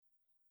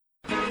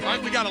All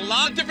right, we got a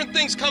lot of different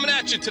things coming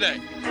at you today,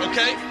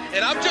 okay?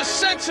 And I'm just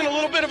sensing a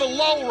little bit of a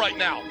lull right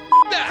now.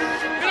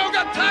 That. We don't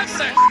got time for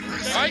that.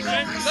 All right,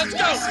 let's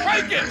go.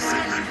 Crank it.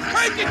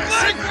 Crank it,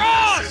 Glenn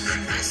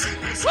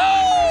Cross.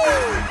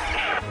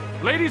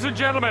 Woo! Ladies and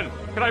gentlemen,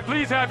 can I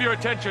please have your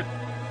attention?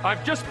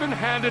 I've just been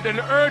handed an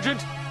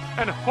urgent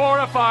and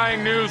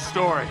horrifying news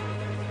story.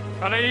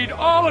 And I need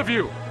all of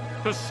you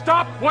to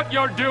stop what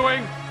you're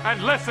doing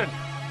and listen.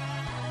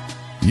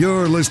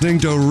 You're listening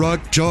to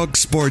Rock Chalk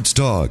Sports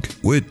Talk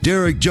with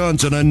Derek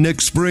Johnson and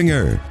Nick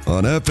Springer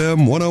on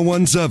FM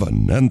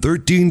 1017 and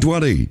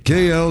 1320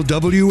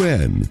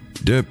 KLWN.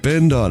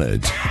 Depend on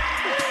it.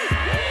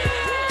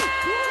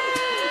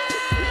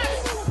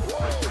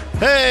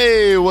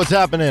 Hey, what's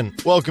happening?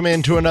 Welcome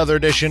into another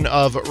edition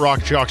of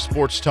Rock Chalk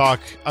Sports Talk.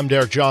 I'm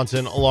Derek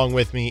Johnson. Along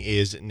with me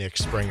is Nick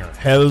Springer.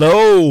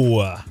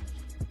 Hello.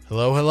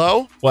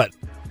 Hello? What?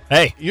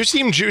 Hey. You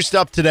seem juiced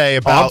up today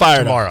about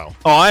tomorrow. Up.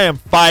 Oh, I am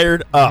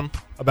fired up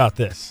about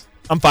this.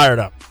 I'm fired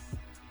up.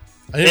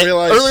 I didn't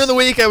realize. Earlier in the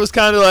week, I was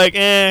kind of like,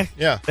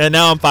 Yeah. And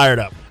now I'm fired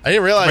up. I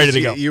didn't realize ready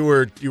to go. you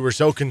were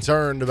so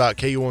concerned about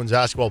KU women's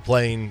basketball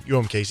playing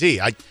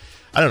UMKC. I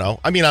don't know.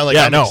 I mean, I'm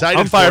excited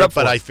I'm fired for up it,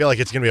 but I feel like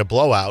it's going to be a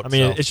blowout. I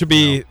mean, it should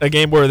be a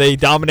game where they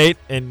dominate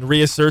and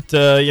reassert,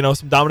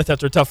 some dominance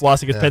after a tough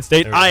loss against Penn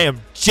State. I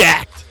am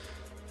jacked.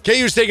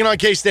 KU's taking on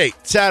K-State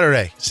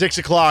Saturday, 6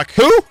 o'clock.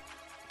 Who?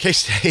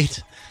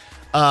 K-State.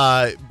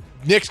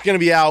 Nick's going to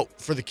be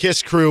out for the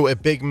KISS crew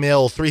at Big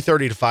Mill,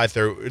 3:30 to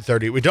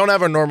 5:30. We don't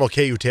have our normal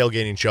KU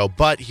tailgating show,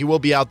 but he will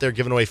be out there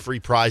giving away free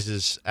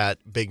prizes at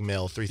Big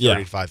Mill,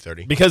 3:30 to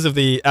 5:30. Because of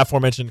the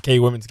aforementioned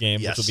KU women's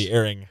game, yes, which will be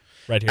airing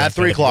right here at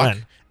 3 o'clock.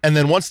 And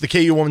then once the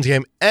KU women's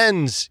game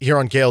ends here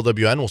on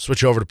KLWN, we'll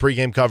switch over to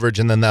pregame coverage,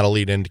 and then that'll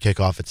lead into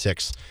kickoff at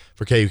 6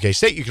 for KU-K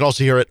State. You can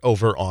also hear it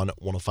over on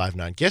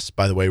 105.9 KISS.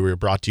 By the way, we were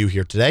brought to you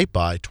here today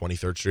by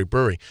 23rd Street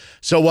Brewery.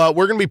 So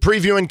we're going to be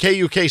previewing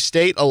KU-K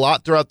State a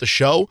lot throughout the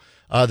show.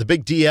 The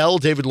big DL,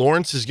 David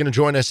Lawrence, is going to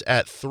join us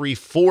at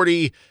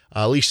 3:40.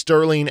 Lee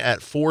Sterling at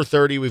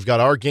 4:30. We've got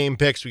our game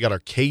picks. We got our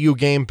KU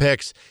game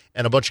picks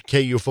and a bunch of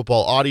KU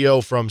football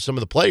audio from some of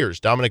the players.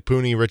 Dominic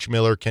Pooney, Rich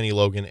Miller, Kenny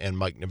Logan, and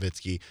Mike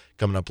Nowitzki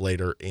coming up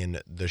later in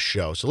the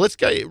show. So let's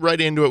get right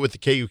into it with the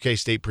KU-K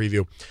State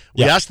preview.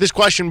 We ask this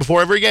question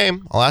before every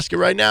game. I'll ask it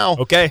right now.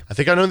 Okay. I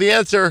think I know the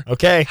answer.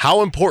 Okay.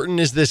 How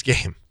important is this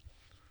game?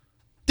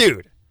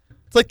 Dude,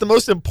 it's like the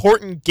most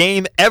important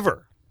game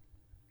ever.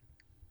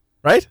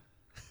 Right?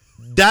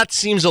 That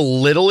seems a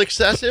little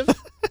excessive.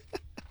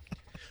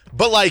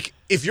 But,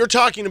 if you're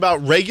talking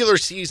about regular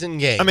season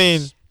games. I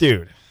mean,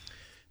 dude.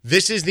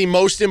 This is the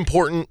most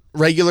important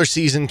regular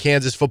season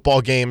Kansas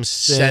football game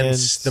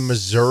since the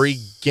Missouri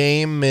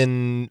game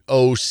in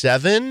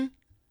 2007.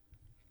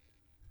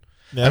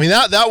 Yep. I mean,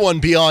 that one,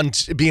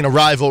 beyond being a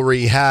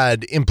rivalry,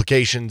 had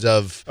implications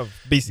of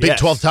BCS. Big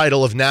 12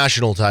 title, of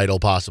national title,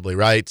 possibly,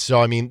 right?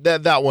 So, I mean,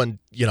 that one,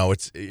 you're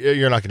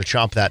not going to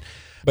chomp that.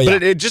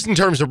 But it just in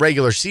terms of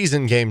regular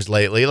season games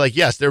lately,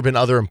 yes, there have been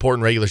other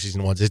important regular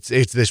season ones.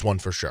 It's this one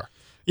for sure.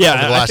 Yeah,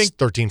 over the last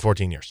 13,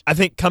 14 years. I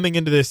think coming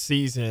into this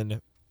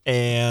season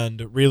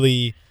and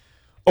really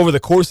over the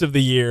course of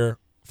the year,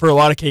 for a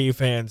lot of KU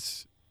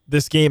fans,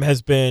 this game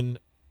has been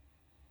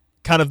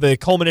kind of the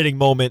culminating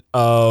moment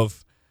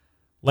of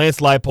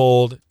Lance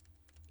Leipold,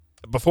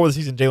 before the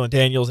season, Jalen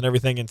Daniels and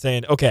everything, and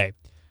saying, okay,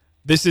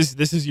 this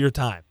is your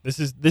time. This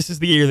is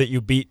the year that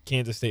you beat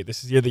Kansas State.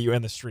 This is the year that you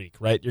end the streak,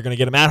 right? You're going to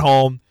get them at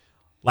home.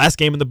 Last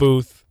game in the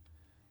booth.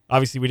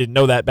 Obviously, we didn't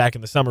know that back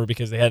in the summer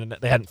because they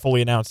hadn't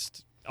fully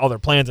announced all their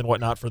plans and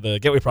whatnot for the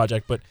Gateway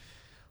Project.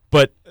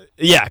 But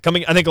yeah, I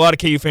think a lot of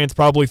KU fans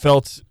probably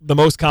felt the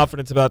most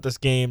confidence about this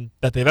game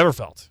that they've ever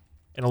felt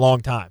in a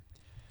long time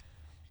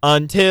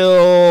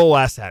until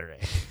last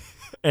Saturday.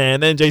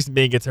 And then Jason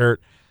Bean gets hurt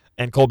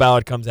and Cole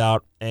Ballard comes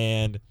out,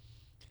 and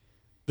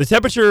the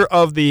temperature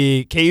of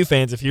the KU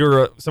fans, if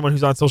you're someone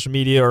who's on social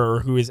media or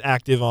who is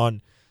active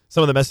on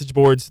some of the message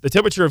boards, the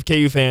temperature of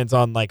KU fans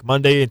on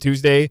Monday and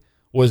Tuesday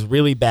was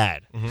really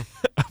bad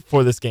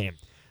for this game.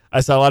 I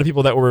saw a lot of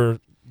people that were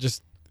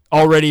just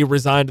already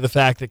resigned to the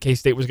fact that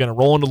K-State was going to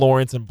roll into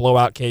Lawrence and blow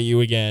out KU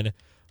again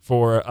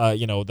for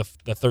the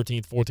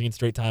 13th, 14th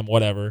straight time,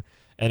 whatever,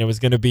 and it was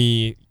going to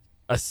be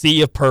a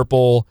sea of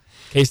purple.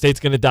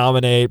 K-State's going to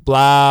dominate,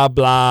 blah,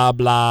 blah,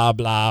 blah,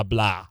 blah,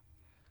 blah.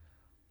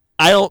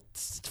 I don't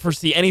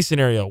foresee any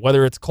scenario,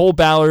 whether it's Cole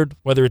Ballard,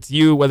 whether it's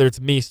you, whether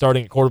it's me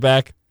starting at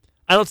quarterback.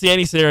 I don't see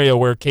any scenario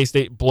where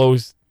K-State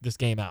blows this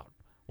game out,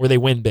 where they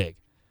win big.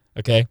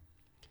 Okay?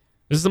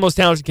 This is the most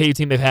talented KU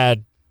team they've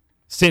had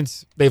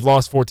since they've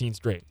lost 14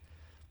 straight.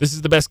 This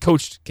is the best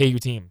coached KU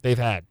team they've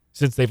had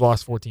since they've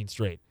lost 14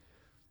 straight.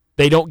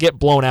 They don't get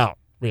blown out,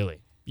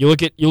 really. You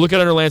look at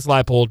under Lance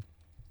Leipold.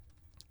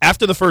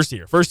 After the first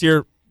year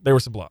there were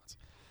some blowouts.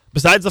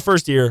 Besides the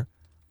first year,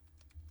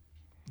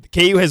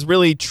 KU has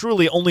really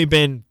truly only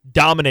been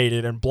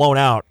dominated and blown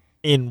out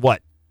in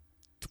what?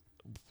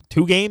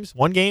 2 games?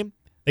 1 game?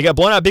 They got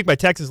blown out big by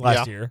Texas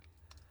last year,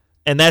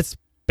 and that's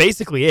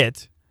basically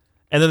it.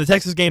 And then the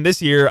Texas game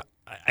this year,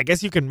 I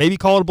guess you can maybe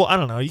call it a blow. I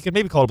don't know. You can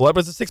maybe call it a blow,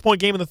 but it's a 6-point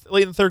game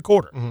late in the third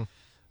quarter. Mm-hmm.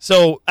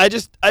 So I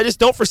just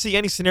don't foresee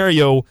any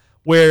scenario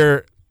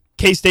where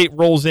K-State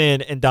rolls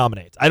in and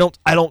dominates. I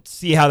don't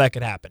see how that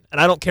could happen,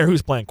 and I don't care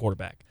who's playing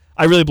quarterback.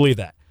 I really believe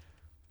that.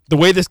 The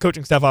way this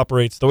coaching staff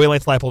operates, the way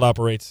Lance Leipold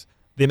operates,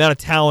 the amount of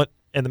talent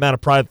and the amount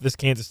of pride that this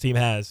Kansas team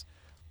has,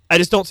 I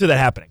just don't see that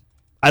happening.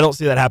 I don't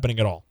see that happening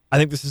at all. I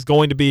think this is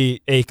going to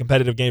be a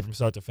competitive game from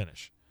start to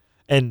finish.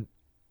 And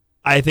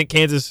I think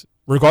Kansas,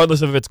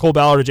 regardless of if it's Cole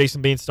Ballard or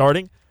Jason Bean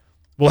starting,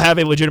 will have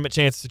a legitimate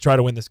chance to try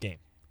to win this game.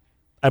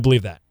 I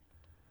believe that.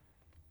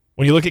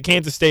 When you look at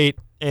Kansas State,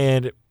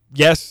 and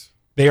yes,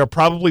 they are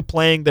probably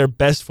playing their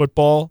best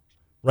football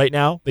right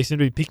now. They seem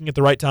to be peaking at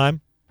the right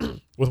time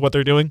with what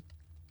they're doing.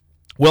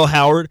 Will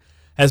Howard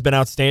has been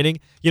outstanding.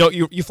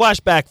 You flash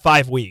back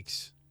 5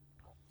 weeks,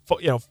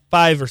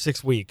 5 or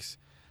 6 weeks,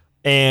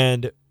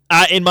 and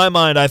in my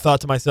mind, I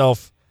thought to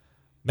myself,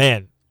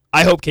 man,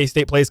 I hope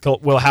K-State plays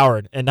Will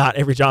Howard and not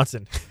Avery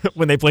Johnson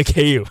when they play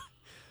KU.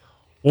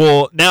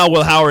 Well, now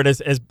Will Howard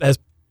has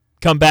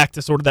come back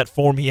to sort of that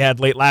form he had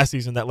late last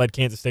season that led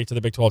Kansas State to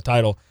the Big 12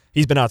 title.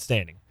 He's been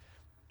outstanding.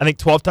 I think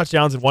 12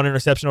 touchdowns and 1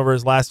 interception over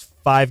his last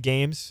 5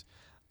 games.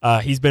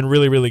 He's been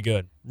really, really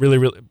good.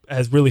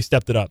 Has really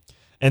stepped it up.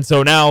 And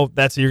so now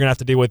that's what you're going to have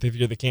to deal with if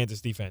you're the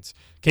Kansas defense.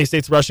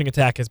 K-State's rushing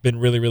attack has been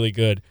really, really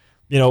good.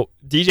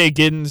 DJ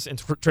Giddens and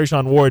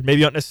Trayshawn Ward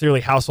maybe not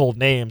necessarily household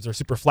names or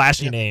super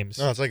flashy names.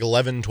 No, it's like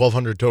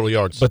 1,200 total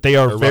yards. But they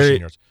are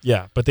rushing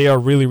yards. But they are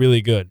really,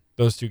 really good,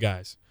 those two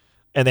guys.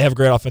 And they have a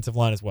great offensive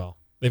line as well.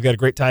 They've got a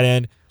great tight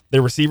end.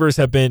 Their receivers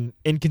have been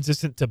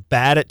inconsistent to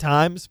bad at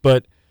times,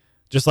 but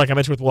just like I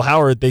mentioned with Will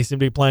Howard, they seem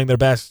to be playing their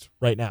best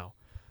right now.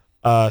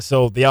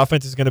 So the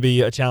offense is going to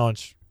be a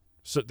challenge.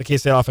 So the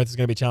K-State offense is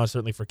going to be a challenge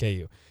certainly for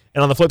KU.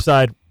 And on the flip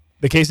side,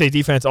 the K-State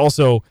defense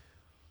also,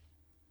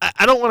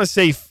 I don't want to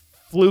say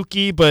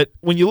fluky, but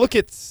when you look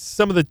at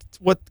some of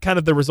what kind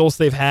of the results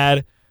they've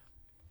had,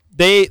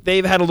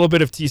 they've had a little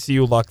bit of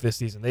TCU luck this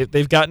season.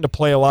 They've gotten to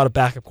play a lot of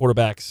backup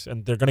quarterbacks,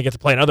 and they're going to get to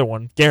play another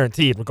one,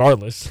 guaranteed,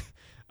 regardless,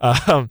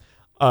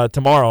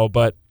 tomorrow.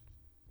 But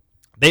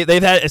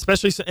they've had,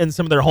 especially in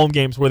some of their home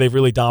games where they've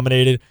really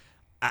dominated.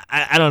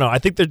 I don't know. I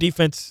think their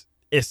defense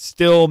is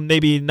still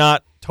maybe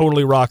not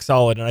totally rock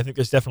solid, and I think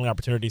there's definitely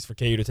opportunities for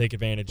KU to take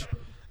advantage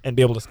and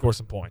be able to score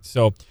some points.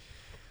 So,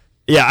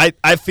 yeah,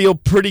 I feel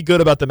pretty good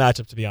about the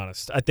matchup, to be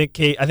honest. I think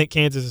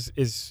Kansas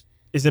is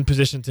in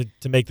position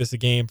to make this a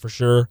game for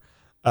sure.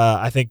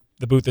 I think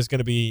the booth is going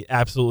to be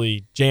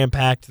absolutely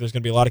jam-packed. There's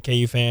going to be a lot of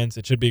KU fans.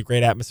 It should be a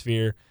great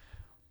atmosphere.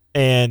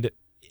 And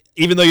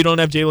even though you don't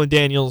have Jalen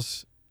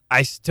Daniels,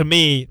 to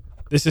me,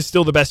 this is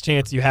still the best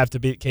chance you have to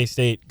beat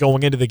K-State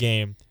going into the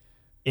game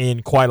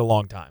in quite a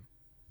long time.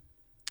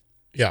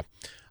 Yeah.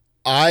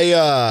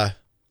 I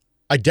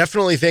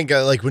definitely think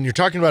like when you're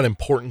talking about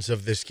importance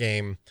of this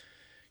game,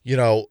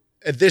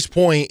 at this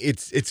point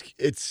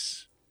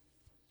it's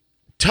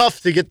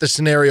tough to get the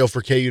scenario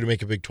for KU to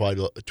make a Big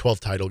 12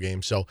 title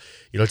game. So,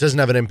 it doesn't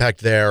have an impact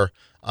there.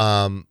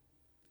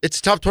 It's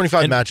a top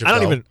 25 matchup. I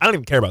don't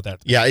even care about that.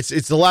 Yeah, it's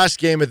the last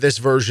game of this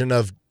version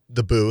of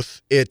the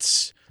booth.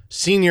 It's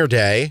senior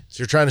day,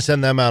 so you're trying to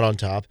send them out on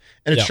top,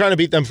 and it's trying to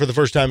beat them for the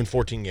first time in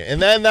 14 games. And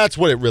then that's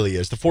what it really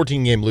is, the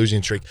 14-game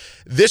losing streak.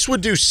 This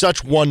would do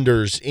such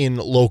wonders in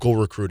local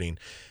recruiting.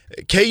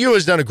 KU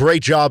has done a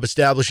great job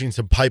establishing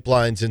some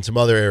pipelines in some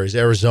other areas,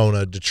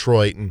 Arizona,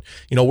 Detroit, and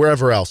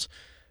wherever else.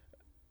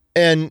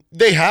 And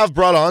they have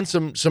brought on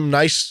some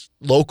nice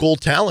local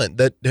talent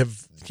that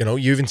have, you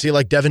even see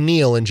like Devin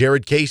Neal and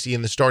Jared Casey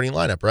in the starting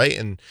lineup, right?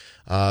 And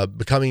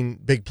becoming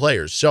big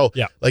players. So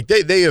like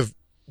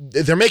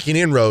they're making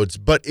inroads,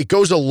 but it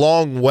goes a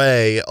long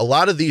way. A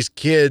lot of these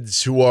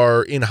kids who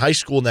are in high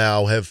school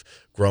now have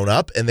grown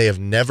up and they have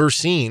never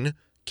seen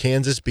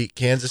Kansas beat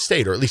Kansas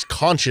State, or at least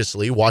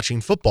consciously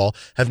watching football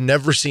have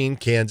never seen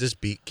Kansas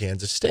beat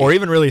Kansas State. Or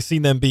even really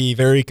seen them be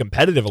very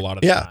competitive a lot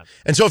of the time.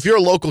 And so if you're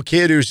a local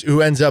kid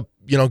who ends up,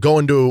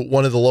 going to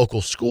one of the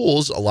local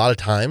schools, a lot of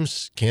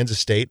times Kansas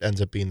State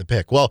ends up being the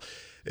pick. Well,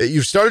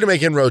 you've started to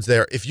make inroads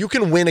there. If you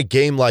can win a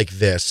game like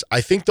this,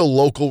 I think the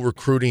local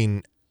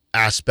recruiting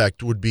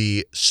aspect would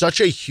be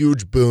such a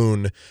huge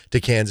boon to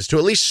Kansas to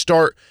at least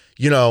start,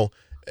 putting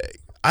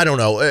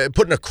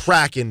a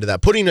crack into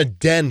that, putting a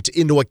dent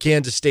into what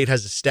Kansas State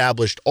has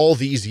established all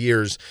these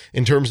years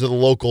in terms of the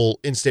local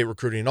in-state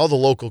recruiting and all the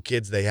local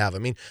kids they have. I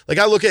mean, like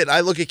I look at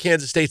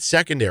Kansas State's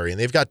secondary, and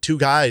they've got 2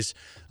 guys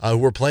who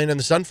were playing in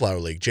the Sunflower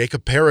League.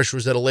 Jacob Parrish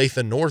was at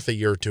Olathe North a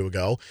year or 2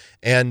 ago,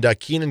 and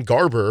Keenan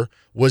Garber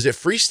was at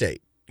Free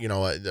State,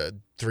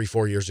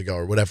 3-4 years ago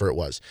or whatever it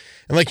was.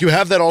 And like you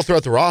have that all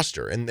throughout the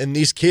roster. And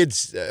these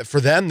kids, for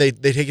them, they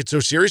take it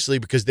so seriously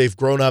because they've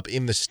grown up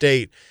in the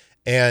state.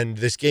 And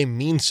this game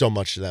means so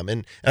much to them.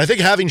 And I think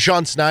having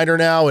Sean Snyder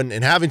now and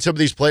having some of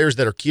these players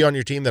that are key on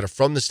your team that are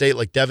from the state,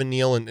 like Devin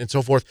Neal and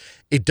so forth,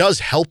 it does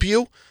help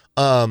you.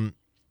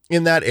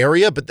 in that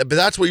area, but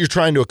that's what you're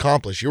trying to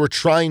accomplish. You were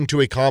trying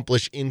to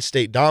accomplish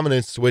in-state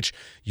dominance, which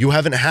you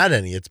haven't had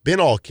any. It's been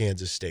all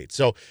Kansas State.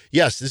 So,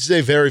 yes, this is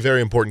a very,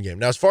 very important game.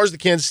 Now, as far as the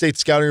Kansas State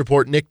scouting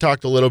report, Nick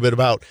talked a little bit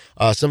about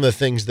some of the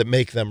things that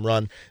make them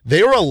run.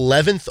 They are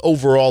 11th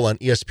overall on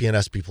ESPN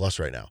SP Plus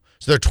right now.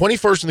 So they're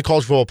 21st in the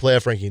college football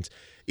playoff rankings.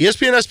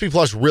 ESPN SP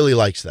Plus really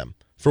likes them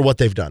for what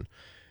they've done.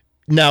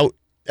 Now,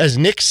 as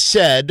Nick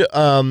said,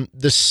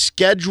 the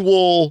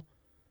schedule,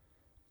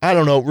 I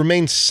don't know,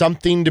 remains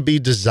something to be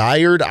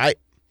desired. I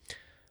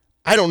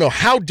don't know.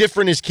 How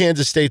different is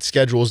Kansas State's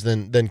schedules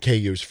than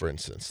KU's, for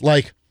instance?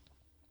 Like,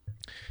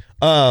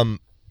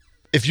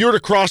 if you were to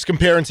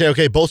cross-compare and say,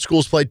 okay, both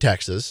schools played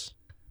Texas,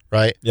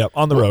 right? Yep,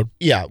 on the road.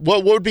 Yeah.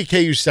 What would be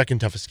KU's second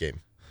toughest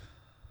game?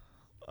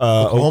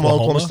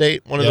 Oklahoma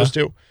State, one of those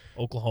two?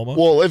 Oklahoma.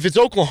 Well, if it's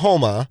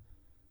Oklahoma,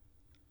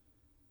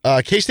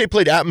 K-State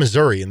played at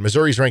Missouri, and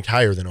Missouri's ranked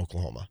higher than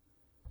Oklahoma.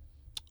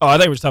 Oh, I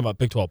think we're just talking about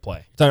Big 12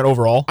 play. You're talking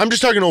overall? I'm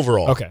just talking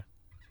overall. Okay.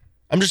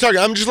 I'm just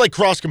like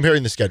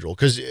cross-comparing the schedule,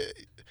 because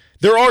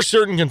there are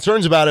certain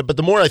concerns about it, but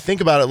the more I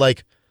think about it,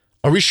 like,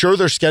 are we sure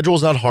their schedule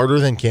is not harder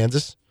than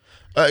Kansas?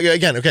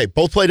 Again, okay,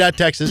 both played at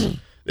Texas.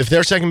 If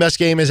their second-best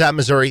game is at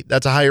Missouri,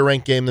 that's a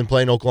higher-ranked game than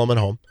playing Oklahoma at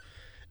home.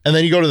 And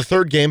then you go to the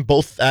third game,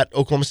 both at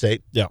Oklahoma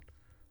State. Yeah.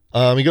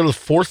 You go to the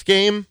fourth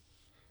game,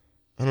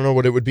 I don't know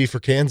what it would be for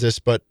Kansas,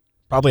 but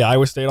probably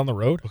Iowa State on the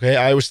road. Okay,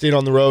 Iowa State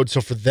on the road. So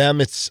for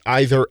them, it's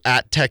either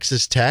at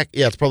Texas Tech.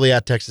 Yeah, it's probably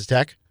at Texas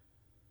Tech.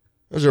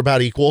 Those are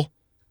about equal.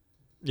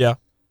 Yeah.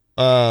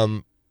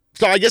 So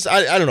I guess,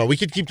 I don't know. We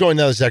could keep going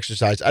down this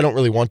exercise. I don't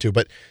really want to,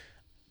 but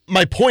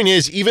my point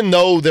is, even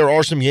though there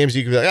are some games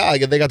you could be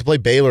like, they got to play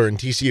Baylor and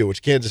TCU,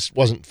 which Kansas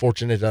wasn't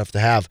fortunate enough to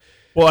have.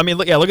 Well, I mean,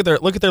 look at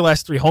their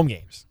last 3 home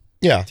games.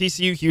 Yeah.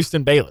 TCU,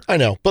 Houston, Baylor. I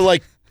know, but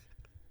like,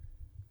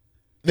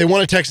 they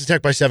won at Texas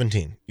Tech by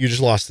 17. You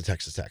just lost to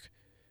Texas Tech.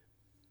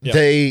 Yeah.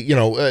 They,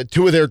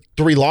 2 of their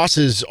 3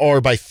 losses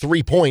are by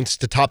 3 points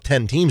to top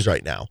 10 teams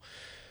right now.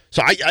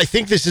 So I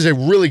think this is a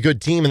really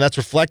good team, and that's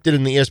reflected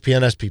in the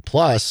ESPN SP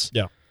Plus.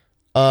 Yeah.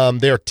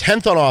 They're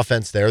 10th on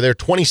offense there. They're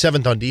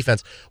 27th on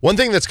defense. One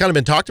thing that's kind of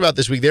been talked about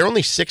this week, they're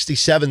only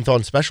 67th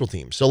on special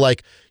teams. So,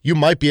 like, you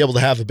might be able to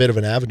have a bit of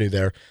an avenue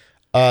there.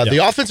 The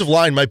offensive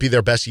line might be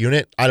their best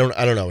unit. I don't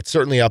know. It's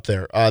certainly up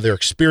there. They're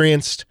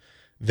experienced.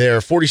 They're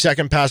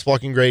 42nd pass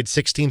blocking grade,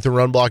 16th in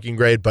run blocking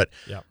grade, but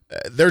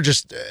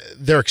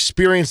they're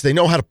experienced. They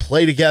know how to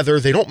play together.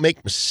 They don't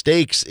make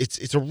mistakes.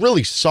 It's a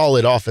really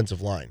solid offensive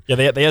line.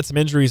 Yeah, they had some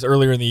injuries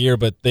earlier in the year,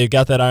 but they've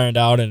got that ironed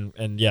out,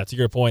 and yeah, to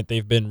your point,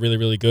 they've been really,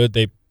 really good.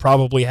 They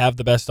probably have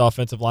the best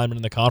offensive lineman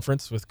in the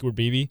conference with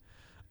Gurbibi,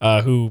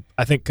 who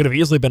I think could have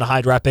easily been a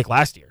high draft pick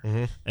last year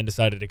and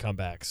decided to come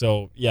back.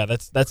 So, yeah,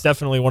 that's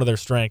definitely one of their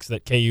strengths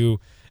that KU,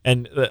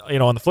 and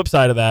on the flip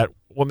side of that,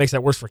 what makes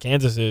that worse for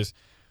Kansas is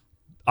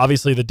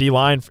obviously the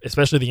D-line,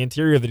 especially the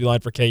interior of the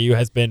D-line for KU,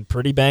 has been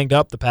pretty banged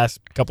up the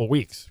past couple of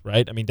weeks,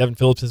 right? I mean, Devin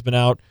Phillips has been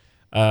out.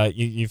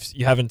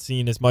 You haven't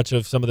seen as much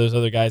of some of those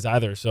other guys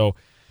either, so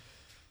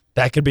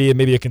that could be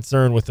maybe a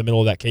concern with the middle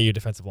of that KU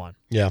defensive line.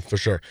 Yeah, for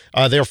sure.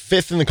 They're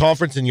 5th in the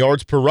conference in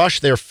yards per rush.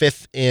 They're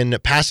 5th in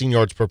passing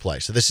yards per play.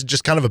 So this is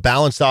just kind of a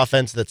balanced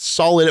offense that's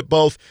solid at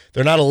both.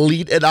 They're not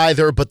elite at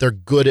either, but they're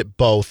good at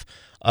both.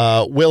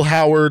 Will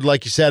Howard,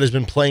 like you said, has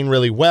been playing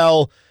really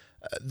well.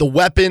 The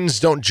weapons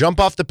don't jump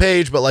off the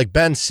page, but like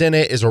Ben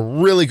Sinnott is a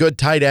really good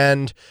tight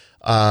end.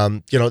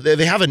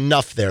 They have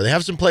enough there. They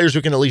have some players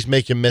who can at least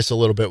make you miss a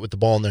little bit with the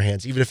ball in their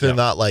hands, even if they're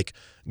not like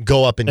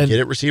go up and get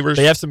it receivers.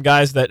 They have some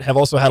guys that have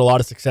also had a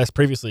lot of success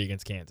previously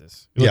against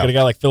Kansas. You look at a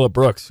guy like Phillip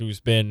Brooks, who's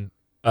been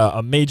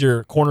a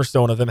major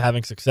cornerstone of them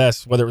having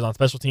success, whether it was on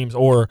special teams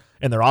or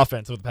in their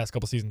offense over the past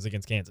couple seasons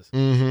against Kansas.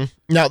 Mm-hmm.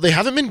 Now, they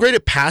haven't been great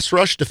at pass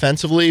rush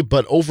defensively,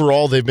 but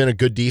overall they've been a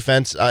good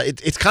defense.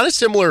 It's kind of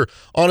similar,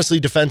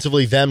 honestly,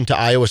 defensively, them to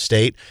Iowa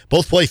State.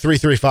 Both play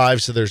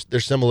 3-3-5, so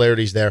there's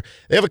similarities there.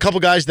 They have a couple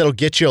guys that'll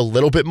get you a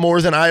little bit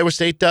more than Iowa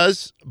State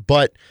does,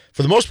 but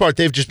for the most part,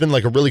 they've just been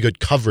like a really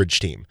good coverage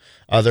team.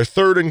 They're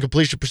 3rd in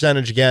completion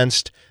percentage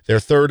against. They're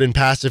 3rd in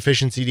pass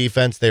efficiency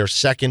defense. They are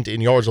 2nd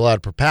in yards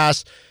allowed per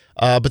pass.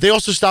 But they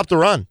also stopped the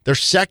run. They're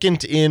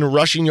 2nd in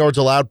rushing yards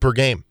allowed per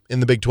game in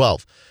the Big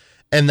 12.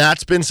 And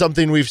that's been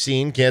something we've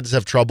seen Kansas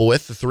have trouble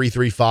with, the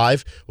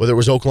 3-3-5, whether it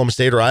was Oklahoma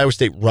State or Iowa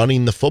State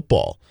running the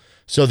football.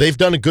 So they've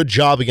done a good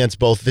job against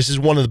both. This is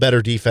one of the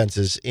better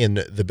defenses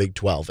in the Big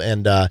 12.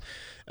 And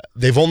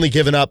they've only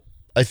given up,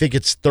 I think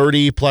it's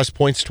 30-plus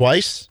points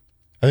twice.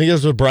 I think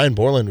that's what Brian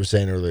Borland was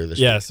saying earlier this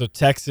week. Yeah, so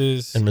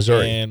Texas and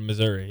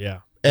Missouri, yeah.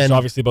 And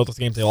obviously both those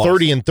games they lost.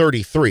 30 and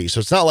 33. So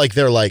it's not like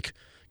they're like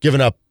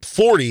giving up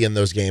 40 in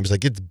those games.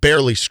 Like, it's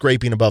barely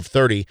scraping above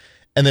 30,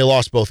 and they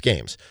lost both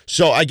games.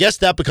 So I guess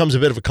that becomes a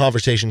bit of a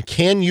conversation.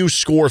 Can you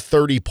score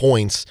 30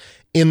 points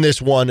in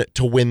this one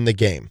to win the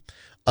game?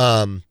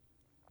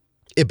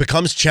 It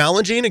becomes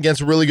challenging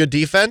against a really good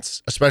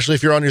defense, especially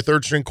if you're on your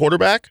third-string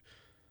quarterback.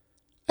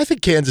 I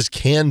think Kansas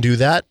can do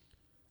that.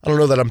 I don't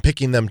know that I'm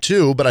picking them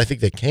to, but I think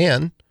they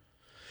can.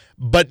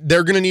 But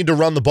they're going to need to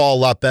run the ball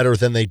a lot better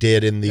than they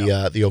did in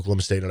the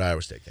Oklahoma State and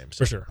Iowa State games.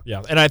 For sure,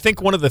 yeah. And I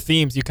think one of the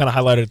themes you kind of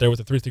highlighted there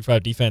with the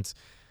 3-3-5 defense,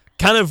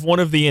 kind of one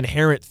of the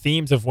inherent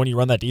themes of when you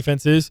run that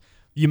defense is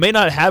you may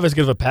not have as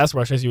good of a pass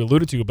rush as you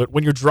alluded to, but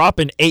when you're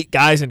dropping 8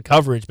 guys in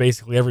coverage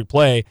basically every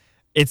play,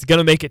 it's going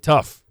to make it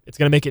tough. It's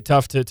going to make it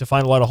tough to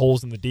find a lot of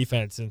holes in the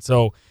defense. And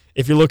so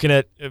if you're looking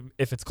at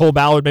if it's Cole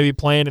Ballard maybe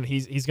playing and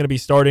he's going to be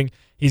starting,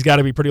 he's got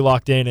to be pretty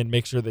locked in and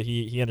make sure that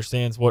he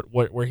understands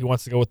where he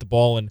wants to go with the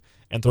ball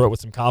and throw it with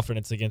some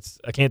confidence against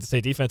a Kansas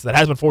State defense that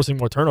has been forcing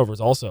more turnovers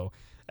also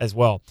as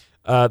well.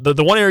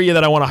 The one area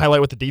that I want to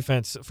highlight with the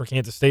defense for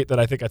Kansas State that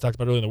I think I talked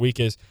about earlier in the week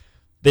is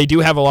they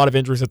do have a lot of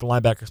injuries at the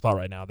linebacker spot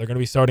right now. They're going to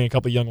be starting a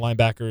couple of young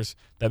linebackers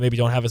that maybe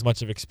don't have as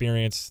much of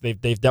experience.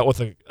 They've dealt with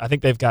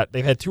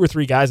they've had 2 or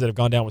 3 guys that have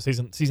gone down with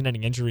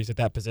season-ending injuries at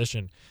that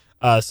position.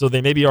 So they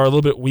maybe are a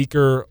little bit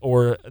weaker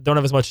or don't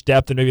have as much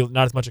depth and maybe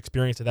not as much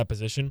experience at that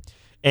position.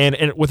 And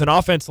with an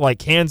offense like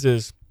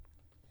Kansas,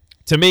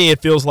 to me,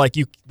 it feels like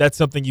that's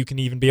something you can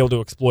even be able to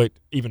exploit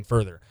even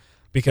further.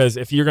 Because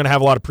if you're going to have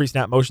a lot of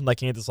pre-snap motion like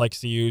Kansas likes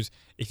to use,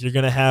 if you're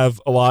going to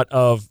have a lot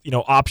of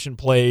option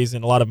plays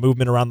and a lot of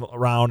movement around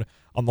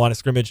on the line of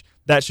scrimmage,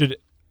 that should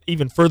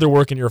even further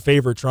work in your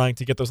favor trying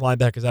to get those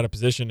linebackers out of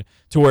position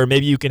to where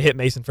maybe you can hit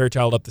Mason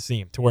Fairchild up the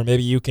seam, to where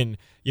maybe you can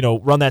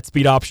run that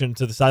speed option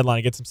to the sideline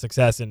and get some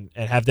success and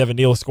have Devin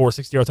Neal score a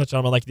 60-yard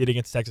touchdown like he did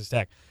against Texas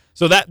Tech.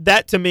 So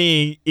that to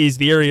me is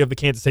the area of the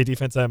Kansas State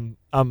defense I'm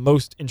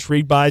most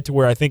intrigued by, to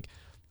where I think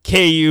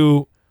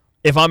KU,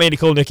 if I'm Andy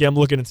Kolnicki, I'm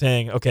looking and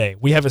saying, okay,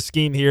 we have a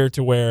scheme here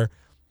to where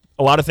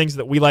a lot of things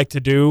that we like to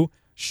do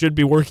should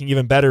be working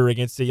even better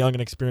against a young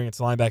and experienced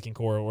linebacking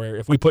core, where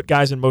if we put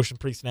guys in motion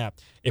pre-snap,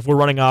 if we're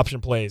running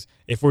option plays,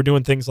 if we're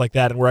doing things like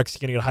that and we're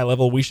executing at a high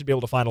level, we should be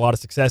able to find a lot of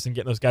success in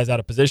getting those guys out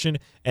of position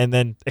and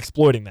then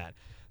exploiting that.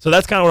 So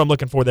that's kind of what I'm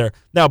looking for there.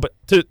 Now, but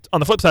on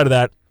the flip side of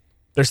that,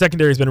 their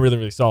secondary has been really,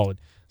 really solid.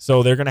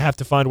 So they're going to have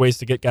to find ways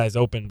to get guys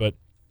open. But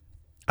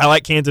I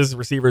like Kansas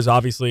receivers,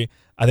 obviously.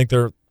 I think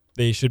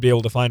they should be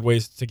able to find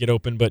ways to get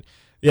open. But,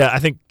 yeah, I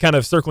think kind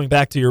of circling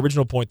back to your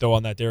original point, though,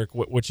 on that, Derek,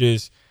 which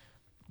is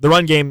the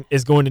run game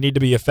is going to need to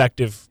be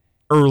effective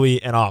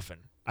early and often,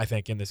 I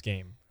think, in this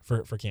game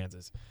for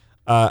Kansas.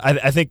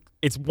 I think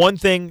it's one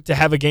thing to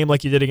have a game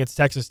like you did against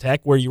Texas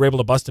Tech where you were able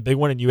to bust a big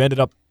one and you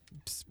ended up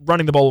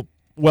running the ball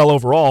well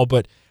overall,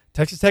 but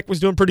Texas Tech was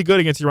doing pretty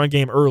good against your run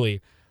game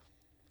early.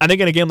 I think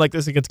in a game like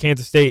this against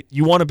Kansas State,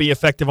 you want to be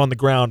effective on the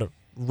ground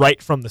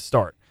right from the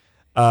start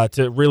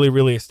to really,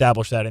 really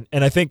establish that.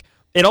 And I think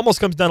it almost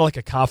comes down to like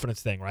a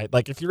confidence thing, right?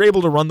 Like if you're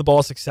able to run the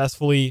ball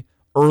successfully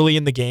early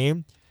in the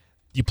game,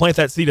 you plant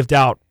that seed of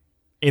doubt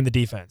in the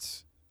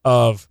defense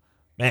of,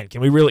 man,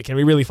 can we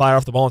really fire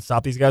off the ball and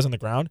stop these guys on the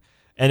ground?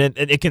 And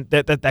it can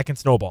that can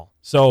snowball.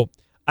 So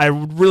I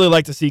would really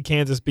like to see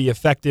Kansas be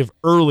effective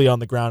early on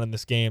the ground in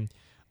this game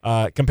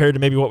compared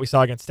to maybe what we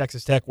saw against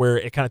Texas Tech where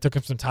it kind of took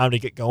them some time to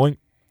get going.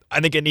 I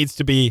think it needs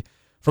to be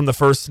from the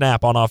first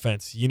snap on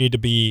offense. You need to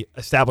be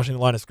establishing the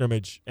line of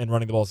scrimmage and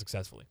running the ball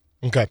successfully.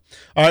 Okay.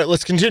 All right,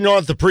 let's continue on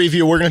with the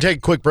preview. We're going to take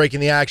a quick break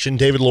in the action.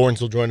 David Lawrence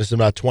will join us in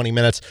about 20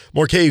 minutes.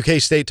 More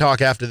KU-K-State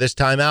talk after this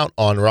timeout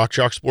on Rock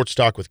Chalk Sports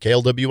Talk with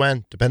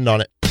KLWN. Depend on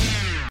it.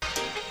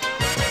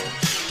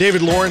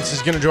 David Lawrence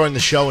is going to join the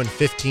show in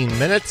 15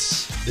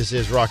 minutes. This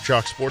is Rock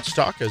Chalk Sports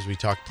Talk as we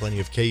talk plenty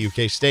of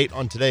KU-K-State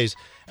on today's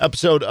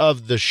episode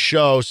of the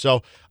show.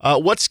 So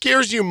what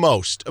scares you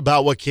most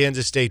about what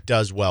Kansas State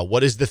does well?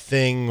 What is the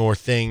thing or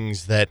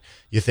things that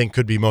you think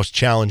could be most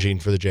challenging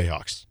for the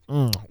Jayhawks?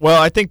 Well,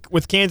 I think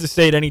with Kansas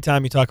State,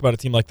 anytime you talk about a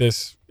team like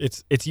this,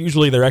 it's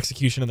usually their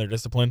execution and their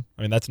discipline.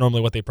 I mean, that's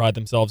normally what they pride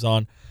themselves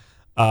on.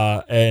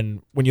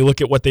 And when you look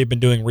at what they've been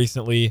doing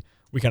recently,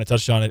 we kind of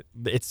touched on it.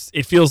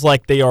 It feels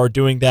like they are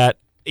doing that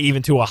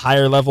even to a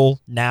higher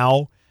level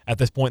now at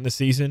this point in the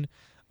season.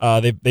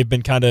 They've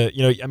been kind of,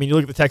 you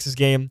look at the Texas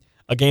game,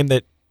 a game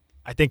that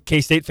I think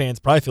K-State fans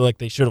probably feel like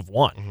they should have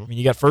won. Mm-hmm. I mean,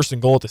 you got 1st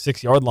and goal at the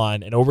 6-yard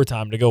line in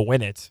overtime to go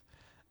win it,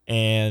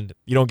 and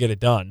you don't get it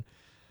done.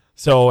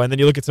 So, and then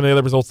you look at some of the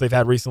other results they've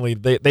had recently.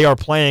 They are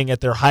playing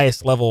at their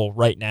highest level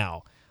right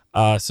now.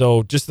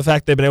 So just the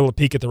fact they've been able to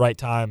peak at the right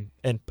time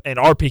and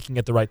are peaking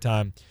at the right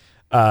time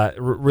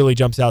really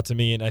jumps out to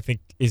me, and I think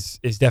is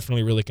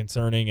definitely really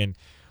concerning. And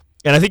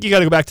I think you got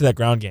to go back to that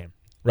ground game,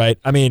 right?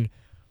 I mean,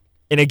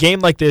 in a game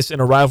like this, in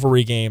a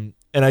rivalry game,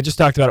 and I just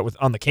talked about it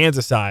on the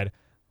Kansas side.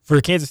 For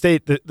Kansas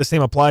State, the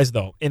same applies,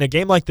 though. In a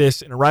game like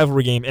this, in a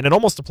rivalry game, and it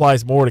almost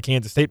applies more to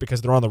Kansas State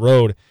because they're on the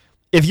road,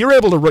 if you're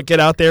able to get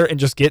out there and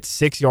just get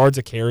 6 yards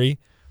a carry,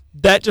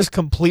 that just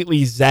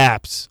completely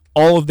zaps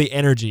all of the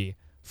energy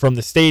from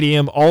the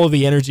stadium, all of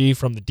the energy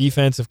from the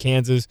defense of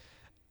Kansas,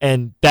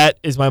 and that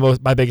is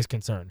my biggest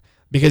concern.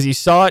 Because you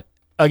saw it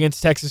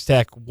against Texas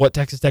Tech, what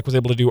Texas Tech was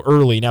able to do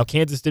early. Now,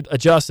 Kansas did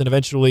adjust and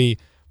eventually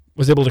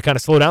was able to kind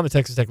of slow down the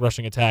Texas Tech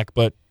rushing attack,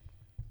 but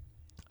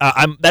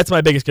that's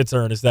my biggest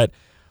concern is that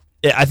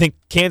I think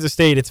Kansas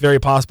State, it's very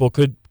possible,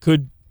 could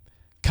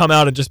come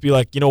out and just be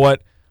like, you know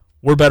what,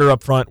 we're better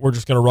up front, we're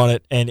just going to run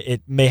it, and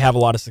it may have a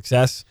lot of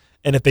success.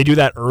 And if they do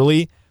that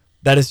early,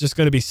 that is just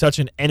going to be such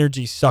an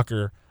energy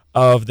sucker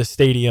of the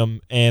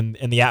stadium and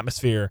the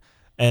atmosphere,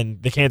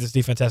 and the Kansas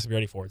defense has to be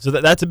ready for it. So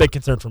that's a big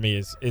concern for me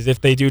is if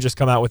they do just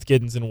come out with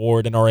Giddens and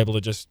Ward and are able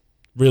to just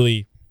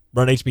really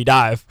run HB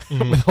dive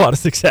with a lot of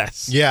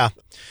success. Yeah.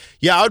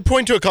 Yeah, I would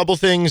point to a couple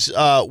things.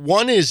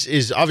 One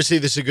is obviously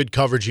this is a good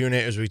coverage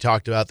unit, as we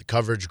talked about. The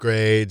coverage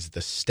grades,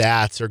 the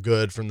stats are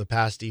good from the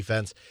pass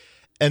defense.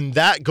 And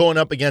that going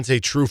up against a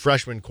true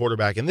freshman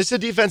quarterback. And this is a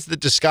defense that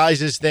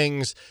disguises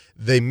things.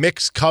 They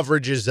mix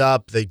coverages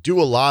up. They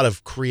do a lot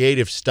of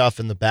creative stuff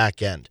in the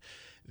back end.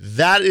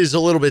 That is a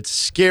little bit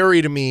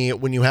scary to me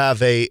when you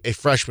have a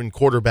freshman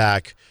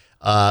quarterback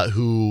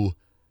who,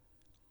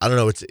 I don't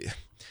know,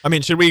 I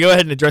mean, should we go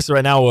ahead and address it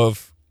right now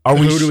of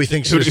who do we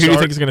think is going to start? Who do you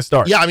think is going to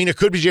start? Yeah, I mean, it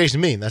could be Jason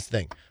Bean. That's the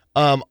thing.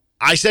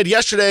 I said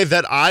yesterday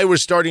that I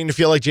was starting to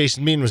feel like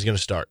Jason Bean was going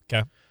to start.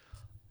 Okay.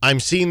 I'm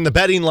seeing the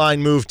betting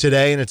line move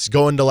today, and it's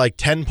going to like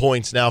 10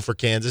 points now for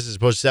Kansas as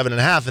opposed to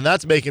 7.5, and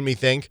that's making me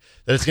think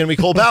that it's going to be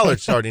Cole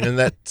Ballard starting and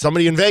that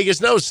somebody in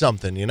Vegas knows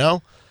something, you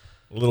know?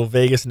 A little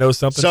Vegas knows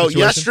something So situation.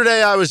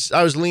 yesterday I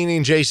was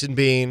leaning Jason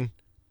Bean.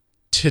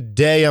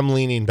 Today I'm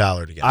leaning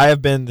Ballard again. I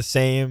have been the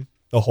same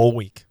the whole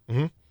week.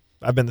 Mm-hmm.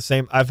 I've been the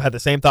same. I've had the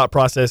same thought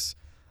process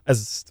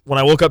as when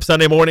I woke up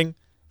Sunday morning,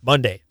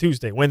 Monday,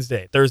 Tuesday,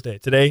 Wednesday, Thursday.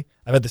 Today,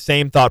 I've had the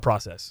same thought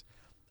process.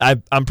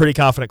 I'm pretty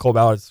confident Cole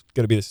Ballard's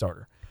going to be the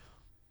starter.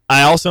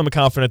 I also am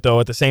confident, though,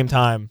 at the same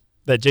time,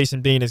 that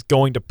Jason Bean is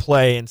going to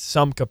play in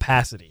some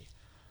capacity,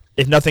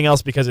 if nothing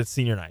else, because it's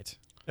senior night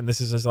and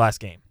this is his last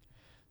game.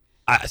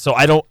 So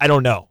I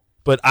don't know,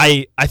 but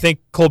I think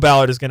Cole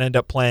Ballard is going to end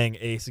up playing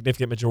a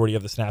significant majority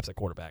of the snaps at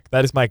quarterback.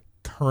 That is my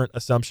current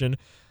assumption.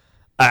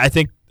 I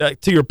think,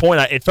 to your point,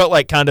 it felt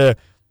like kind of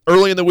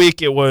early in the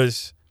week it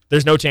was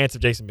there's no chance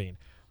of Jason Bean.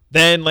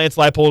 Then Lance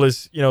Leipold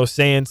is,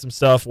 saying some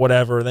stuff,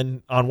 whatever.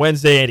 Then on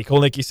Wednesday, Andy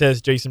Kolnicki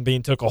says Jason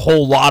Bean took a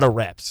whole lot of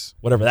reps,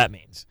 whatever that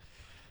means.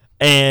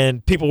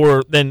 And people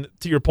were then,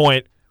 to your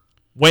point,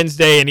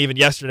 Wednesday and even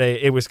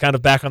yesterday, it was kind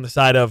of back on the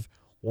side of,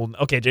 well,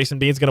 okay, Jason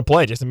Bean's going to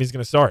play. Jason Bean's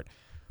going to start.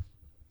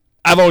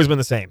 I've always been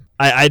the same.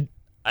 And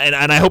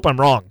I hope I'm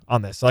wrong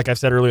on this, like I've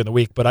said earlier in the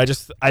week, but I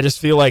just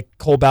feel like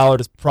Cole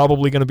Ballard is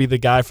probably going to be the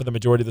guy for the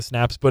majority of the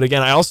snaps. But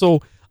again, I also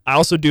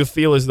do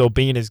feel as though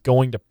Bean is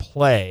going to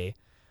play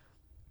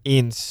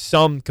in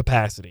some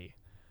capacity,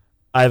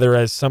 either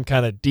as some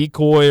kind of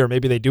decoy or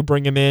maybe they do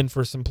bring him in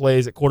for some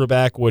plays at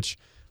quarterback, which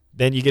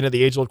then you get into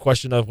the age-old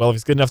question of, well, if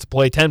he's good enough to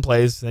play 10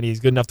 plays, then he's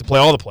good enough to play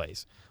all the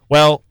plays.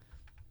 Well,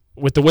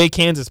 with the way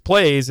Kansas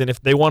plays, and if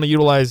they want to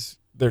utilize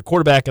their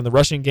quarterback in the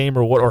rushing game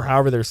or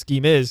however their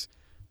scheme is,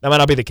 that might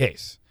not be the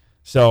case.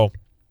 So,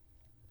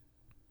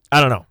 I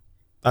don't know.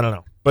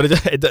 But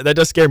that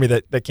does scare me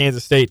that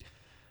Kansas State,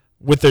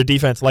 with their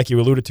defense, like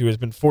you alluded to, has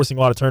been forcing a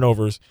lot of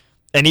turnovers.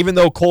 And even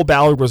though Cole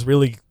Ballard was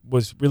really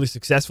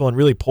successful and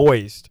really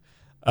poised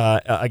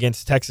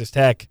against Texas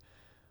Tech,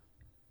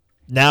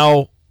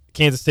 now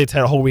Kansas State's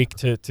had a whole week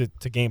to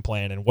game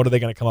plan. And what are they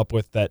going to come up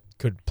with that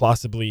could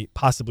possibly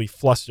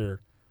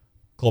fluster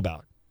Cole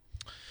Ballard?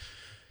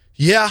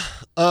 Yeah,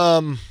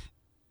 I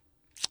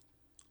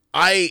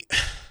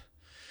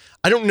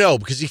don't know,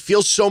 because he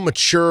feels so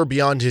mature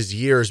beyond his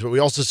years, but we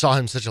also saw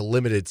him such a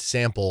limited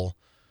sample.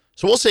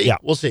 So we'll see. Yeah.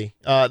 We'll see.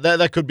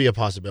 That could be a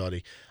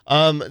possibility.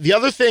 The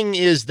other thing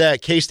is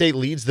that K-State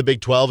leads the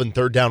Big 12 in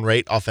third down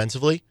rate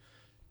offensively.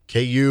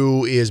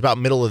 KU is about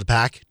middle of the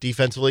pack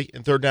defensively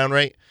in third down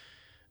rate.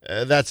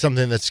 That's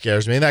something that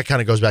scares me. And that kind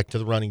of goes back to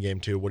the running game,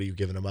 too. What are you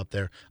giving them up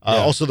there?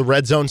 Also, the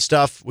red zone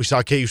stuff. We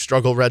saw KU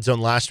struggle red zone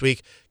last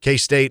week.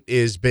 K-State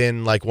has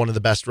been like one of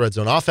the best red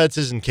zone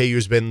offenses, and KU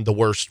has been the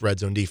worst red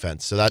zone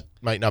defense. So that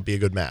might not be a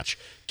good match.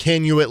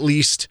 Can you at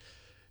least...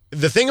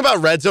 The thing about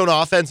red zone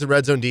offense and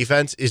red zone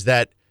defense is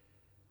that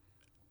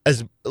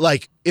as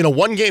like in a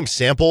one-game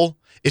sample,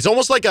 it's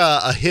almost like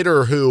a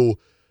hitter who,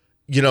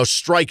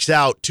 strikes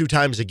out 2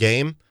 times a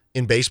game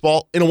in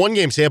baseball. In a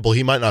one-game sample,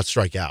 he might not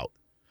strike out.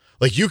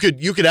 Like you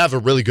could have a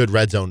really good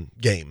red zone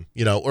game,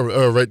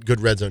 or a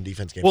good red zone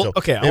defense game. Well, so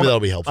okay, maybe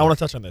that'll be helpful. I want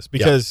to touch on this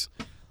because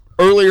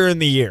earlier in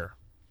the year,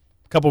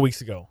 a couple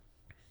weeks ago,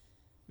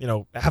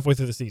 halfway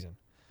through the season,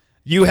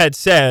 you had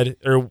said,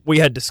 or we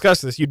had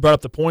discussed this, you'd brought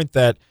up the point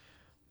that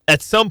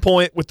at some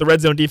point with the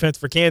red zone defense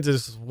for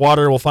Kansas,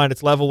 water will find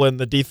its level and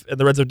the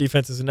red zone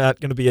defense is not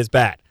going to be as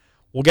bad.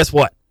 Well, guess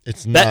what?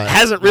 That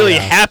hasn't really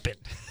happened.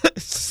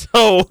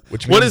 So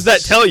what does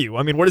that tell you?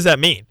 I mean, what does that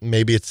mean?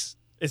 Maybe it's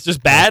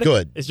just bad?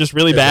 Good. It's just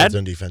really bad? Red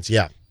zone defense,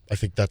 yeah. I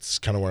think that's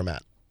kind of where I'm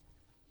at.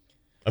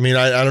 I mean,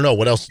 I don't know.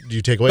 What else do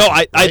you take away? No,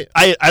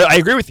 I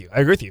agree with you.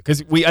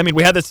 Because we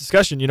had this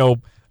discussion,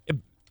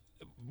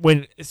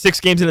 when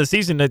 6 games into the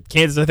season,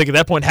 Kansas, I think at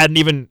that point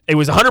it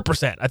was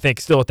 100%, I think,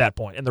 still at that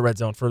point in the red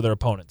zone for their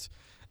opponents.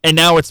 And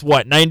now it's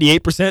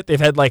 98%? They've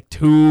had like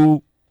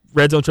 2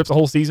 red zone trips the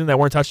whole season that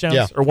weren't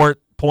touchdowns or weren't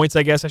points,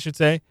 I guess I should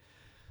say.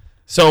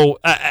 So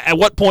at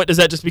what point does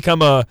that just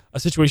become a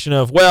situation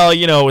of,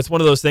 it's one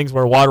of those things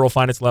where water will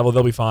find its level,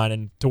 they'll be fine,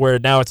 and to where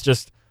now it's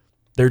just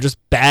they're just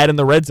bad in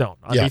the red zone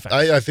on defense.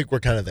 I think we're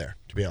kind of there,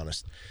 to be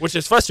honest. Which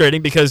is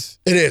frustrating because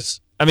it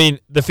is. I mean,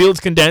 the field's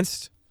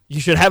condensed. you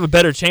should have a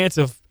better chance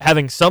of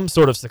having some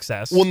sort of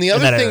success. Well, and the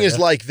other thing is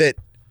like that.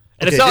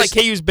 And it's not like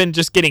KU's been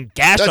just getting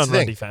gashed on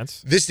run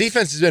defense. This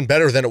defense has been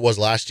better than it was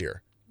last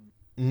year.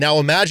 Now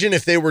imagine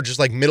if they were just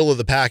like middle of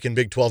the pack in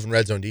Big 12 and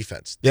red zone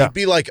defense. They'd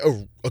be like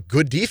a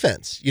good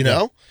defense, you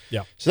know?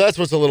 Yeah. So that's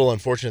what's a little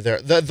unfortunate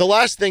there. The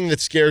last thing that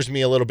scares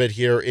me a little bit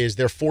here is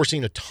they're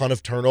forcing a ton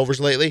of turnovers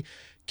lately.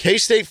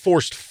 K-State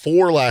forced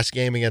 4 last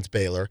game against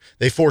Baylor.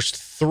 They forced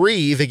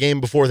 3 the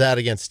game before that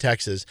against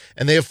Texas,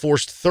 and they have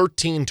forced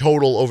 13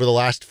 total over the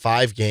last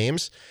 5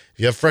 games. If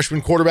you have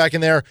freshman quarterback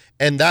in there,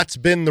 and that's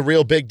been the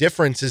real big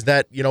difference is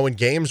that, you know, in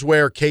games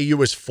where KU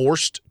has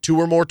forced 2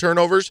 or more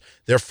turnovers,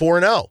 they're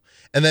 4-0.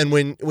 And then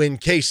when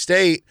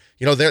K-State,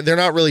 you know, they're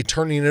not really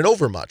turning it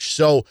over much.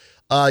 So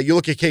you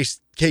look at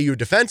KU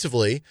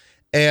defensively,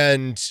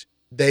 and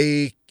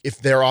if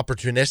they're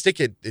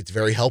opportunistic, it's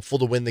very helpful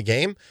to win the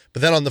game.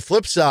 But then on the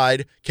flip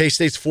side,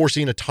 K-State's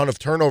forcing a ton of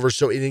turnovers,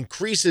 so it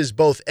increases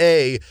both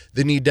A,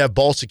 the need to have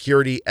ball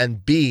security,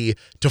 and B,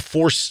 to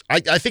force.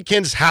 I think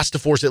Kansas has to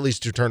force at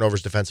least 2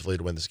 turnovers defensively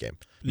to win this game.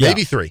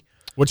 Maybe 3.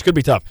 Which could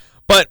be tough.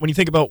 But when you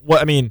think about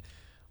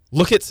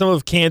look at some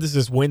of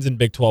Kansas's wins in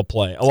Big 12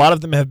 play. A lot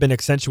of them have been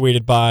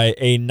accentuated by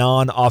a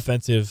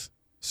non-offensive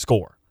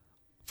score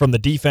from the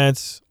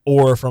defense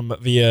or from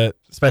via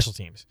special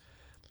teams.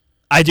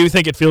 I do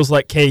think it feels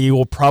like KU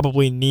will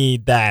probably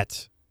need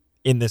that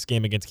in this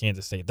game against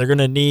Kansas State. They're going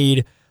to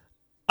need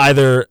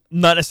either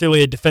not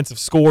necessarily a defensive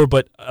score,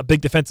 but a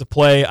big defensive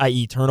play,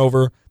 i.e.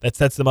 turnover, that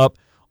sets them up,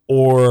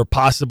 or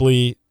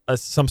possibly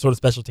some sort of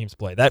special teams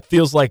play. That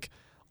feels like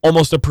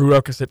almost a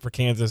prerequisite for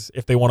Kansas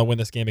if they want to win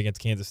this game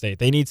against Kansas State.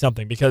 They need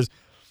something because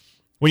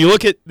when you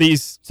look at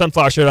these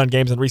Sunflower Showdown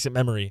games in recent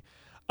memory,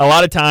 a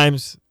lot of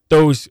times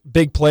those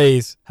big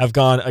plays have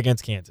gone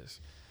against Kansas.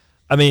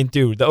 I mean,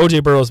 dude, the O.J.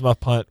 Burroughs muff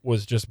punt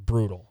was just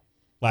brutal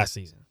last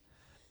season.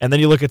 And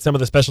then you look at some of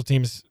the special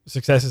teams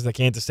successes that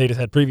Kansas State has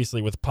had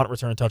previously with punt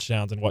return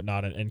touchdowns and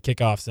whatnot and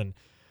kickoffs. And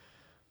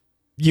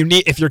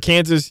if you're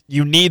Kansas,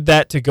 you need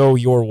that to go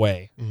your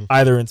way,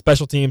 either in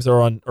special teams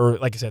or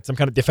like I said, some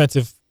kind of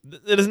defensive.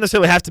 It doesn't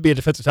necessarily have to be a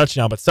defensive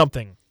touchdown, but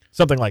something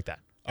like that.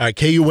 All right,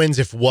 KU wins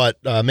if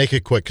what? Make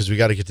it quick because we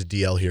got to get to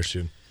DL here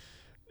soon.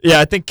 Yeah,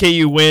 I think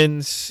KU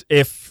wins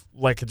if,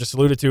 like I just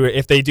alluded to,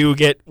 if they do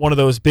get one of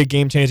those big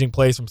game-changing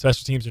plays from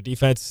special teams or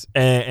defense,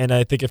 and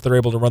I think if they're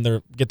able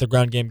to get their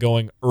ground game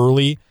going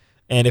early,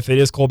 and if it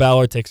is Cole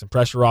Ballard, take some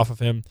pressure off of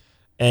him,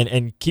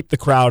 and keep the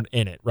crowd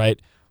in it, right?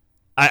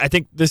 I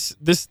think this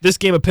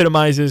game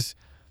epitomizes.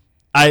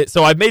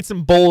 So I've made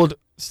some bold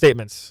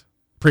statements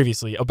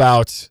previously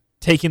about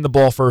taking the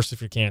ball first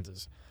if you're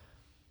Kansas.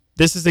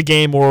 This is a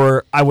game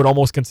where I would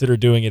almost consider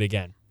doing it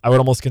again. I would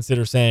almost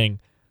consider saying,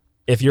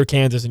 if you're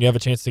Kansas and you have a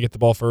chance to get the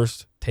ball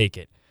first, take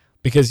it.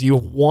 Because you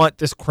want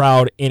this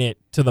crowd in it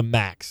to the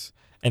max.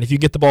 And if you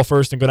get the ball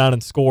first and go down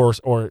and score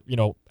or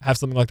have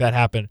something like that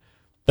happen,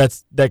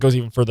 that goes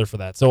even further for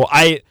that. So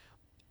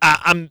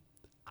I'm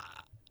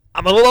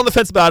a little on the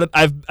fence about it.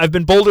 I've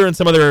been bolder in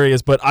some other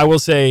areas, but I will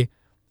say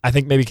I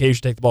think maybe KU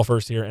should take the ball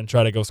first here and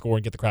try to go score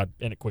and get the crowd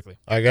in it quickly.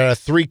 I got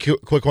 3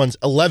 quick ones.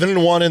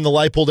 11-1 in the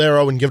Leipold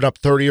arrow and giving up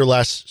 30 or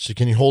less. So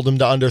can you hold them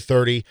to under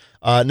 30?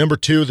 Number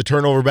 2, the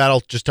turnover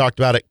battle. Just talked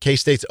about it.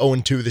 K-State's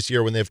 0-2 this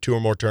year when they have 2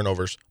 or more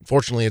turnovers.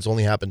 Unfortunately, it's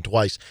only happened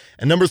twice.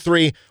 And number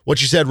 3,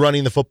 what you said,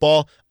 running the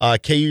football.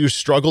 KU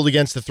struggled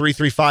against the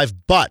 3-3-5,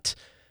 but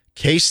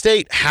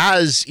K-State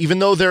has, even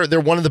though they're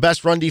one of the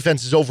best run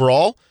defenses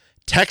overall,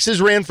 Texas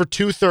ran for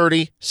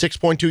 230,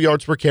 6.2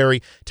 yards per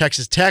carry.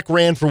 Texas Tech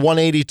ran for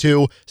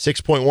 182,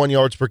 6.1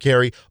 yards per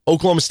carry.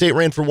 Oklahoma State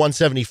ran for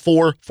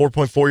 174,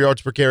 4.4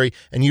 yards per carry.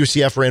 And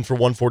UCF ran for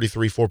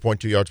 143,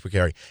 4.2 yards per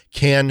carry.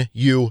 Can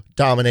you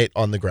dominate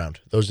on the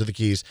ground? Those are the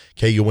keys.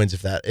 KU wins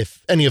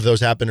if any of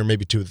those happen, or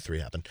maybe 2 of the 3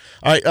 happen.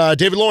 All right,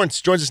 David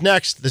Lawrence joins us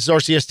next. This is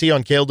RCST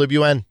on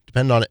KLWN.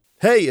 Depend on it.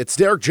 Hey, it's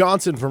Derek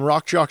Johnson from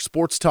Rock Chalk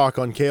Sports Talk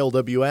on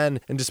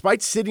KLWN, and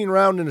despite sitting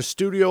around in a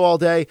studio all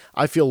day,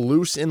 I feel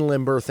loose and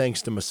limber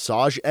thanks to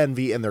Massage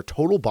Envy and their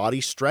total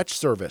body stretch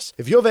service.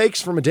 If you have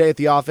aches from a day at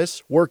the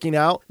office, working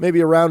out, maybe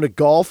a round of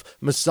golf,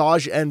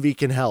 Massage Envy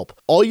can help.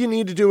 All you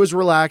need to do is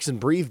relax and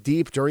breathe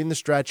deep during the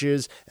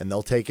stretches, and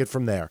they'll take it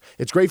from there.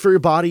 It's great for your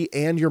body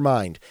and your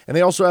mind, and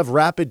they also have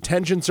rapid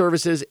tension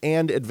services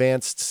and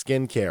advanced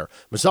skin care.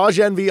 Massage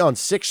Envy on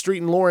 6th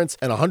Street in Lawrence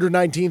and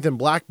 119th and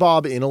Black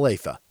Bob in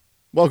Olathe.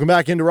 Welcome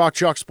back into Rock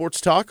Chalk Sports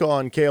Talk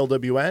on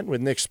KLWN with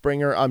Nick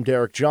Springer. I'm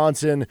Derek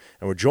Johnson,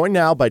 and we're joined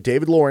now by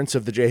David Lawrence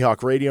of the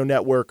Jayhawk Radio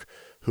Network,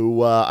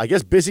 who, I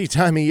guess, busy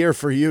time of year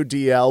for you,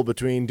 DL,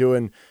 between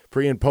doing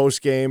pre- and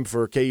post-game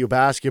for KU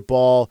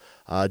basketball,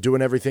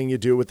 doing everything you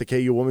do with the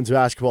KU women's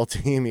basketball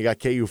team. You got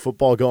KU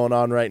football going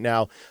on right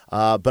now.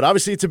 But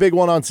obviously it's a big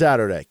one on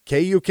Saturday.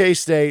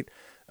 KU-K-State.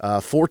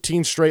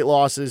 14 straight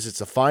losses. It's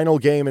a final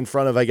game in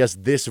front of, I guess,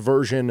 this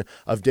version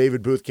of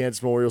David Booth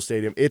Kansas Memorial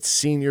Stadium. It's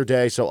senior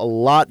day, so a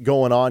lot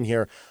going on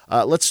here.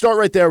 Let's start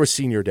right there with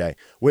senior day.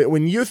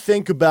 When you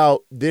think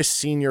about this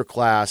senior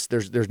class,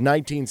 there's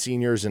 19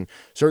 seniors, and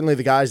certainly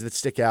the guys that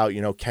stick out,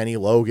 Kenny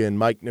Logan,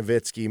 Mike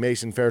Nowitzki,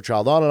 Mason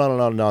Fairchild, on and on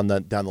and on and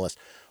on down the list.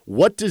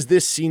 What does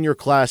this senior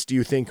class, do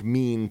you think,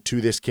 mean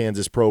to this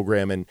Kansas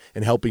program and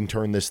helping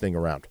turn this thing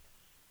around?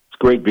 It's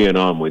great being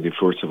on with you,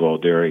 first of all,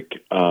 Derek.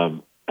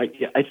 I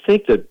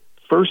think that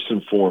first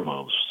and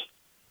foremost,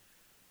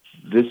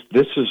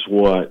 this is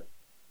what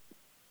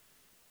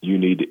you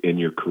need in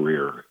your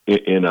career,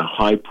 in a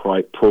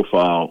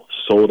high-profile,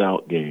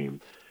 sold-out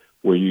game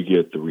where you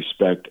get the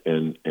respect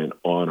and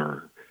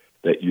honor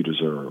that you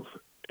deserve.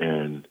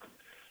 And,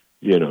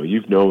 you know,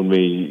 you've known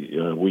me.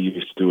 We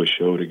used to do a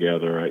show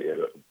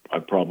together. I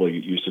probably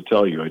used to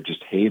tell you I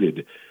just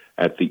hated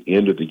at the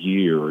end of the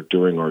year or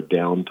during our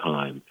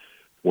downtime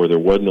where there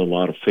wasn't a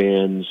lot of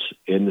fans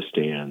in the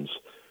stands.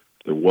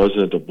 There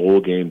wasn't a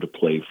bowl game to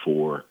play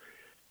for.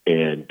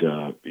 And,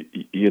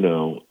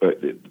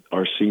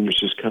 our seniors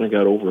just kind of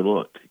got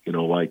overlooked,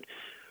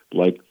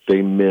 like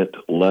they meant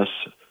less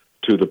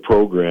to the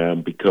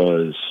program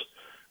because,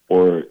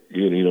 or,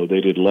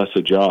 they did less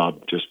a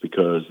job just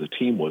because the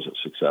team wasn't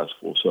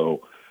successful.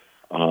 So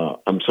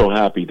I'm so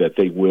happy that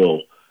they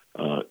will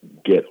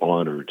get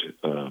honored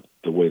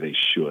the way they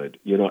should.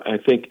 I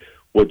think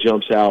what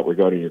jumps out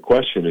regarding your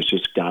question is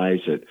just guys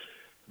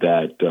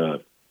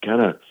that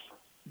kind of,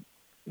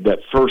 that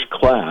first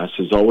class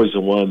is always the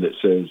one that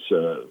says,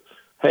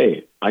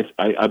 hey,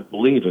 I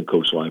believe in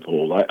Coach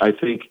Leipold. I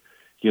think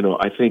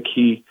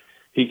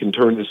he can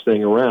turn this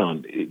thing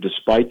around,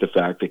 despite the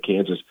fact that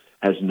Kansas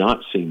has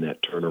not seen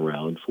that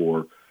turnaround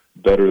for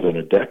better than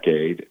a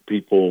decade.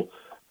 People,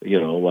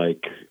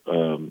 like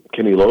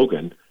Kenny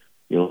Logan,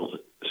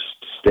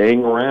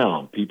 staying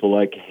around. People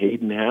like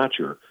Hayden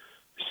Hatcher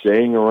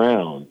staying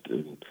around.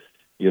 And,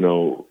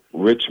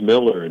 Rich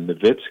Miller and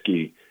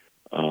Nowitzki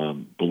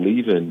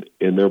believing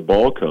in their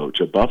ball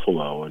coach at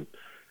Buffalo. And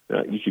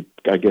you could,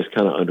 I guess,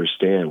 kind of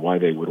understand why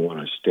they would want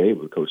to stay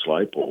with Coach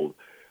Leipold.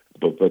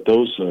 But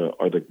those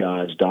are the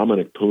guys,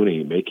 Dominic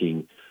Pooney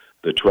making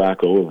the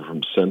track over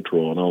from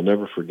Central. And I'll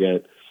never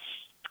forget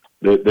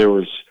that there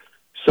was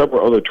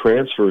several other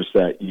transfers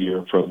that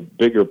year from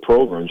bigger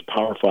programs,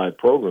 Power 5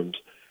 programs,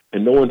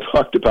 and no one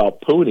talked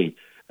about Pooney.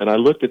 And I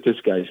looked at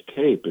this guy's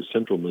tape at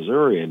Central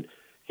Missouri, and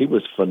he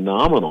was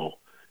phenomenal.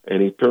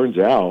 And he turns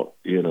out,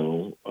 he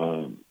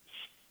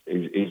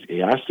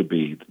has to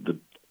be the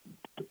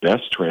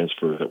best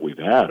transfer that we've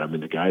had. I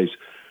mean, the guy's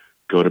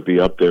going to be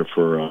up there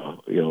for,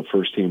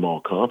 first team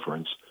all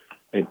conference.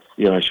 And,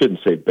 I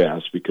shouldn't say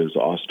best because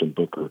Austin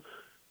Booker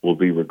will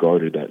be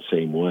regarded that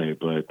same way.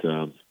 But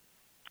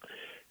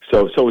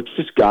so it's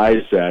just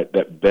guys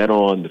that bet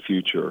on the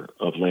future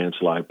of Lance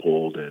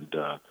Leipold.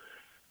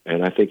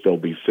 And I think they'll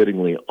be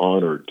fittingly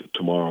honored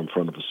tomorrow in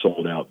front of a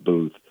sold-out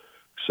booth.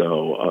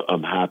 So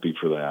I'm happy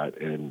for that.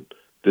 And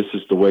this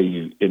is the way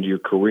you end your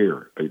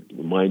career. It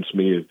reminds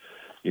me of,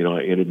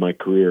 I ended my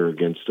career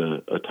against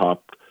a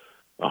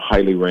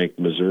highly ranked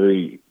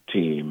Missouri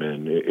team,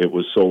 and it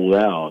was sold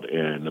out,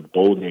 and the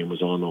bowl game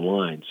was on the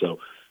line. So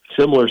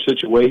similar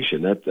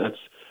situation.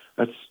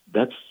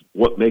 That's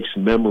what makes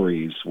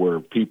memories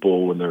where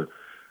people, when they're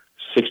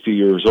 60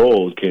 years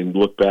old, can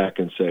look back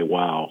and say,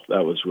 wow,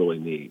 that was really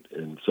neat.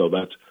 And so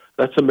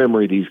that's a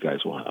memory these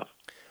guys will have.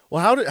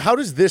 Well, how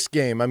does this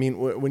game, I mean,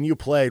 when you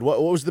played, what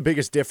was the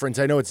biggest difference?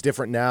 I know it's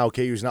different now.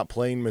 KU's not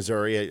playing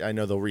Missouri. I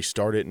know they'll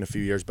restart it in a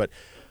few years. But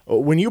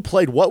when you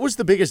played, what was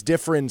the biggest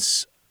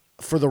difference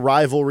for the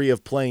rivalry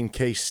of playing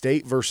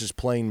K-State versus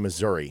playing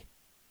Missouri?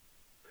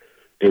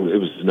 It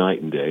was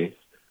night and day.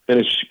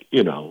 And it's,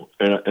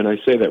 and I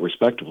say that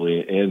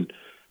respectfully, and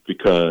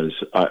because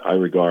I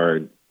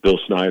regard Bill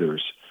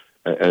Snyder's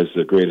as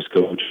the greatest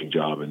coaching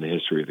job in the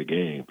history of the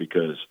game,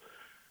 because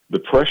the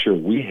pressure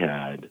we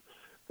had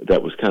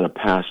that was kind of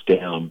passed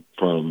down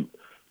from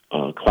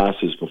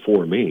classes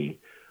before me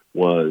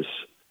was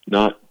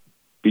not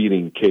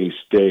beating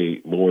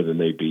K-State more than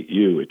they beat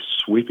you. It's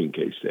sweeping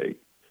K-State.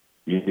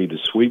 You need to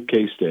sweep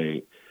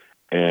K-State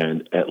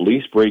and at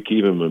least break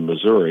even with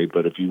Missouri.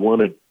 But if you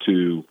wanted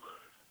to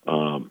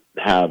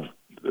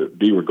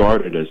be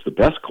regarded as the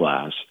best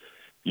class,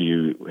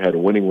 you had a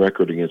winning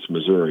record against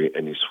Missouri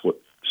and you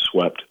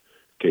swept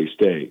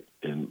K-State.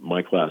 And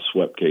my class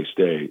swept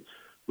K-State.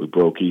 We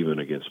broke even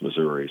against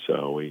Missouri,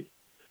 so we,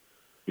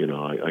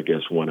 I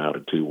guess 1 out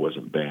of 2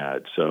 wasn't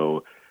bad.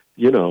 So,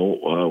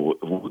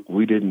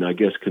 we didn't, I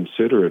guess,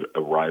 consider it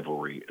a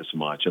rivalry as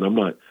much. And I'm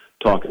not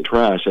talking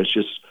trash.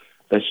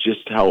 That's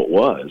just how it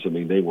was. I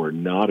mean, they were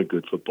not a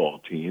good football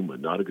team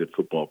and not a good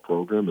football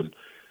program,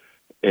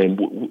 and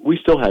we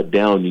still had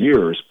down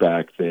years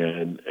back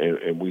then,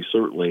 and we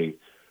certainly,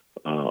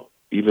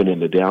 even in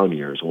the down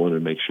years, wanted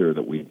to make sure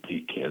that we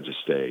beat Kansas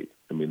State.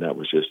 I mean, that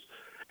was just.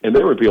 And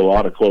there would be a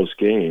lot of close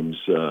games,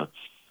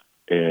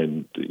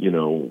 and,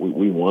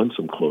 we won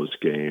some close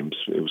games.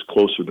 It was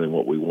closer than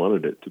what we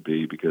wanted it to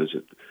be because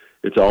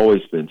it's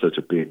always been such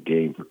a big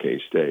game for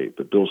K-State.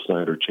 But Bill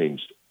Snyder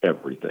changed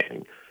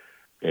everything.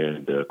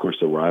 And, of course,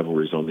 the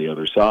rivalry's on the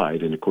other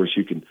side. And, of course,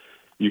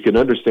 you can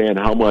understand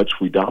how much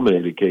we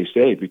dominated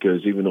K-State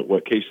because even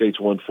though K-State's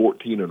won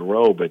 14 in a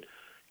row, but,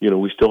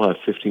 we still have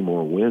 15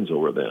 more wins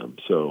over them.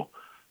 So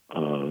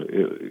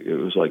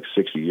it was like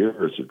 60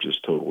 years of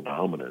just total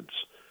dominance.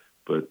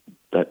 But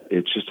that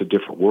it's just a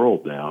different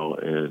world now.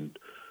 And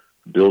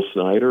Bill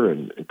Snyder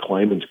and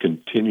Kleiman's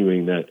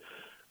continuing that,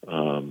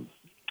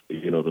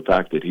 the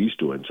fact that he's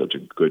doing such a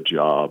good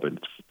job. And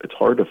it's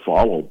hard to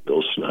follow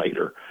Bill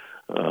Snyder,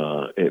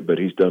 but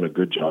he's done a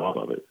good job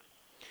of it.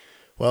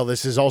 Well,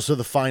 this is also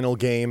the final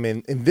game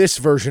in this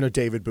version of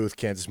David Booth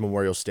Kansas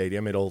Memorial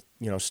Stadium. It'll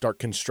start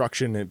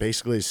construction and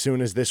basically as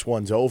soon as this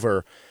one's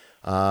over.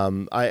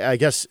 I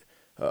guess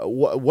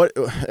what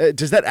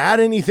does that add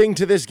anything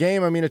to this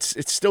game? I mean,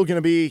 it's still going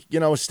to be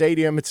a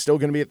stadium. It's still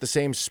going to be at the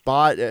same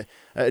spot.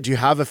 Do you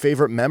have a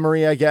favorite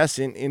memory? I guess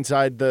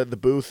inside the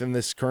booth in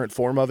this current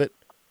form of it.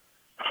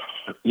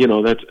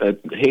 That's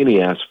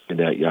Haney asked me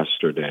that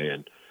yesterday,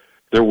 and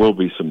there will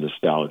be some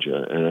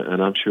nostalgia,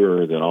 and I'm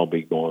sure that I'll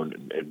be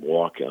going and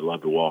walk. I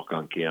love to walk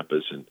on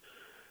campus and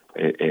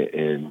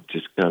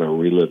just kind of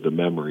relive the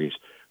memories.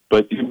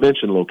 But you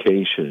mentioned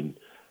location.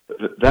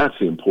 That's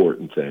the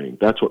important thing.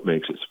 That's what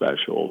makes it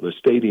special. The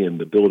stadium,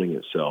 the building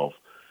itself,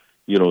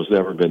 has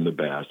never been the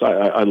best.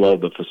 I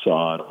love the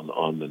facade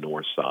on the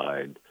north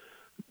side,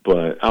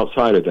 but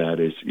outside of that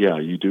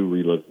you do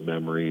relive the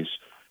memories.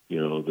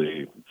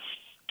 The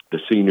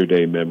senior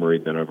day memory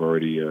that I've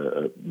already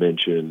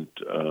mentioned,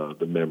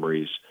 the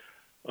memories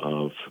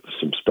of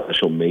some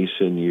special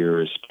Mason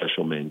years,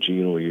 special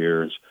Mangino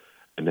years,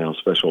 and now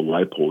special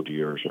Leipold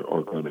years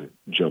are going to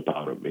jump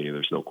out at me.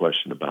 There's no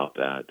question about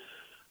that.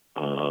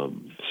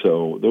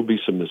 So there'll be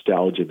some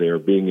nostalgia there,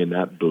 being in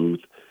that booth,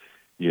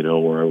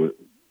 where I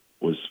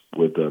was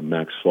with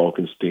Max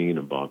Falkenstein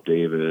and Bob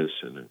Davis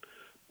and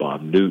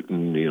Bob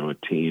Newton, a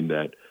team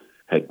that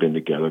had been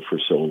together for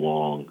so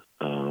long,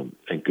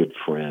 and good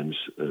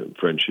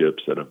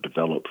friendships that have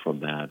developed from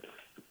that.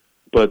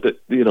 But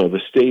the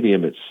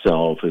stadium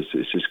itself is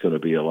just going to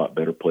be a lot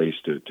better place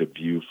to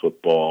view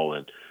football,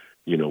 and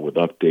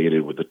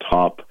with the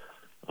top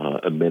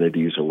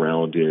amenities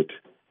around it,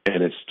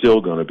 and it's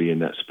still going to be in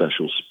that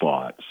special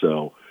spot.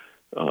 So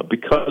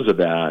because of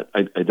that,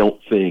 I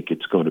don't think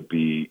it's going to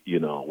be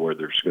where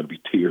there's going to be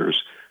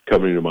tears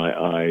coming into my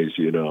eyes,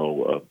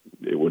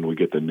 when we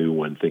get the new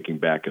one, thinking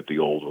back at the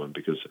old one,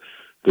 because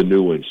the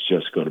new one's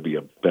just going to be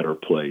a better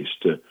place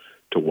to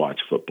watch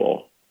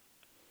football.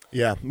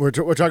 Yeah, we're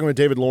talking with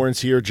David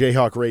Lawrence here,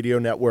 Jayhawk Radio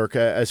Network.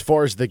 As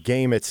far as the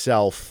game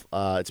itself,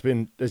 it's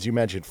been, as you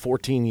mentioned,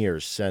 14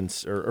 years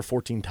since, or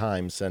 14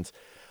 times since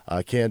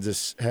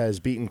Kansas has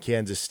beaten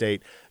Kansas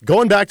State.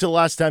 Going back to the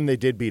last time they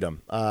did beat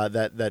them,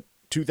 that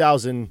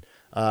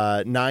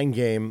 2009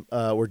 game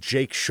where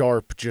Jake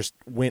Sharp just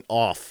went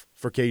off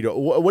for KU.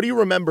 What do you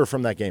remember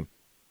from that game?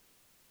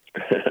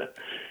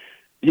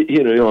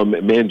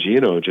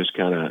 Mangino just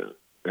kind of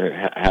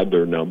had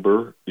their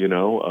number. He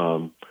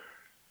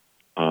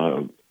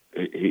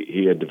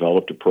had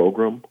developed a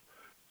program.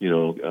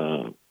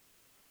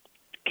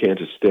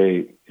 Kansas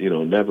State,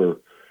 never.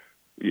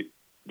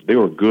 They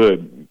were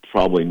good,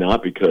 probably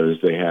not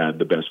because they had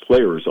the best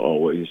players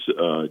always,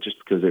 just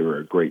because they were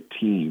a great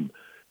team.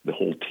 The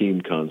whole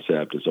team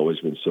concept has always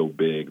been so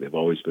big. They've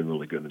always been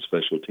really good in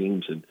special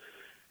teams, and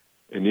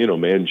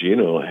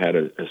Mangino had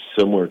a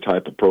similar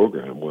type of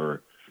program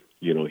where,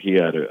 he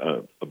had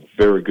a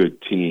very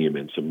good team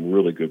and some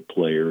really good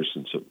players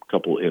and some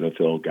couple of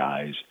NFL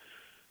guys.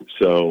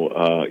 So,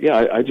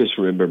 I just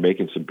remember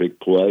making some big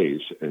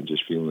plays and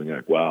just feeling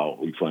like, wow,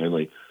 we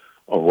finally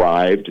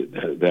arrived,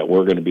 that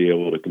we're going to be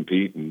able to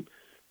compete. And,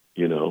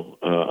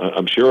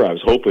 I'm sure I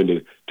was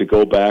hoping to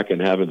go back and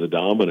having the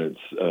dominance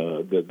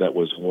that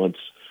was once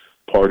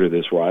part of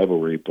this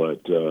rivalry,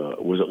 but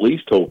was at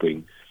least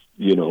hoping,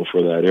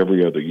 for that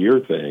every other year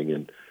thing.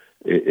 And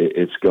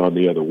it's gone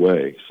the other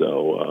way.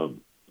 So,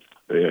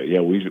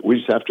 we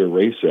just have to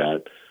erase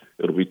that.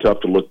 It'll be tough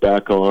to look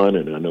back on,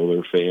 and I know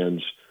their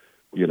fans,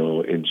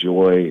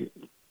 enjoy,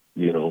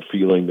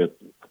 feeling that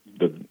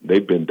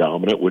they've been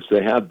dominant, which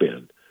they have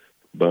been.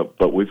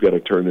 But we've got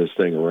to turn this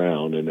thing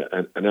around. And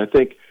I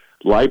think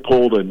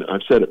Leipold, and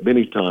I've said it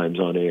many times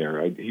on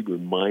air, he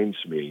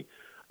reminds me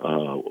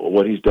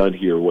what he's done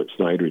here, what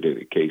Snyder did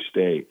at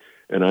K-State.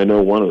 And I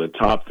know one of the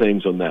top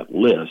things on that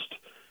list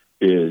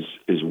is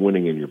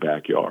winning in your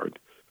backyard.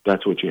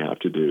 That's what you have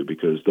to do,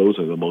 because those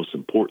are the most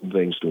important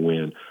things to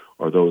win,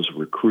 are those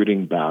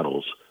recruiting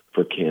battles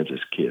for Kansas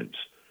kids.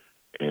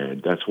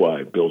 And that's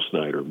why Bill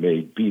Snyder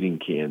made beating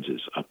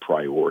Kansas a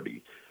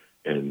priority.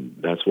 And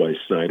that's why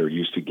Snyder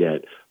used to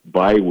get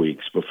bye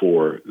weeks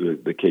before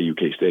the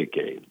KU-K-State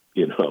game.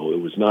 It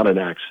was not an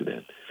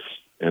accident.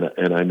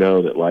 And I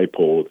know that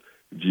Leipold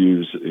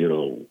views,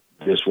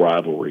 this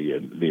rivalry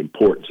and the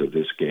importance of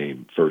this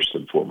game first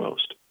and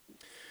foremost.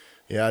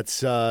 Yeah,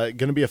 it's going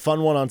to be a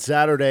fun one on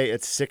Saturday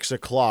at 6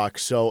 o'clock.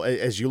 So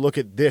as you look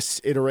at this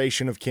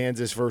iteration of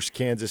Kansas versus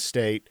Kansas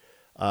State,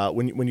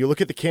 when you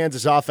look at the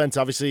Kansas offense,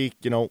 obviously,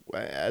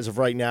 as of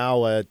right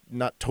now,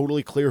 not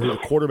totally clear who the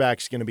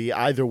quarterback's going to be.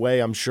 Either way,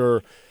 I'm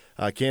sure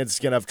Kansas is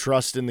going to have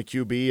trust in the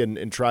QB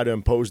and try to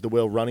impose the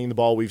will running the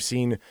ball. We've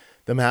seen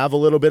them have a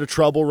little bit of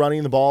trouble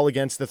running the ball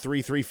against the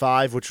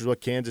 3-3-5, which is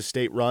what Kansas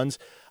State runs.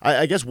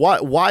 I guess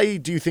why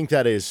do you think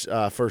that is,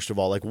 first of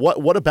all? Like,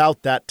 what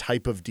about that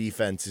type of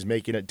defense is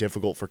making it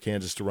difficult for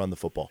Kansas to run the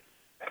football?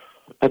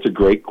 That's a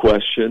great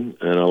question,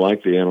 and I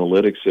like the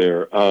analytics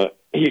there. I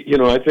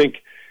think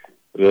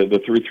the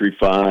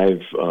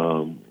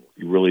 3-3-5,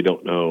 you really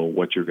don't know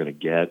what you're going to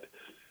get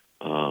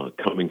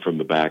coming from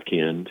the back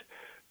end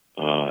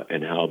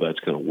and how that's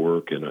going to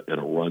work in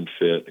a run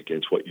fit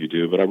against what you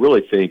do. But I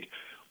really think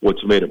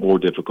what's made it more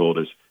difficult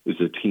is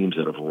the teams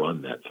that have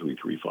run that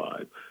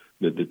 3-3-5.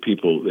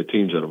 The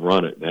teams that have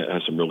run it that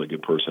have some really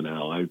good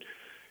personnel. I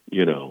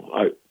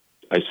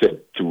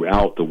said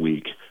throughout the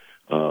week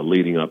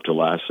leading up to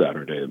last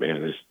Saturday,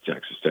 man, this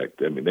Texas Tech.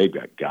 I mean, they've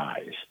got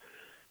guys.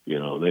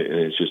 And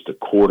it's just a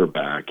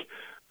quarterback.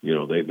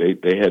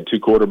 They had two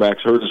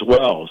quarterbacks hurt as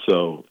well.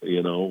 So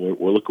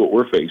we'll look what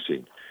we're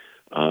facing.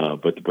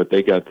 But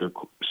they got their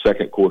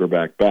second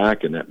quarterback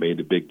back, and that made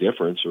a big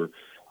difference. Or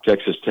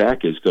Texas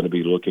Tech is going to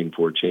be looking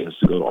for a chance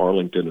to go to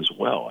Arlington as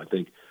well. I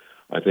think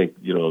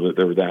that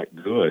they're that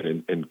good,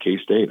 and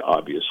K-State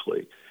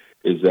obviously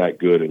is that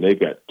good, and they've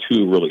got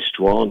two really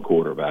strong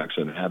quarterbacks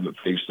and haven't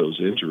faced those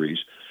injuries.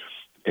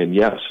 And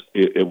yes,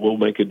 it will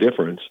make a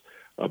difference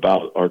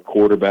about our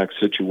quarterback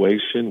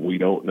situation. We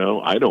don't know.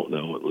 I don't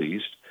know, at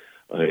least,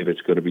 if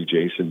it's going to be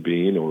Jason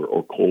Bean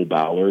or Cole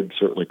Ballard.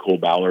 Certainly Cole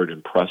Ballard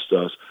impressed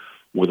us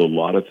with a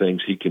lot of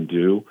things he can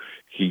do.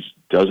 He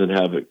doesn't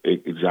have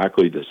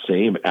exactly the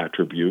same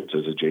attributes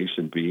as a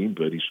Jason Bean,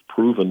 but he's a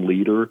proven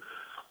leader.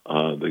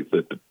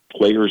 The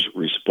players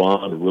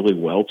respond really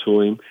well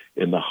to him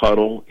in the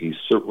huddle. He's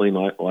certainly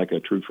not like a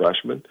true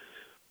freshman,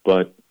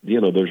 but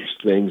there's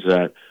things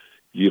that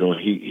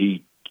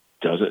he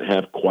doesn't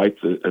have quite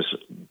as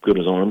good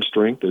as arm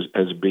strength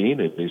as Bean,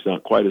 and he's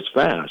not quite as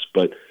fast,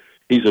 but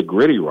he's a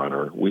gritty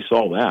runner. We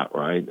saw that,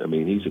 right? I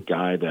mean, he's a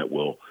guy that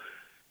will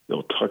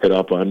tuck it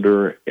up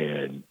under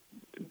and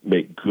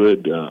make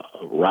good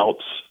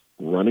routes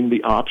running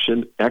the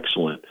option,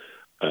 excellent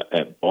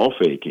at ball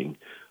faking.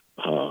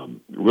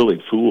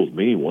 Really fooled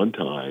me one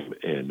time,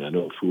 and I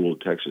know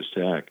fooled Texas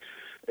Tech,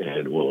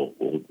 and will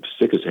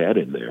stick his head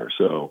in there.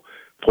 So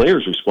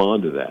players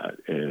respond to that,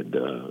 and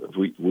if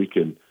we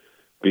can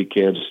beat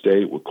Kansas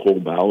State with Cole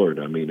Ballard,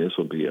 I mean, this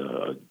will be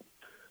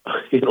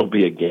it'll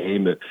be a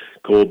game that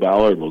Cole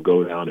Ballard will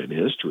go down in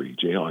history,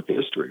 Jayhawk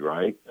history,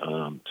 right?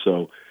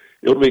 So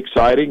it'll be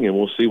exciting, and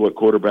we'll see what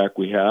quarterback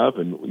we have,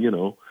 and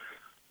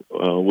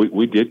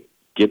we did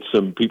get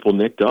some people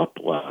nicked up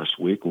last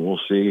week, and we'll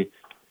see.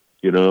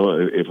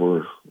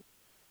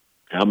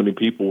 How many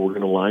people we're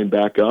going to line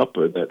back up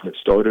that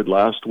started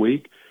last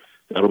week.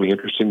 That'll be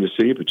interesting to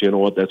see, but you know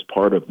what? That's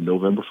part of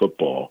November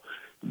football.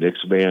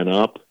 Next man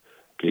up.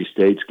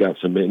 K-State's got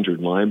some injured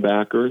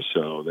linebackers,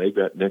 so they've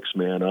got next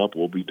man up.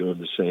 We'll be doing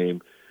the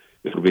same.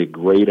 It'll be a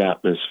great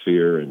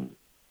atmosphere, and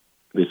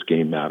this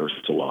game matters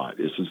a lot.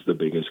 This is the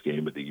biggest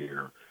game of the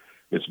year.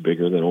 It's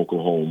bigger than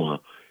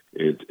Oklahoma.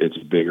 It's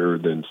bigger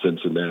than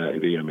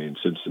Cincinnati. I mean,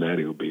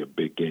 Cincinnati will be a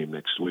big game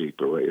next week,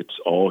 but it's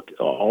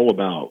all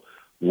about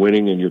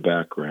winning in your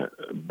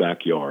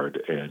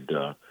backyard, and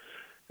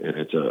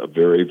it's a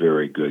very,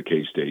 very good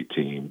K-State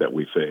team that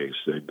we face.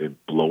 They've been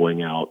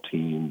blowing out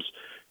teams.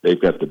 They've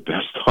got the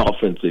best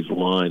offensive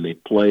line. They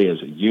play as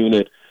a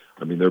unit.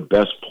 I mean, their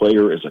best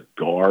player is a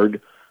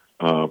guard,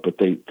 but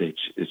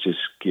it's just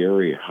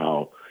scary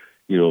how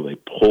they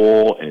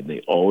pull, and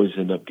they always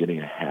end up getting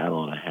a hat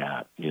on a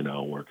hat.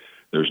 Where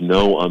there's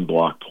no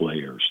unblocked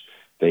players.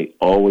 They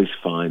always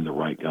find the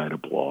right guy to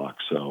block.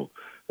 So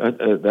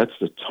that's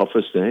the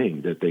toughest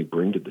thing that they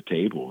bring to the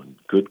table. And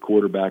good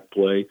quarterback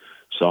play,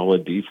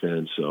 solid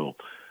defense. So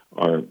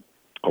our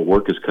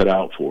work is cut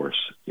out for us.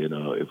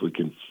 If we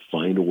can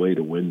find a way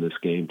to win this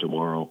game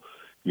tomorrow,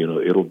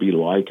 it'll be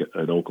like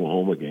an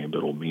Oklahoma game, but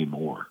it'll mean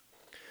more.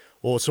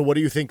 Well, so what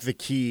do you think the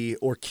key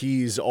or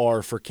keys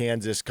are for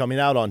Kansas coming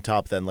out on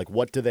top then? Like,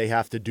 what do they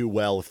have to do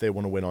well if they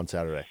want to win on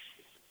Saturday?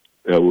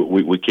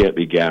 We can't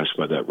be gassed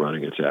by that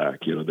running attack.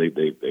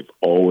 They've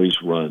always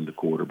run the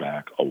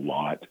quarterback a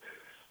lot.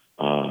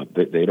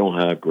 They don't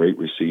have great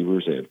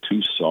receivers. They have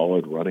two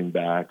solid running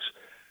backs.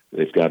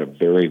 They've got a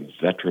very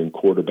veteran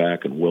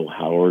quarterback in Will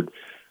Howard.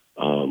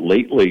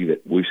 Lately,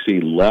 that we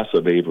see less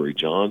of Avery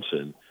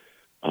Johnson,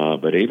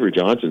 but Avery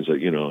Johnson's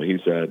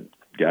he's that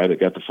guy that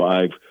got the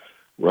 5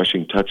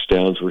 rushing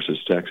touchdowns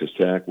versus Texas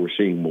Tech. We're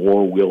seeing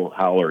more Will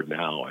Howard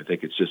now. I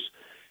think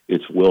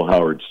it's Will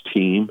Howard's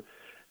team.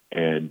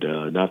 And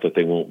not that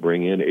they won't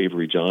bring in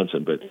Avery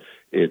Johnson, but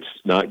it's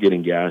not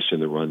getting gashed in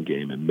the run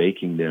game and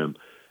making them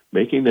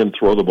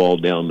throw the ball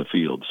down the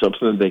field,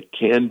 something they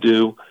can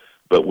do.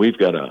 But we've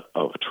got a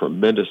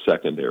tremendous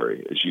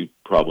secondary, as you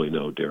probably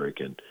know, Derek,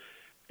 and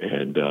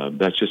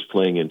that's just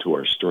playing into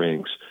our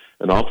strengths.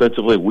 And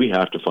offensively, we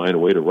have to find a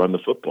way to run the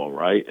football,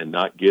 right, and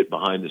not get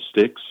behind the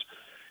sticks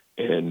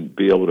and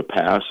be able to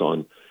pass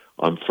on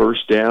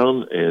first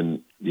down.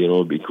 And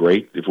it'd be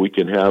great if we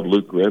can have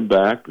Luke Grimm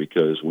back,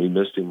 because we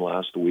missed him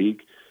last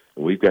week.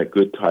 We've got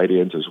good tight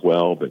ends as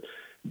well, but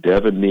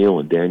Devin Neal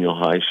and Daniel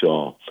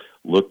Highshaw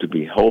look to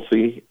be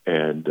healthy,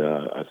 and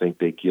I think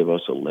they give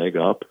us a leg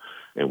up.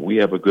 And we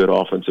have a good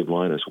offensive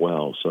line as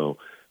well. So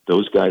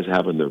those guys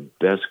having their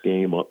best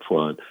game up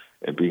front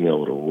and being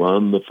able to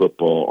run the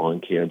football on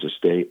Kansas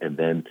State, and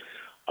then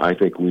I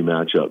think we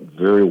match up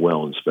very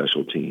well in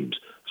special teams.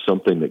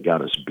 Something that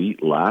got us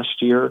beat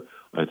last year,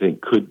 I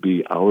think could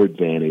be our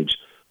advantage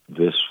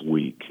this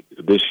week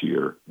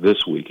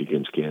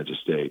against Kansas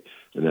State,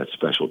 and that's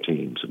special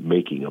teams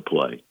making a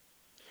play.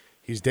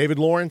 He's David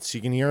Lawrence.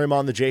 You can hear him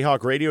on the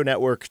Jayhawk radio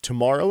network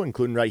tomorrow,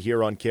 including right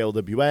here on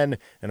KLWN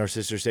and our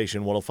sister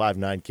station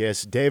 105.9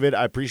 KISS. David,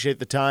 I appreciate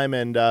the time,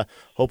 and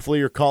hopefully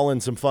you're calling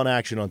some fun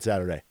action on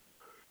Saturday.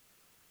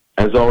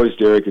 As always,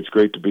 Derek, it's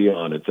great to be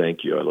on, and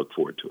thank you. I look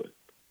forward to it.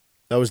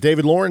 That was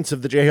David Lawrence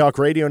of the Jayhawk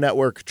Radio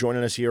Network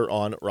joining us here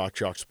on Rock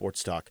Chalk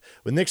Sports Talk.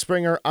 With Nick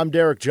Springer, I'm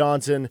Derek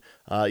Johnson.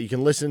 You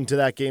can listen to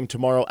that game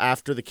tomorrow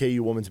after the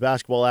KU women's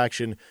basketball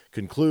action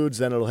concludes.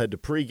 Then it'll head to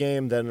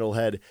pregame. Then it'll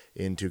head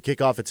into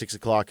kickoff at 6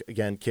 o'clock.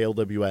 Again,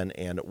 KLWN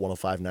and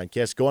 105.9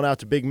 KISS. Going out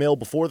to Big Mill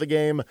before the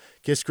game.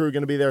 KISS crew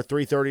going to be there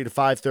 3:30 to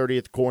 5:30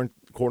 at the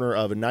corner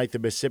of 9th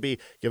and Mississippi,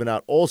 giving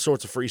out all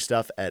sorts of free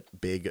stuff at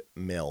Big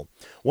Mill.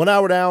 1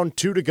 hour down,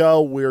 2 to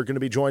go. We're going to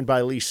be joined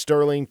by Lee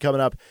Sterling coming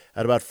up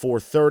at about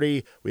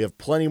 4:30. We have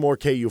plenty more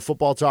KU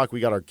football talk.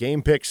 We got our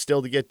game picks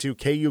still to get to,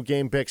 KU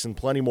game picks, and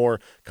plenty more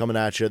coming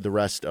at you the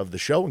rest of the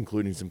show,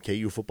 including some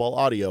KU football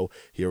audio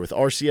here with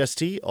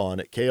RCST on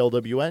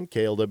KLWN,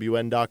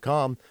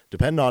 KLWN.com.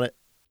 Depend on it.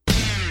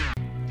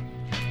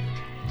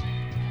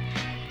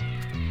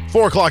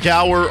 4 o'clock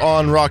hour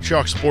on Rock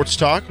Chalk Sports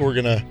Talk. We're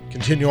going to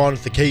continue on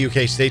with the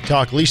KU-K State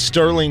talk. Lee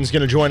Sterling's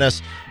going to join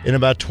us in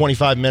about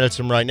 25 minutes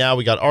from right now.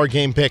 We got our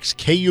game picks,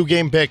 KU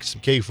game picks,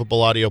 some KU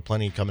football audio,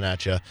 plenty coming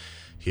at you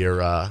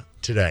here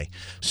today.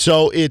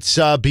 So it's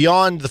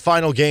beyond the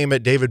final game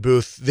at David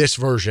Booth, this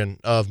version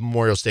of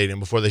Memorial Stadium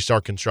before they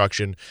start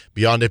construction,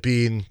 beyond it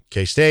being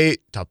K-State,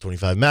 top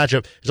 25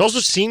 matchup. It's also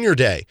senior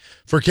day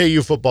for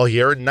KU football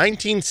here.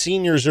 19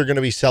 seniors are going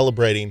to be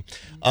celebrating.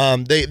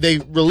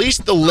 They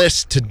released the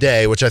list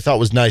today, which I thought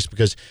was nice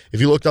because if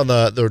you looked on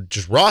the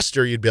just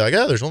roster, you'd be like,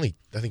 oh, there's only,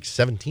 I think,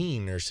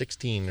 17 or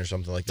 16 or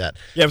something like that.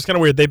 Yeah, it was kind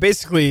of weird.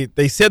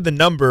 They said the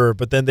number,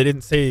 but then they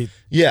didn't say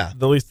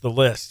the least of the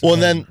list. Well,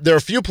 and then there are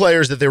a few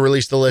players that they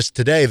released the list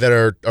today that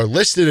are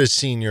listed as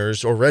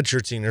seniors or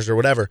redshirt seniors or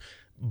whatever,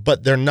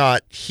 but they're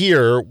not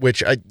here,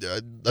 which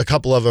a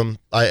couple of them,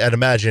 I'd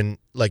imagine,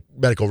 like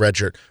medical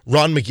redshirt.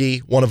 Ron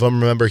McGee, one of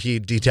them, remember, he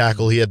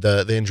D-tackle. He had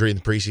the injury in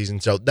the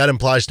preseason, so that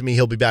implies to me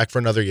he'll be back for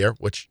another year,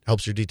 which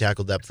helps your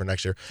D-tackle depth for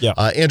next year. Yeah.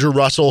 Andrew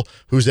Russell,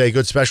 who's a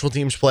good special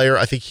teams player,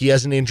 I think he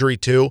has an injury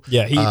too.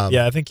 Yeah,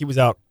 I think he was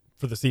out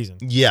for the season.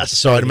 Yes,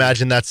 so I'd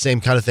imagine that's the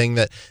same kind of thing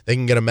that they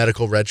can get a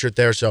medical redshirt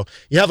there. So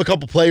you have a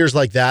couple players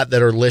like that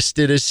are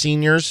listed as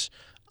seniors.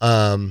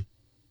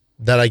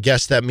 That I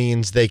guess that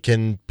means they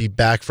can be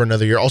back for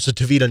another year. Also,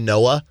 Tavita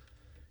Noah,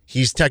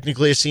 he's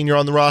technically a senior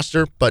on the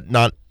roster, but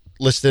not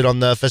listed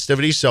on the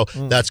festivities, so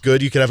that's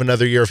good. You could have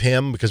another year of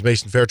him because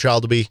Mason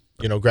Fairchild will be,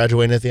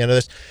 graduating at the end of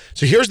this.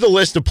 So here's the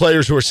list of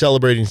players who are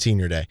celebrating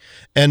Senior Day,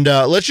 and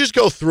let's just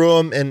go through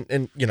them.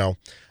 And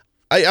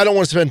I don't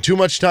want to spend too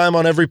much time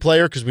on every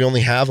player because we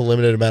only have a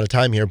limited amount of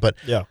time here, but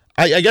yeah.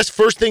 I guess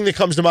first thing that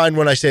comes to mind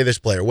when I say this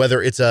player,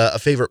 whether it's a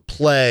favorite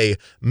play,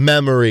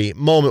 memory,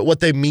 moment, what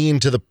they mean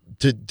to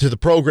the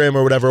program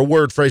or whatever, a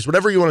word, phrase,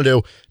 whatever you want to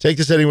do, take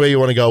this any way you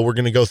want to go. We're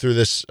going to go through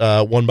this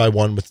one by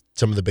one with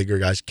some of the bigger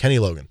guys. Kenny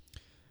Logan.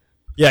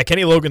 Yeah,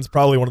 Kenny Logan's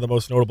probably one of the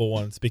most notable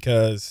ones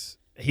because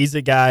he's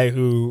a guy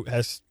who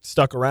has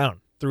stuck around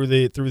through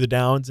the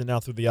downs and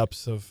now through the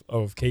ups of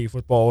KU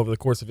football over the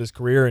course of his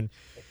career, and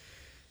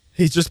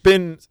he's just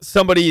been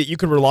somebody you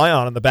can rely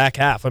on in the back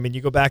half. I mean,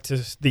 you go back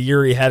to the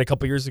year he had a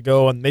couple years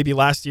ago, and maybe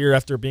last year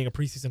after being a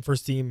preseason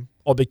first-team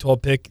All-Big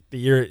 12 pick, the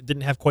year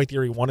didn't have quite the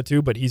year he wanted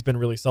to, but he's been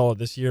really solid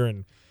this year.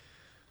 And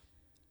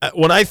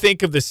when I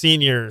think of the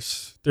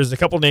seniors, there's a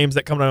couple names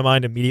that come to my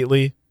mind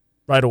immediately,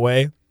 right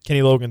away.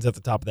 Kenny Logan's at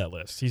the top of that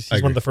list. He's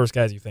one of the first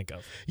guys you think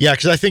of. Yeah,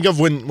 because I think of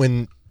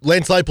when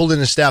Lance Leipold and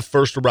his staff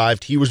first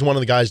arrived, he was one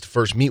of the guys to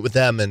first meet with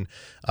them and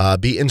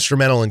be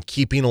instrumental in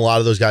keeping a lot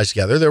of those guys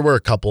together. There were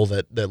a couple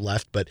that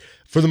left, but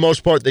for the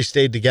most part, they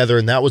stayed together,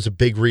 and that was a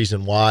big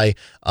reason why.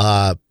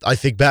 I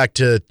think back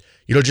to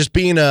just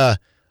being a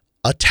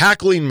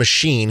tackling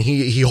machine.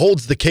 He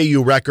holds the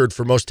KU record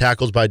for most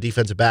tackles by a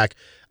defensive back,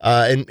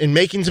 and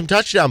making some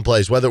touchdown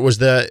plays, whether it was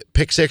the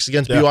pick six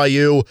against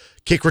BYU,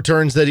 kick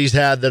returns that he's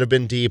had that have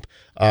been deep.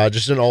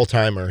 Just an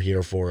all-timer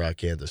here for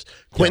Kansas.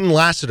 Quentin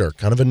Lassiter,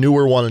 kind of a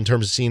newer one in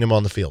terms of seeing him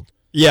on the field.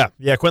 Yeah,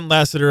 Quentin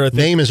Lassiter. I think,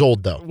 name is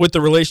old, though. With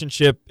the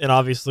relationship and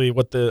obviously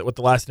what the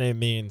last name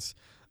means,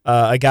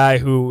 a guy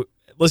who,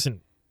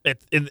 listen,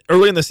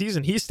 early in the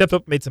season, he stepped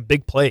up and made some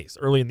big plays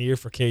early in the year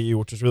for KU,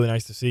 which was really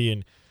nice to see,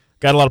 and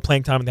got a lot of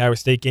playing time in the Iowa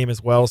State game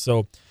as well.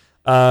 So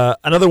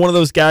another one of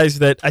those guys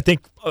that I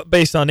think,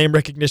 based on name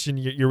recognition,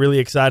 you're really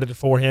excited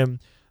for him.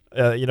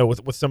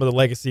 With some of the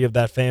legacy of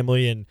that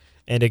family, and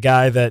and a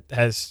guy that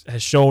has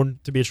shown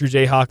to be a true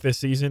Jayhawk this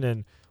season,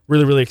 and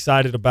really, really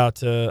excited about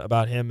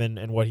him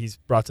and what he's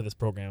brought to this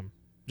program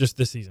just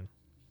this season.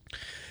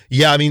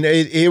 Yeah, I mean,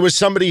 it was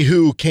somebody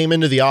who came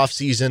into the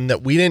offseason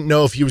that we didn't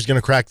know if he was going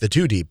to crack the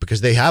 2 deep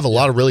because they have a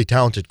lot of really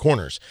talented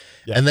corners.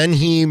 Yeah. And then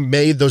he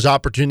made those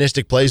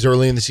opportunistic plays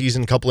early in the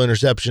season, a couple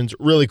interceptions.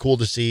 Really cool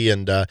to see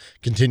and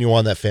continue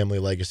on that family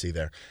legacy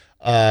there.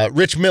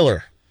 Rich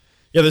Miller.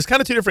 Yeah, there's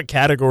kind of 2 different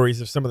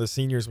categories of some of the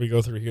seniors we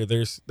go through here.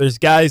 There's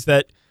guys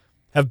that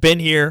have been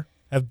here,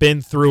 have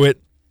been through it,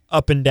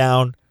 up and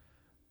down,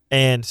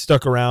 and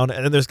stuck around.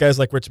 And then there's guys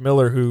like Rich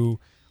Miller who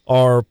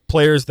are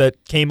players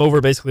that came over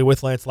basically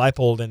with Lance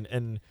Leipold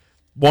and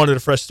wanted a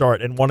fresh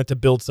start and wanted to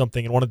build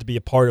something and wanted to be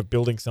a part of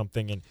building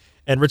something.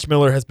 And Rich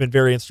Miller has been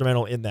very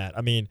instrumental in that.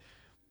 I mean,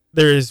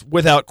 there is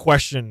without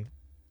question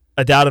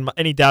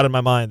any doubt in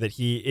my mind that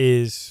he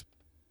is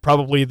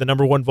probably the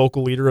number 1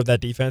 vocal leader of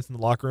that defense in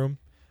the locker room.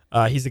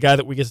 He's the guy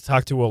that we get to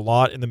talk to a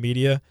lot in the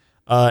media,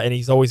 and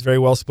he's always very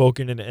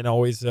well-spoken and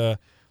always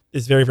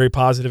is very, very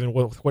positive in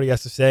what he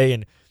has to say.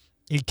 And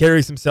he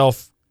carries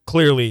himself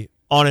clearly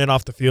on and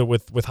off the field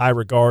with high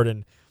regard,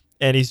 and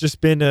he's just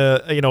been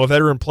a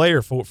veteran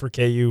player for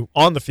KU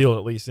on the field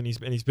at least, and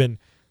he's been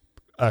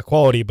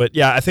quality. But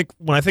yeah, I think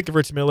when I think of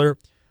Rich Miller,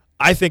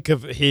 I think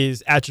of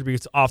his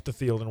attributes off the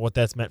field and what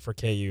that's meant for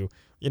KU.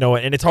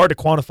 And it's hard to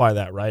quantify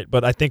that, right?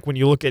 But I think when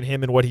you look at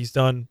him and what he's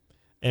done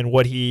and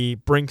what he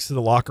brings to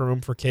the locker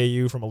room for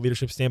KU from a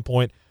leadership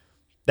standpoint,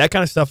 that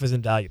kind of stuff is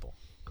invaluable,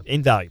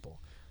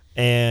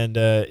 and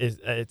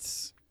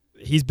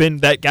he's been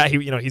that guy.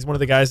 He's one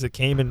of the guys that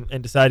came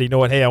and decided,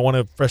 hey, I want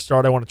a fresh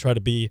start. I want to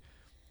be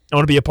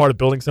a part of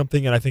building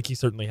something, and I think he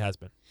certainly has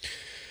been.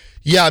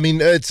 Yeah, I mean,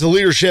 it's the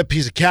leadership.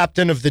 He's a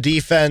captain of the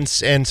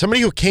defense, and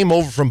somebody who came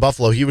over from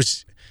Buffalo.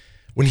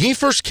 When he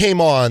first came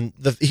on,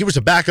 he was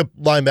a backup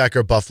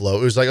linebacker at Buffalo.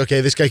 It was like,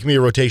 okay, this guy can be a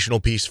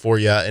rotational piece for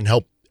you and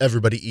help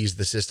everybody ease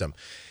the system.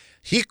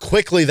 He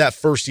quickly, that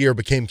first year,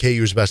 became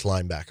KU's best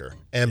linebacker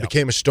and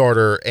became a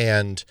starter,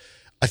 and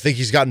I think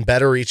he's gotten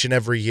better each and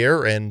every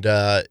year, and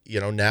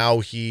now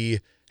he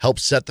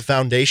helps set the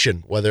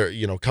foundation, whether,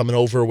 coming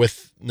over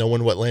with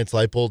knowing what Lance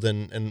Leipold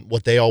and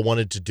what they all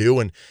wanted to do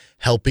and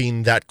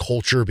helping that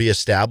culture be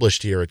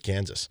established here at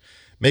Kansas.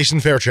 Mason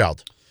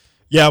Fairchild.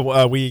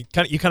 Yeah, you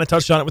kind of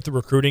touched on it with the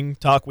recruiting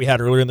talk we had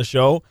earlier in the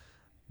show.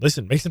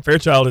 Listen, Mason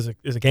Fairchild is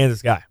a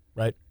Kansas guy,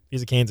 right?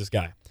 He's a Kansas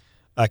guy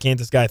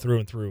through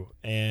and through.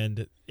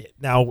 And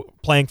now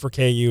playing for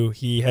KU,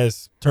 he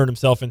has turned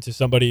himself into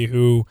somebody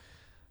who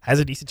has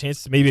a decent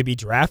chance to maybe be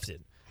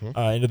drafted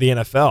into the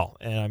NFL.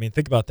 And I mean,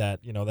 think about that.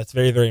 That's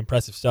very, very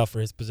impressive stuff for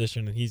his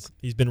position. And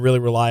he's been really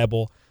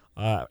reliable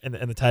in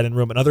the tight end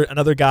room.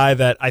 Another guy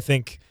that I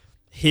think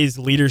his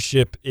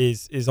leadership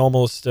is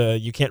almost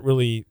you can't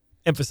really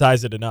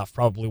emphasize it enough.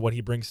 Probably what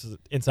he brings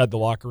inside the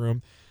locker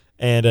room,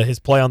 and his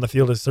play on the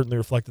field has certainly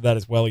reflected that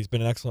as well. He's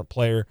been an excellent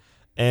player.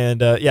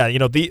 And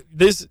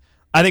this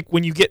I think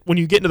when you get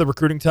into the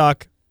recruiting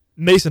talk,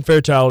 Mason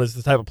Fairchild is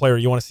the type of player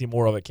you want to see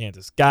more of at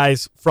Kansas.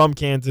 Guys from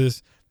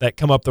Kansas that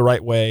come up the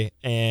right way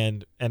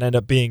and end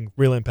up being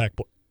real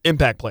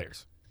impact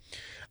players.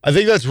 I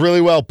think that's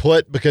really well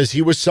put, because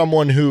he was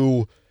someone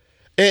who,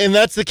 and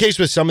that's the case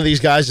with some of these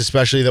guys,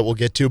 especially that we'll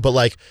get to, but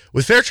like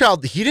with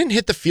Fairchild, he didn't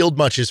hit the field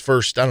much his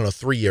first,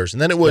 3 years.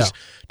 And then it was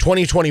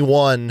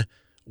 2021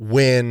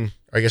 when,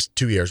 or I guess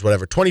 2 years,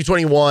 whatever.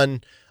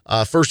 2021,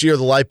 first year of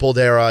the Leipold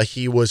era,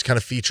 he was kind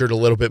of featured a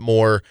little bit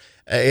more.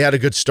 He had a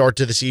good start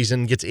to the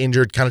season, gets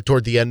injured kind of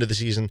toward the end of the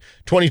season.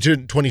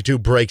 22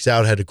 breaks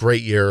out, had a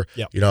great year.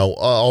 Yep.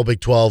 All Big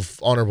 12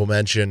 honorable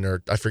mention,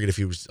 or I forget if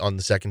he was on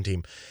the second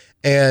team.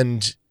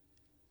 And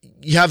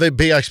you have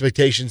big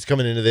expectations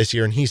coming into this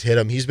year, and he's hit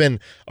them. He's been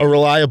a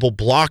reliable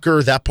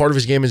blocker. That part of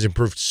his game has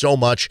improved so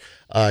much.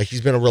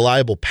 He's been a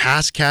reliable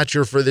pass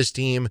catcher for this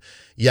team.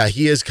 Yeah,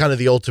 he is kind of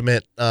the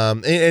ultimate,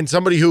 and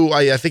somebody who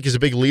I think is a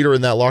big leader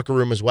in that locker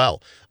room as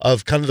well,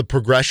 of kind of the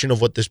progression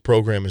of what this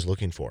program is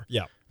looking for.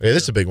 Yeah. Okay,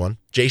 this is a big one.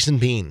 Jason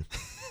Bean.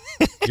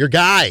 Your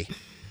guy.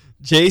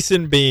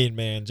 Jason Bean,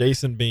 man.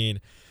 Jason Bean.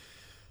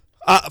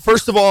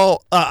 First of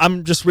all,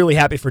 I'm just really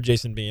happy for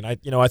Jason Bean.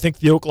 I think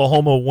the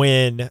Oklahoma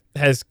win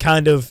has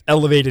kind of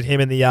elevated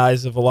him in the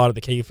eyes of a lot of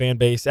the KU fan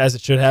base, as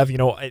it should have.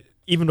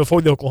 Even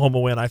before the Oklahoma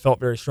win, I felt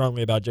very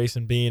strongly about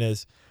Jason Bean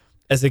as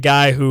a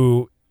guy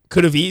who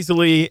could have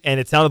easily, and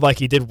it sounded like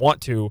he did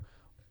want to,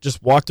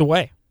 just walked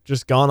away,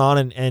 just gone on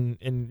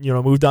and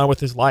moved on with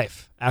his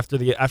life after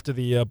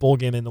the bowl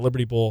game in the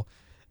Liberty Bowl,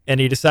 and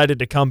he decided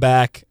to come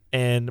back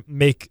and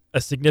make a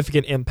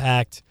significant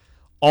impact.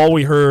 All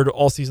we heard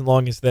all season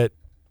long is that,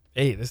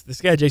 hey,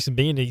 this guy Jason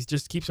Bean, he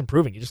just keeps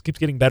improving. He just keeps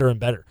getting better and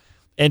better.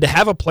 And to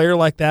have a player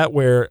like that,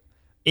 where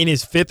in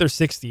his 5th or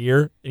 6th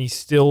year and he's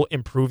still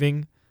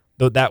improving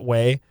that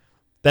way,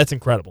 that's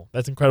incredible.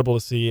 That's incredible to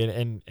see.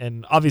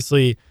 And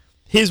obviously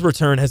his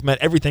return has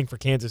meant everything for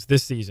Kansas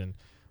this season,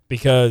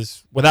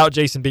 because without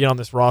Jason Bean on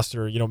this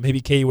roster, maybe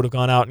KU would have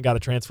gone out and got a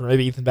transfer.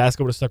 Maybe Ethan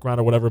Vasco would have stuck around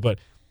or whatever, but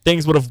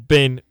things would have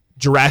been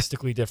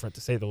drastically different,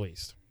 to say the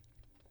least.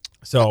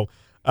 So,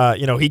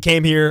 he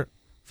came here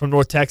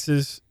North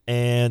Texas,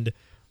 and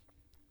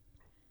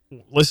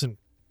listen,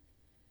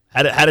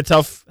 had a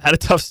tough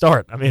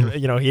start. I mean,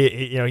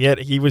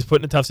 he was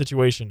put in a tough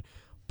situation,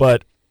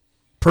 but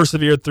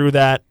persevered through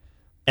that.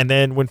 And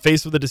then when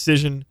faced with a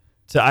decision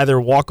to either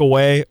walk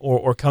away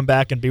or come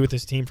back and be with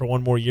his team for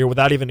one more year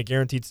without even a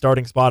guaranteed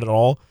starting spot at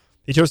all,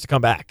 he chose to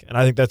come back. And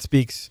I think that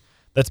speaks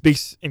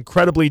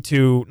incredibly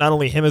to not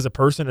only him as a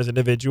person, as an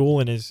individual,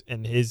 and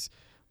his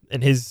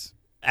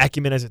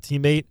acumen as a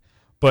teammate,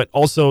 but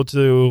also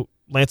to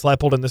Lance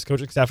Leipold and this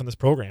coaching staff and this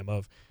program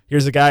of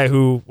here's a guy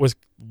who was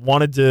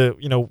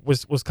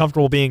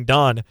comfortable being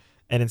done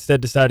and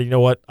instead decided, you know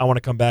what, I want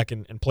to come back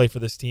and play for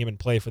this team and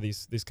play for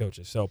these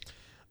coaches. So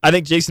I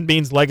think Jason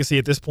Bean's legacy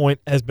at this point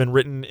has been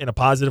written in a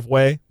positive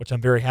way, which I'm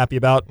very happy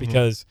about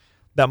because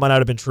that might not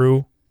have been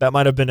true. That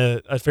might have been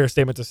a fair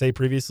statement to say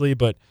previously,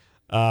 but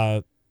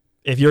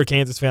if you're a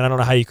Kansas fan, I don't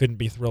know how you couldn't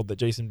be thrilled that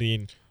Jason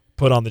Bean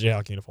put on the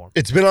Jayhawk uniform.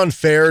 It's been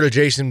unfair to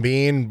Jason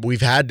Bean.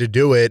 We've had to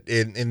do it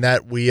in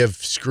that we have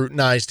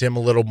scrutinized him a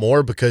little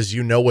more because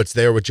you know what's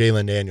there with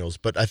Jalen Daniels.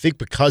 But I think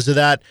because of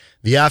that,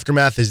 the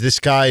aftermath is this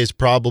guy is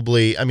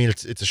probably, I mean,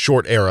 it's a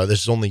short era.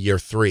 This is only year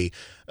 3.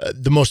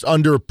 The most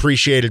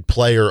underappreciated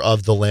player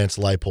of the Lance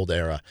Leipold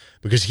era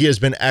because he has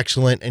been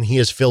excellent and he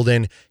has filled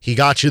in. He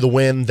got you the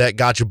win that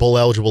got you bowl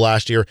eligible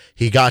last year.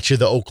 He got you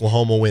the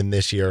Oklahoma win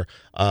this year.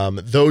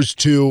 Those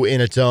two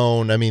in its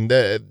own, I mean,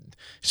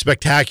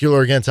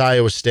 spectacular against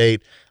Iowa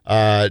State.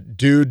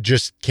 Dude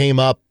just came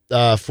up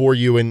for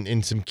you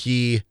in some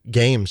key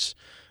games.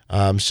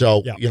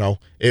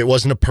 It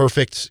wasn't a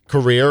perfect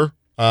career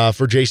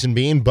for Jason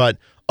Bean, but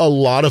a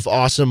lot of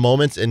awesome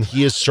moments, and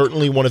he is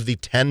certainly one of the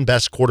 10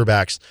 best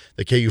quarterbacks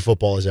that KU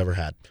football has ever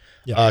had.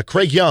 Yeah.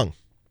 Craig Young.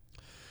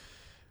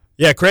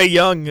 Yeah, Craig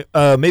Young,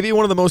 maybe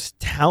one of the most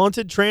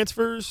talented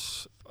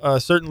transfers,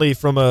 certainly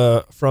from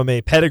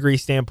a pedigree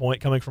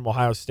standpoint, coming from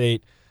Ohio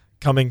State,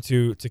 coming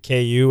to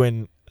KU,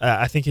 and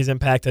I think his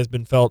impact has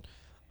been felt.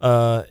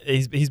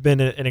 He's been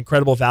an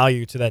incredible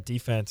value to that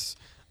defense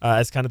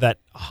as kind of that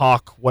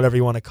hawk, whatever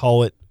you want to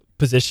call it,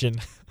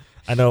 position.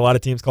 I know a lot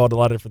of teams call it a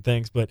lot of different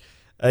things, but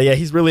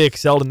he's really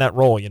excelled in that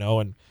role,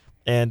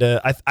 and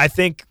I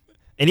think,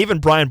 and even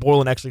Brian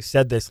Boylan actually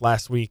said this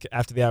last week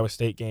after the Iowa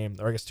State game,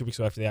 or I guess 2 weeks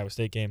ago after the Iowa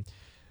State game,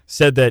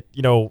 said that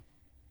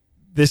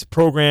this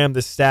program,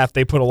 this staff,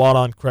 they put a lot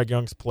on Craig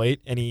Young's plate,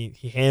 and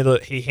he handled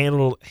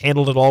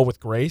it all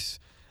with grace,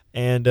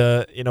 and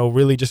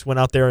really just went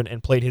out there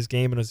and played his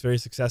game and was very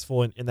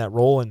successful in that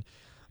role. And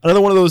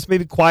another one of those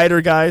maybe quieter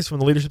guys from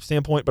the leadership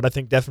standpoint, but I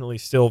think definitely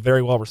still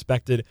very well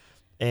respected,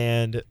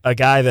 and a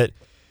guy that,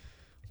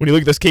 when you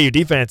look at this KU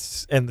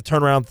defense and the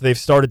turnaround that they've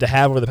started to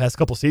have over the past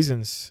couple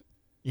seasons,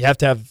 you have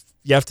to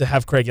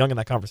have Craig Young in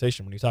that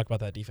conversation when you talk about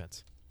that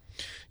defense.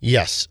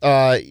 Yes.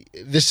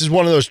 This is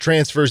one of those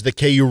transfers that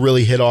KU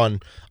really hit on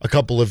a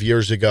couple of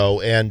years ago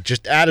and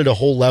just added a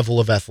whole level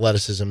of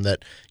athleticism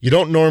that you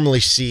don't normally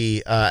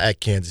see at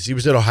Kansas. He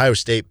was at Ohio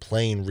State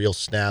playing real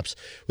snaps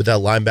with that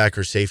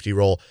linebacker safety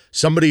role.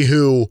 Somebody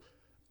who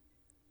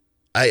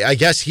I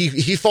guess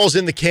he falls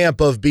in the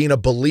camp of being a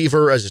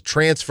believer as a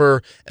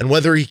transfer, and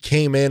whether he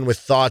came in with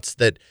thoughts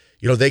that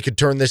they could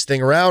turn this thing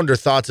around or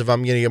thoughts of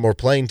I'm going to get more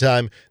playing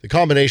time. The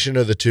combination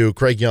of the two,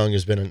 Craig Young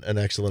has been an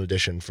excellent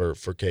addition for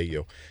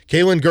KU.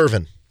 Kalen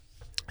Gervin.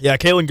 Yeah,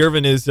 Kalen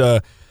Gervin is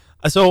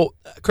so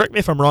correct me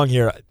if I'm wrong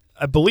here.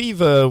 I believe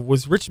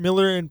was Rich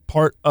Miller in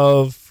part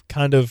of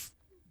kind of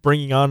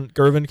bringing on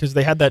Gervin because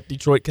they had that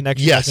Detroit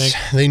connection. Yes, I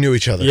think. They knew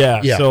each other.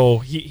 Yeah. So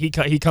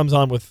he comes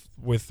on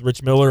with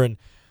Rich Miller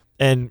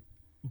and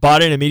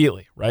bought in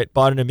immediately, right?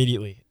 Bought in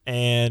immediately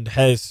and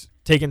has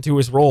taken to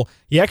his role.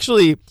 He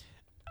actually,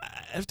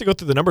 I have to go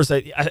through the numbers.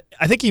 I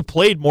think he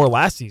played more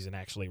last season,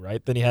 actually,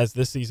 right, than he has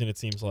this season, it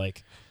seems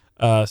like.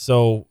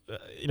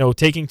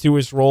 Taking to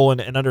his role and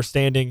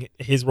understanding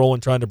his role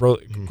in trying to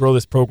grow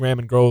this program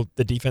and grow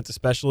the defense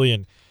especially.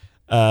 And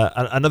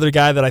another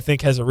guy that I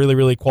think has a really,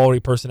 really quality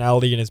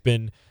personality and has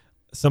been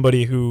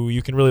somebody who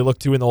you can really look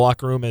to in the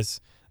locker room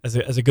as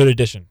a good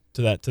addition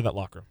to that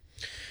locker room.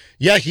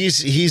 Yeah,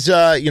 he's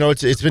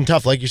it's been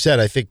tough. Like you said,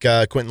 I think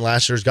Quentin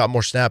Lasser's got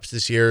more snaps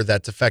this year.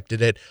 That's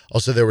affected it.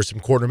 Also, there were some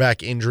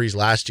quarterback injuries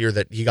last year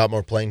that he got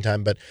more playing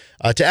time. But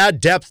to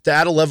add depth, to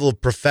add a level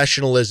of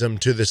professionalism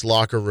to this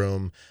locker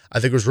room,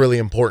 I think was really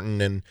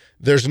important. And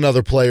there's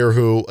another player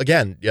who,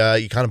 again,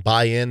 you kind of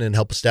buy in and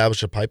help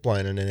establish a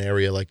pipeline in an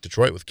area like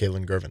Detroit with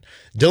Kalen Gervin.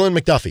 Dylan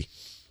McDuffie.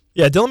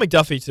 Yeah, Dylan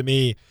McDuffie, to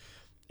me,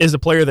 is a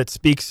player that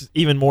speaks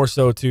even more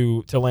so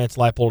to Lance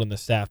Leipold and the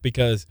staff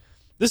because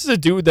this is a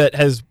dude that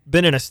has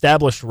been an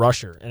established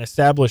rusher, an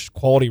established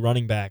quality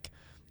running back,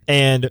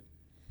 and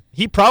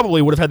he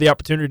probably would have had the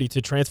opportunity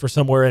to transfer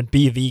somewhere and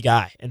be the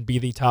guy and be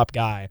the top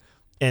guy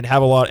and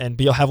have a lot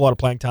of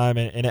playing time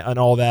and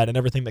all that and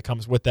everything that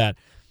comes with that.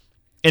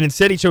 And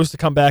instead, he chose to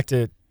come back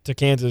to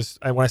Kansas.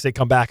 And when I say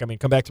come back, I mean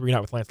come back to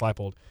reunite with Lance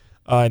Leipold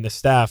and the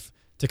staff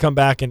to come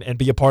back and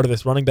be a part of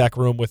this running back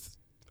room with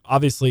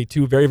obviously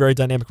two very, very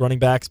dynamic running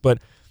backs. But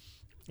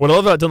what I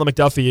love about Dylan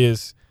McDuffie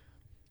is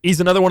he's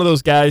another one of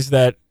those guys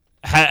that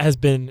has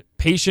been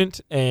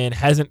patient and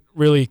hasn't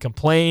really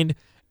complained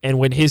And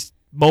when his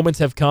moments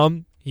have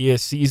come, he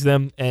has seized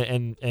them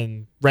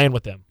and ran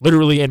with them,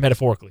 literally and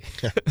metaphorically.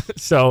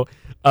 So,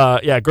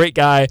 great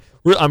guy.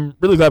 I'm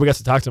really glad we got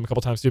to talk to him a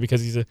couple times too,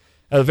 because he's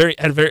had very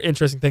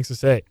interesting things to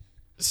say.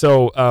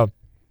 So, a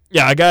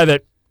guy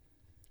that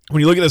when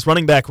you look at this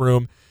running back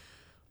room,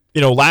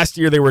 last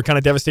year they were kind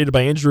of devastated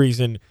by injuries,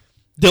 and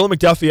Dylan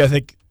McDuffie, I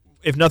think,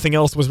 if nothing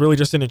else, was really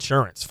just an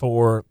insurance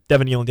for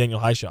Devin Neal and Daniel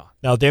Highshaw.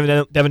 Now, Devin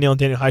Neal and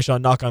Daniel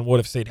Highshaw, knock on wood,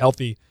 have stayed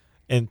healthy,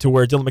 and to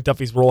where Dylan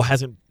McDuffie's role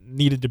hasn't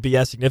needed to be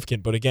as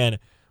significant. But again,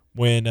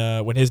 when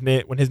his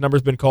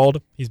number's been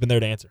called, he's been there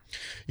to answer.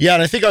 Yeah,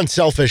 and I think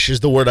unselfish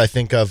is the word I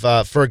think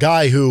of. For a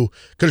guy who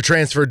could have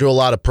transferred to a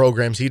lot of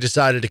programs, he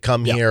decided to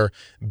come here,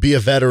 be a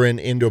veteran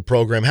into a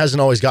program.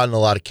 Hasn't always gotten a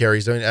lot of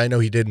carries. I mean, I know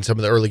he did in some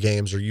of the early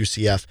games or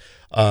UCF,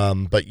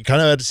 but you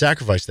kind of had to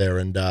sacrifice there,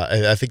 and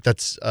I think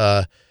that's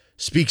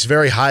speaks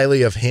very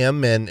highly of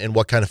him and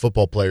what kind of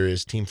football player he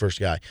is, team first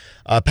guy.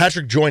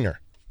 Patrick Joyner.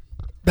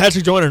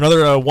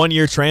 Another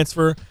one-year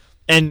transfer,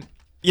 and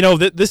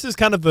this is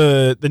kind of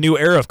the new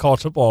era of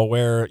college football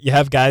where you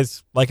have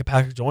guys like a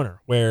Patrick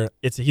Joyner, where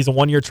he's a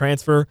one-year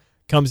transfer,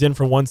 comes in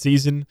for one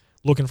season,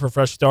 looking for a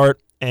fresh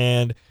start,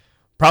 and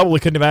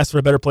probably couldn't have asked for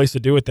a better place to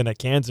do it than at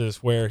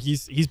Kansas, where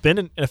he's been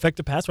an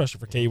effective pass rusher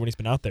for KU when he's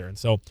been out there. And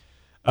so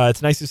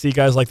it's nice to see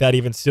guys like that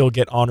even still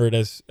get honored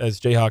as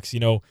Jayhawks.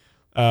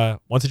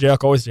 Once a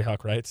Jayhawk, always a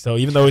Jayhawk, right? So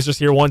even though he's just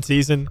here one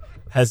season,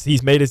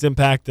 he's made his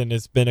impact and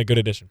has been a good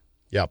addition.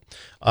 Yeah.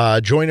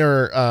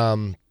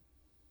 Joyner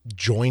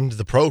joined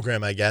the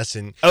program, I guess,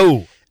 and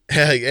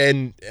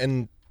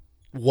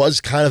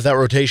was kind of that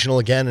rotational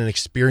again, an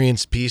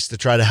experienced piece to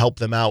try to help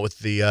them out with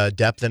the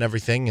depth and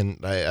everything.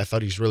 And I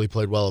thought he's really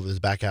played well over the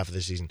back half of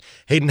the season.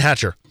 Hayden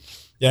Hatcher.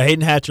 Yeah,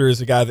 Hayden Hatcher is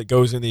a guy that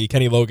goes in the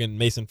Kenny Logan,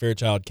 Mason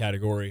Fairchild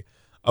category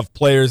of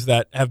players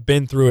that have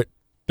been through it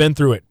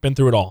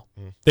all,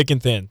 thick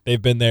and thin.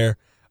 They've been there,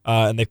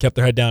 and they've kept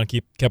their head down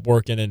and kept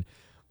working.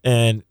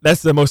 And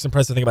that's the most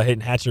impressive thing about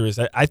Hayden Hatcher is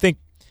I think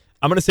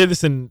I'm going to say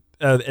this in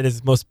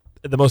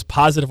the most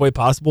positive way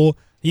possible.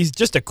 He's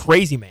just a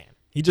crazy man.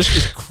 He just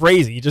is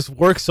crazy. He just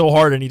works so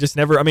hard, and he just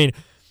never. I mean,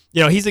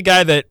 he's a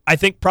guy that I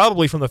think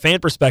probably from the fan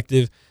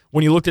perspective,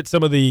 when you looked at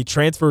some of the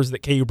transfers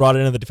that KU brought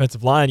in the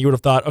defensive line, you would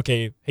have thought,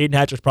 okay, Hayden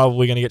Hatcher's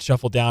probably going to get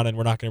shuffled down, and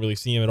we're not going to really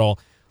see him at all.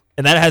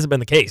 And that hasn't been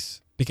the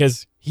case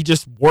because he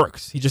just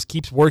works. He just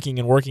keeps working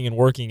and working and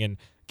working and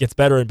gets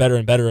better and better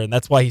and better, and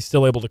that's why he's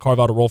still able to carve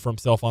out a role for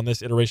himself on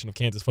this iteration of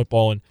Kansas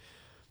football. And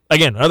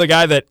again, another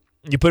guy that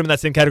you put him in that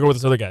same category with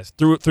those other guys.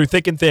 Through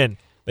thick and thin,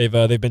 they've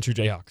been true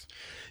Jayhawks.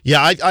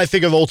 Yeah, I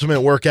think of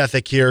ultimate work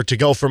ethic here to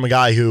go from a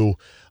guy who,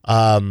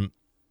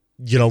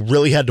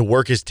 really had to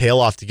work his tail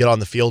off to get on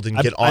the field and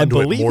get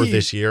onto it more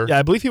this year. Yeah,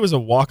 I believe he was a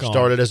walk-on.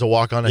 Started as a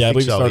walk-on, I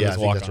think so. Yeah, I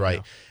think that's right.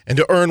 Yeah. And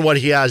to earn what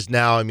he has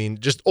now, I mean,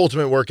 just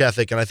ultimate work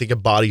ethic, and I think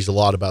embodies a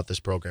lot about this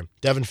program.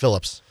 Devin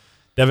Phillips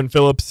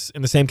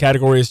in the same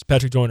category as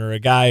Patrick Joyner, a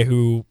guy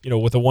who,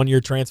 with a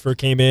one-year transfer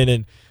came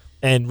in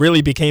and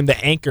really became the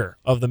anchor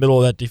of the middle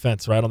of that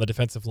defense, right, on the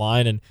defensive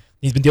line. And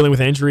he's been dealing with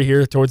an injury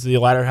here towards the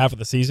latter half of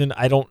the season.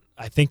 I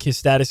think his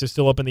status is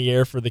still up in the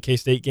air for the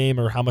K-State game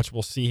or how much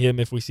we'll see him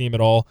if we see him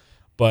at all.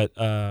 But,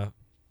 a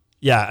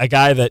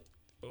guy that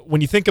when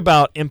you think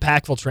about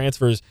impactful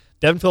transfers,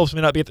 Devin Phillips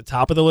may not be at the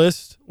top of the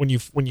list when you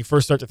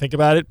first start to think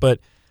about it. But,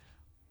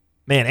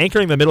 man,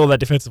 anchoring the middle of that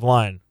defensive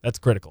line, that's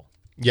critical.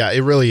 Yeah,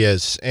 it really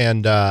is.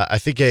 And I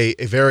think a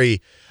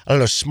very,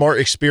 smart,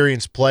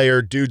 experienced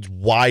player. Dude's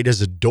wide as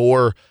a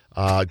door.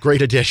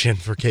 Great addition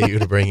for KU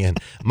to bring in.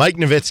 Mike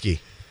Nowitzki.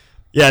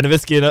 Yeah,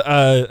 Nowitzki,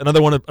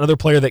 another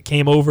player that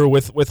came over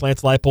with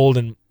Lance Leipold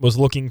and was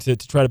looking to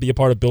try to be a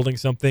part of building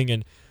something.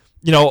 And,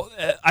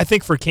 I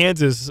think for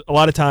Kansas, a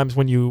lot of times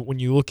when you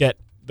look at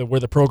where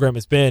the program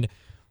has been,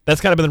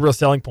 that's kind of been the real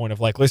selling point of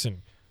like,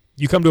 listen,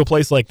 you come to a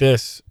place like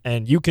this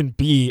and you can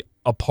be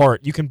a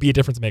part, you can be a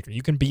difference maker,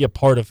 you can be a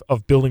part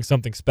of building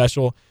something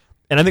special.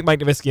 And I think Mike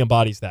Nowitzki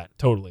embodies that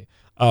totally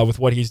with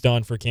what he's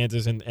done for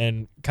Kansas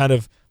and kind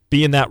of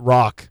being that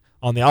rock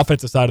on the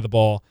offensive side of the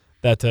ball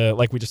that,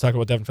 like we just talked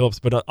about Devin Phillips,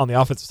 but on the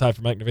offensive side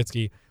for Mike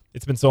Nowitzki,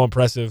 it's been so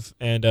impressive,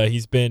 and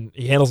he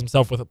handles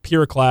himself with a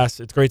pure class.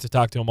 It's great to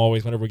talk to him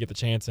always whenever we get the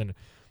chance, and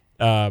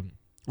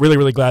really,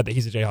 really glad that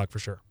he's a Jayhawk for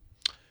sure.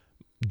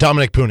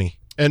 Dominic Pooney.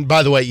 And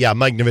by the way, yeah,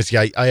 Mike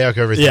Nowitzki, I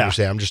echo everything you're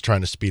saying. I'm just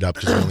trying to speed up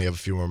because we only have a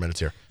few more minutes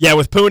here. Yeah,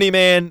 with Pooney,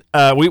 man,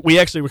 we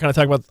actually were kind of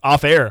talking about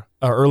off air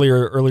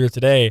earlier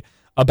today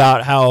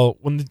about how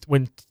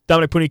when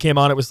Dominic Pooney came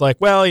on, it was like,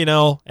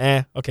 well,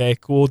 okay,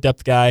 cool,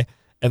 depth guy,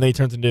 and then he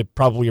turns into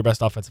probably your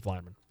best offensive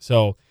lineman.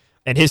 So,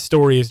 and his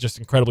story is just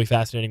incredibly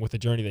fascinating with the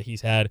journey that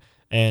he's had,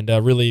 and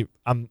really,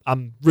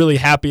 I'm really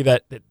happy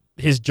that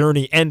his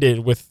journey ended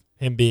with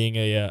him being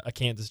a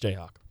Kansas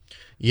Jayhawk.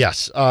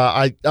 Yes,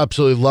 I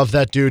absolutely love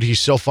that dude.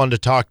 He's so fun to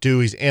talk to.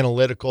 He's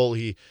analytical.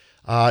 He's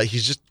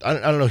just, I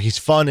don't know, he's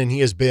fun, and he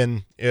has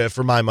been,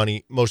 for my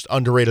money, most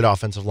underrated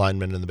offensive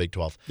lineman in the Big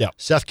 12. Yeah.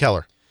 Seth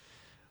Keller.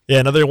 Yeah,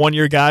 another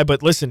one-year guy,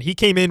 but listen, he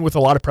came in with a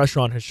lot of pressure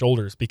on his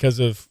shoulders because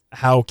of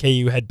how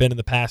KU had been in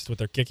the past with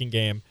their kicking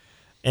game,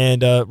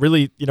 and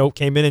really,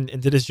 came in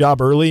and did his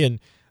job early, and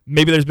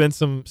maybe there's been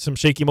some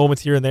shaky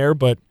moments here and there,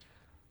 but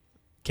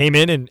came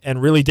in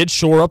and really did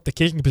shore up the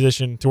kicking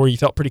position to where you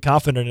felt pretty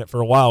confident in it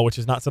for a while, which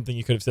is not something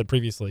you could have said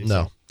previously.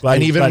 No. So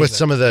And even with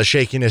some of the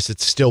shakiness,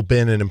 it's still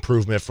been an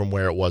improvement from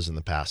where it was in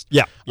the past.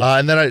 Yeah.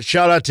 And then a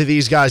shout out to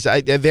these guys.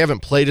 They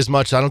haven't played as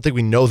much. I don't think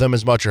we know them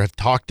as much or have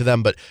talked to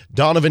them, but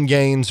Donovan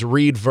Gaines,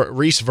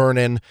 Reese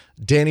Vernon,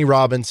 Danny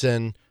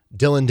Robinson,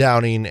 Dylan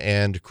Downing,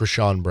 and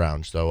Krishan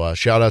Brown. So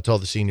shout out to all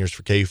the seniors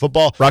for KU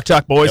football. Rock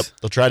Chalk boys.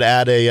 Yep. They'll try to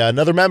add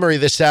another memory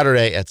this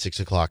Saturday at 6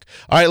 o'clock.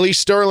 All right, Lee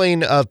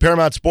Sterling of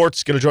Paramount Sports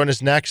is going to join us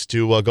next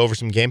to go over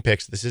some game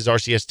picks. This is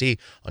RCST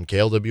on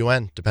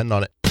KLWN. Depend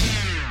on it.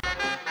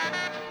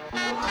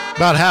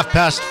 About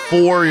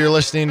 4:30, you're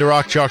listening to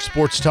Rock Chalk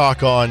Sports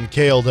Talk on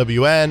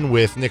KLWN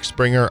with Nick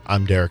Springer.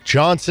 I'm Derek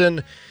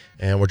Johnson.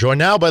 And we're joined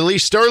now by Lee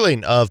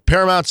Sterling of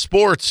Paramount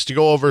Sports to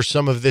go over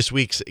some of this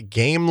week's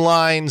game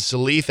lines. So,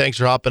 Lee, thanks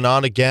for hopping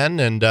on again.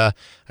 And I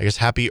guess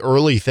happy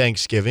early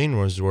Thanksgiving,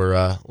 as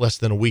we're less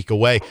than a week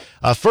away.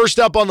 First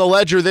up on the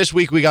ledger this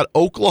week, we got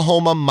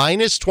Oklahoma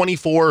minus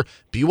 24.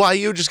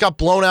 BYU just got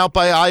blown out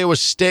by Iowa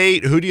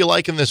State. Who do you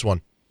like in this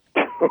one?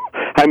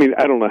 I mean,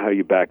 I don't know how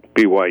you back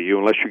BYU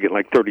unless you're getting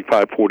like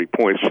 35, 40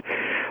 points.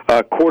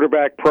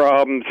 Quarterback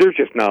problems. There's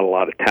just not a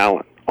lot of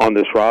talent on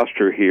this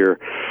roster here.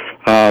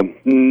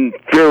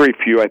 Very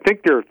few. I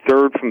think they're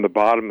third from the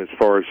bottom as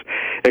far as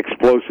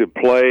explosive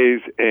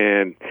plays,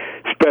 and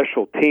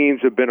special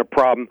teams have been a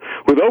problem.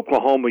 With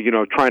Oklahoma,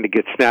 trying to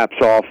get snaps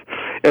off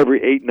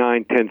every 8,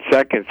 9, 10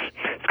 seconds,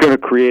 it's going to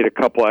create a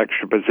couple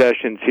extra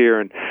possessions here.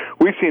 And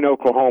we've seen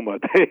Oklahoma.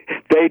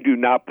 They do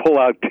not pull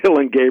out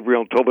Dylan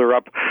Gabriel until they're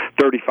up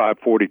 35,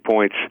 40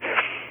 points.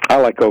 I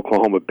like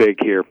Oklahoma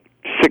big here,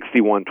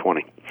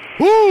 61-20.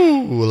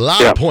 Woo! A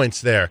lot of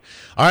points there.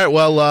 All right,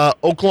 well,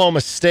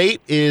 Oklahoma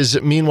State is,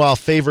 meanwhile,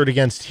 favored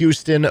against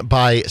Houston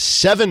by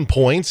 7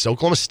 points.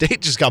 Oklahoma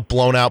State just got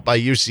blown out by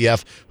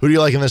UCF. Who do you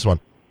like in this one?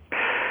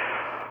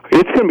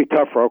 It's going to be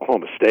tough for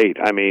Oklahoma State.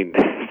 I mean,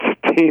 it's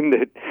a team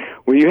that,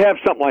 when you have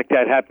something like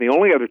that happen, the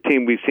only other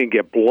team we've seen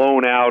get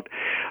blown out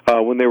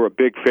when they were a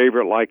big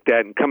favorite like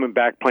that and coming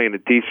back playing a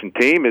decent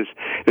team is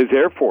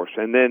Air Force,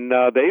 and then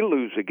they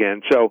lose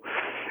again. So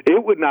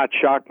it would not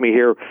shock me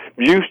here.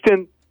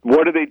 Houston,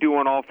 what do they do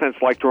on offense?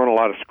 Like throwing a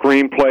lot of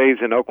screen plays,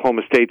 and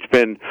Oklahoma State's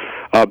been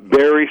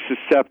very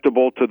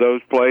susceptible to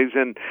those plays.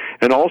 And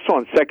also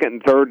on second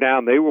and third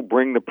down, they will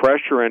bring the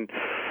pressure. And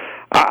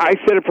I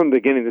said it from the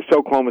beginning, this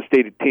Oklahoma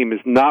State team is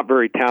not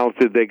very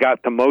talented. They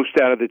got the most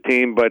out of the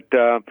team, but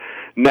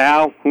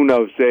now, who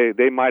knows?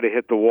 They might have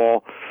hit the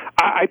wall.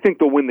 I think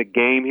they'll win the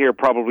game here,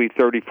 probably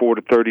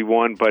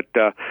 34-31, but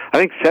I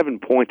think 7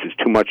 points is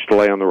too much to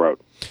lay on the road.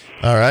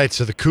 All right,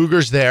 so the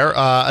Cougars there.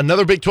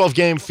 Another Big 12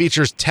 game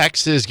features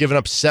Texas giving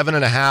up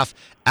 7.5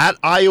 at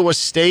Iowa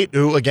State,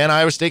 who, again,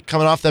 Iowa State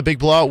coming off that big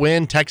blowout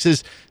win.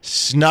 Texas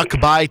snuck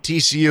by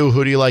TCU.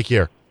 Who do you like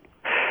here?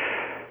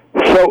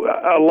 So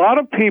a lot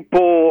of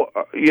people,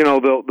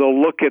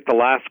 they'll look at the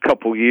last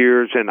couple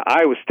years, and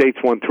Iowa State's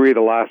won 3 of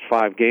the last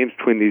 5 games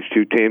between these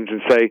two teams,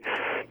 and say,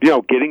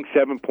 getting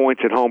 7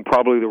 points at home,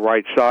 probably the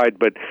right side.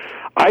 But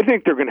I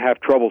think they're going to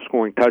have trouble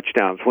scoring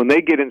touchdowns. When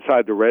they get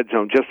inside the red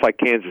zone, just like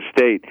Kansas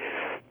State,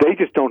 they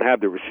just don't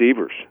have the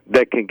receivers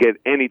that can get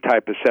any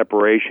type of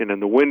separation.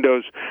 And the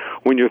windows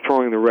when you're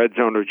throwing the red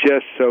zone are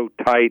just so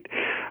tight.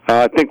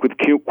 I think with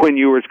Quinn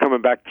Ewers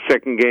coming back the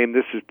second game,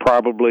 this is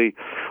probably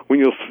when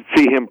you'll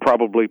see him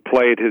probably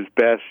play at his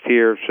best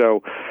here.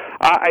 So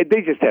they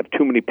just have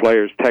too many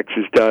players,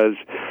 Texas does.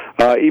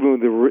 Even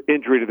with the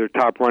injury to their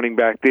top running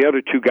back, the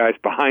other 2 guys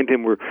behind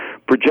him were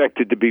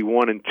projected to be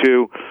 1 and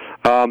 2.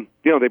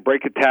 They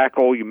break a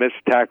tackle, you miss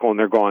a tackle, and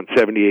they're gone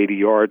 70, 80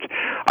 yards.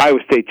 Iowa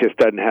State just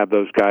doesn't have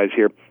those guys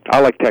here. I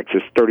like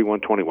Texas,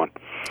 31-21. All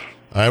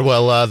right,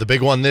 well, the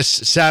big one this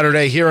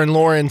Saturday here in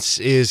Lawrence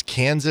is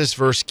Kansas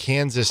versus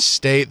Kansas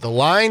State. The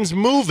line's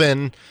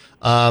moving.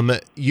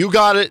 You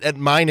got it at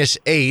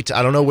 -8.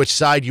 I don't know which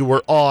side you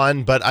were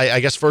on, but I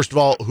guess, first of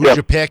all, who'd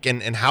you pick,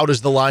 and how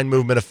does the line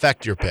movement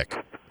affect your pick?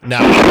 Now,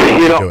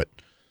 do it.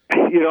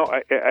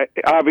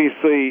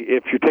 Obviously,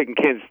 if you're taking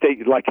Kansas State,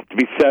 you'd like it to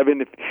be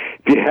 7. If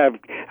you have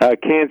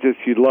Kansas,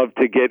 you'd love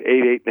to get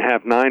 8,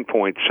 8.5, 9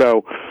 points.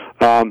 So,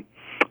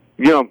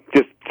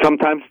 just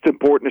sometimes it's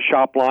important to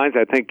shop lines.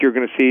 I think you're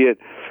going to see it,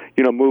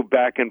 move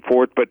back and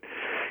forth. But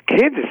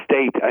Kansas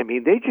State, I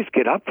mean, they just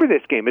get up for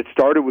this game. It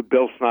started with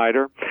Bill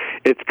Snyder.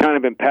 It's kind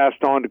of been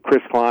passed on to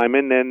Chris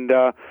Kleiman, and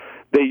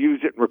they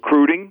use it in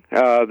recruiting.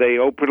 They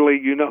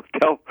openly,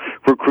 tell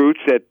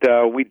recruits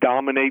that we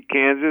dominate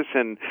Kansas,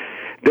 and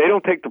they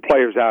don't take the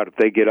players out if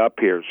they get up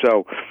here.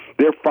 So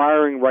they're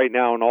firing right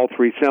now on all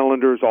 3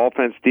 cylinders,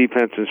 offense,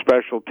 defense, and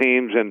special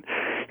teams. And,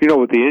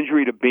 with the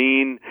injury to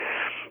Bean,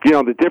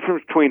 the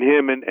difference between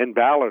him and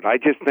Ballard, I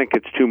just think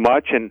it's too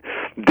much. And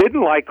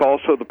didn't like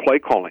also the play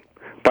calling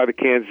by the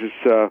Kansas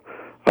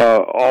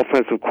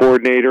offensive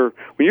coordinator.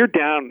 When you're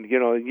down,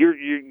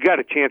 you got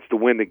a chance to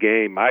win the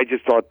game. I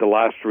just thought the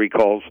last 3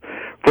 calls,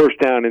 first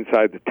down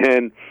inside the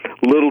 10,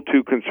 a little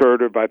too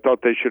conservative. I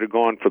thought they should have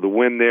gone for the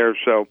win there.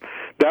 So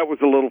that was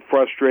a little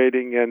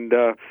frustrating. And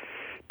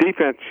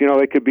defense,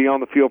 they could be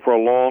on the field for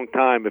a long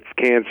time if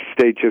Kansas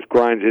State just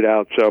grinds it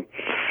out. So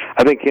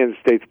I think Kansas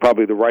State's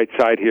probably the right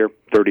side here,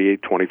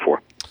 38-24.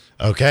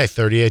 Okay,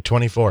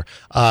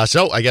 38-24.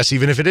 So I guess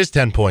even if it is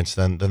 10 points,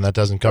 then that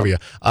doesn't cover you.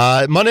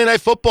 Monday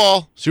Night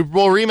Football, Super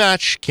Bowl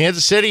rematch.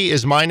 Kansas City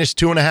is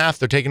 -2.5.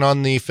 They're taking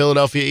on the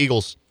Philadelphia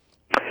Eagles.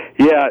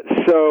 Yeah,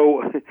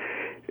 so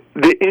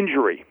the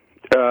injury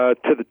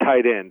to the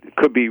tight end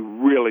could be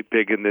really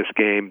big in this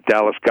game,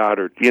 Dallas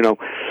Goedert.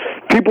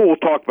 People will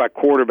talk about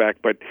quarterback,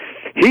 but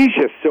he's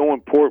just so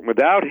important.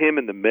 Without him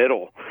in the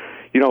middle,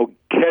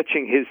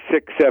 catching his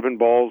 6-7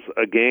 balls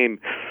a game,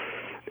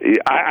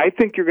 I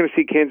think you're going to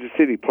see Kansas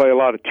City play a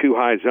lot of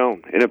two-high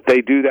zone. And if they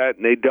do that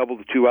and they double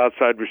the two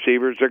outside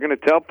receivers, they're going to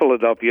tell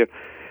Philadelphia,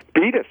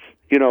 beat us,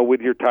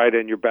 with your tight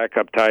end, your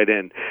backup tight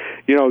end.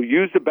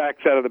 Use the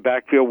backs out of the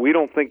backfield. We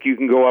don't think you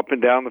can go up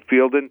and down the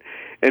field and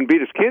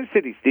beat us. Kansas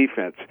City's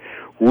defense,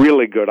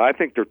 really good. I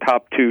think they're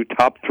top 2,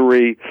 top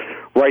 3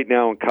 right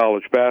now in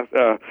college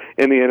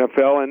in the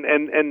NFL.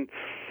 And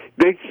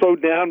they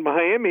slowed down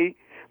Miami.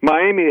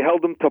 Miami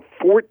held them to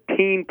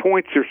 14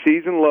 points, their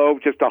season low,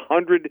 just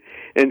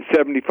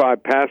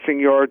 175 passing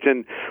yards,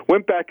 and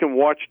went back and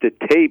watched the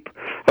tape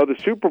of the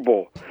Super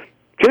Bowl.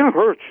 Jalen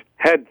Hurts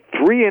had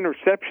 3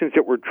 interceptions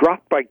that were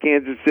dropped by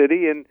Kansas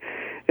City, and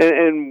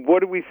what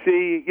do we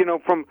see,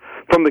 from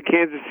the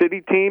Kansas City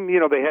team?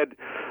 They had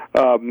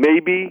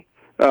maybe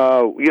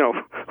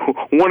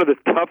one of the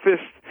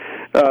toughest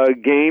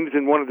games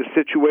in one of the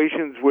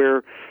situations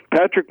where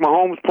Patrick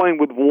Mahomes, playing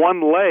with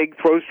one leg,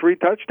 throws 3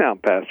 touchdown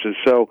passes.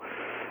 So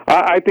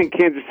I think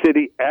Kansas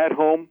City at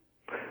home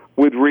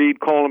with Reed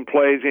calling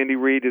plays. Andy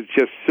Reid is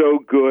just so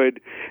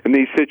good in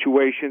these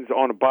situations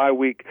on a bye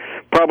week.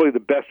 Probably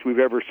the best we've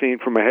ever seen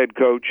from a head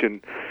coach,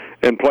 and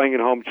playing at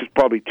home is just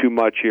probably too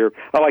much here.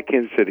 I like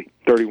Kansas City,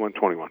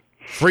 31-21.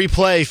 Free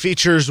play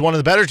features one of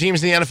the better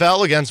teams in the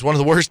NFL against one of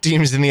the worst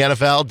teams in the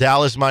NFL.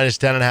 Dallas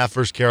 -10.5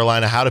 versus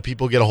Carolina. How do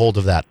people get a hold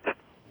of that?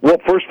 Well,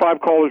 first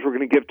 5 callers we're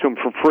going to give to them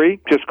for free.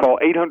 Just call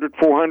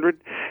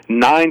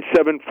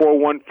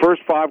 800-400-9741.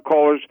 First 5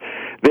 callers,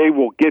 they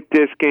will get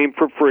this game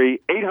for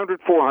free.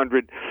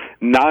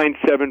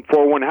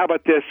 800-400-9741. How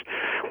about this?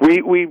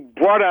 We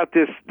brought out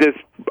this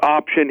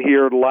option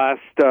here last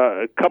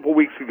couple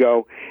weeks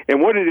ago,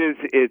 and what it is,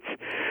 it's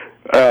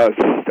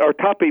our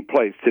top 8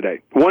 plays today.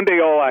 One-day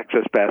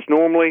all-access pass.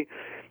 Normally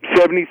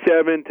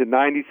 $77 to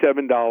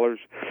 $97.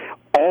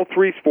 All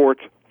 3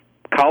 sports,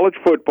 college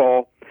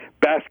football,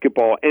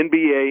 basketball,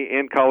 NBA,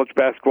 and college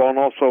basketball, and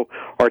also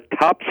our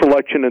top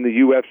selection in the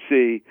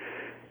UFC,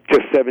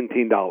 just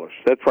 $17.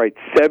 That's right,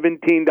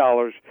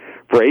 $17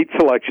 for 8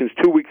 selections.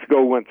 2 weeks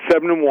ago, we went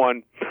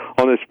 7-1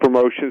 on this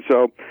promotion.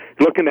 So,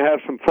 looking to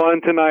have some fun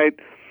tonight,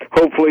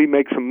 hopefully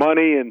make some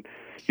money, and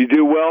you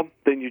do well,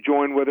 then you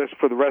join with us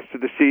for the rest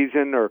of the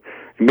season, or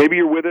maybe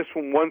you're with us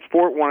from one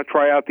sport, want to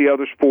try out the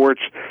other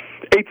sports.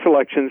 8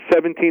 selections,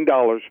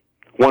 $17,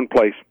 one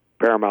place,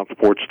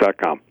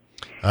 ParamountSports.com.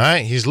 All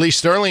right, he's Lee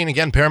Sterling.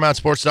 Again,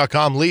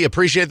 ParamountSports.com. Lee,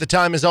 appreciate the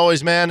time as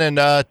always, man, and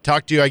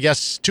talk to you, I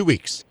guess, 2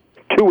 weeks.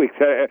 2 weeks.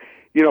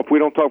 If we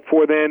don't talk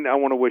before then, I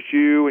want to wish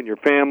you and your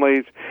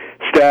families,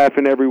 staff,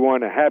 and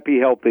everyone a happy,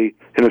 healthy,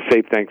 and a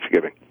safe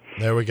Thanksgiving.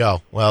 There we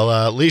go.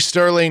 Well, Lee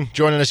Sterling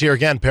joining us here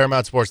again,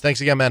 Paramount Sports.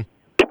 Thanks again, man.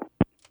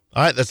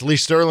 All right, that's Lee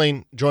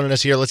Sterling joining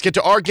us here. Let's get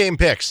to our game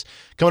picks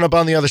coming up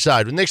on the other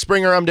side. With Nick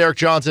Springer, I'm Derek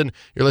Johnson.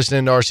 You're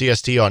listening to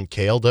RCST on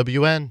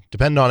KLWN.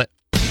 Depend on it.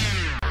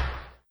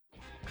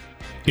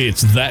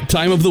 It's that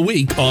time of the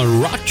week on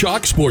Rock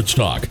Chalk Sports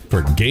Talk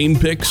for game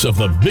picks of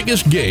the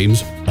biggest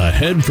games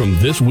ahead from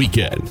this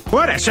weekend.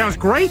 Well, that sounds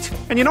great.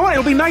 And you know what?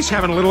 It'll be nice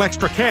having a little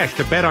extra cash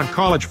to bet on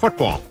college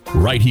football.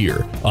 Right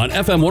here on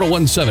FM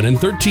 1017 and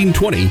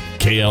 1320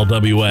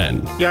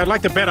 KLWN. Yeah, I'd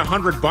like to bet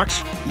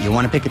 $100. You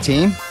want to pick a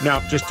team?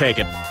 No, just take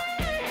it.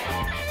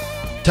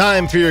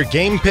 Time for your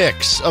game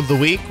picks of the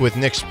week with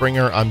Nick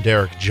Springer. I'm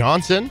Derek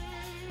Johnson.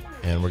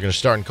 And we're going to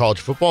start in college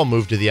football,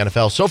 move to the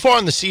NFL. So far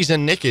in the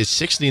season, Nick is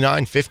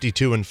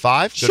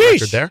 69-52-5. Good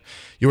record there.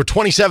 You were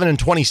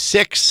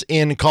 27-26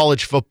 in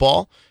college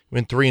football. You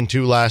went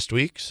 3-2 last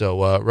week,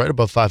 so right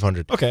above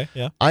 500. Okay,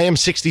 yeah. I am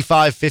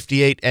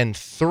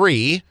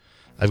 65-58-3.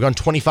 I've gone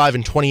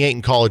 25-28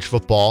 in college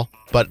football,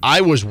 but I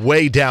was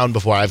way down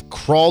before. I've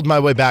crawled my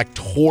way back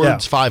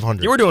towards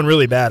 500. You were doing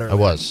really bad earlier. I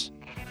was.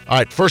 All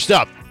right, first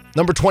up,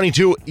 number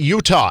 22,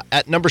 Utah.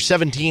 At number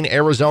 17,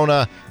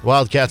 Arizona. The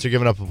Wildcats are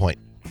giving up a point.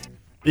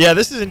 Yeah,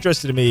 this is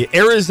interesting to me.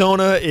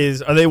 Arizona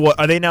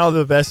are they now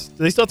the best?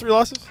 Do they still have 3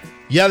 losses?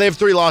 Yeah, they have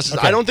 3 losses.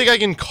 Okay. I don't think I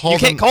can call them.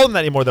 You can't call them that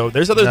anymore, though.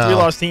 There's other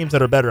 3-loss teams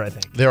that are better, I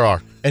think. There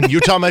are. And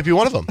Utah might be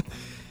one of them.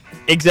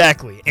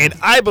 Exactly. And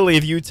I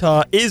believe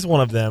Utah is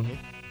one of them.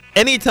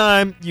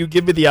 Anytime you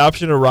give me the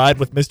option to ride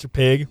with Mr.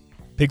 Pig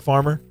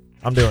Farmer,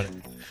 I'm doing it.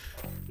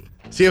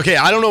 See, okay,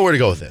 I don't know where to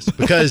go with this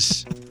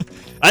because...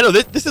 I know,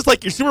 this is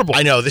like your Super Bowl.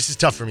 I know, this is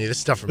tough for me.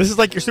 This is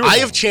like your Super Bowl. I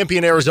have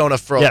championed Arizona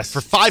for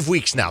 5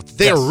 weeks now.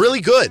 They are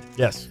really good.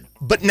 Yes.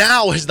 But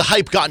now, has the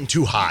hype gotten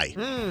too high?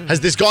 Has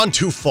this gone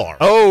too far?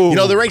 Oh.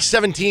 They're ranked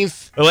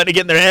 17th. They're letting it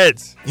get in their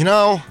heads.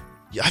 I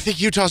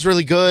think Utah's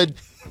really good.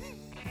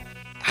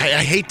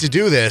 I hate to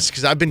do this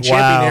because I've been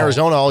championing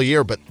Arizona all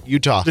year, but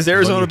Utah. Does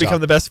Arizona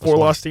become the best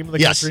 4-loss team in the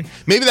country?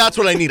 Yes. Maybe that's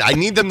what I need. I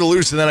need them to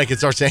lose, and then I can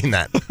start saying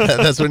that.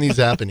 That's what needs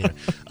to happen here.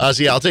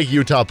 So, yeah, I'll take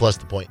Utah plus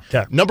the point.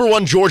 Okay. Number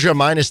 1, Georgia,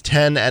 minus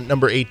 10 at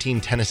number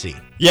 18, Tennessee.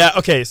 Yeah,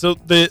 okay. So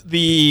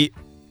the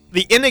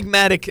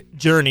enigmatic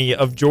journey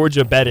of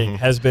Georgia betting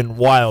has been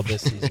wild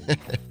this season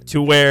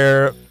to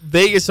where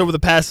Vegas over the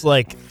past,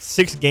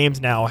 6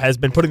 games now has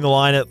been putting the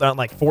line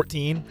at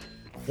 14.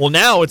 Well,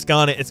 now it's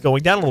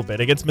going down a little bit.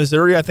 Against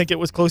Missouri, I think it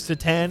was close to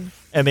 10,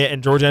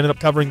 and Georgia ended up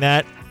covering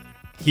that.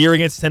 Here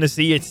against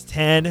Tennessee, it's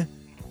 10.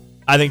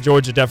 I think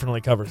Georgia definitely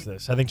covers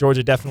this. I think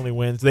Georgia definitely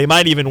wins. They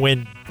might even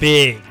win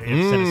big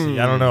against Tennessee.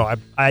 I don't know.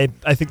 I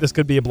think this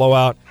could be a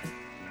blowout.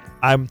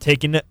 I'm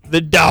taking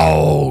the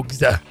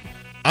dogs.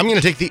 I'm going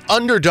to take the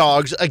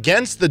underdogs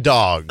against the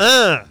dogs.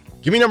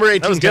 Give me number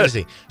 18,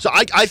 Tennessee. So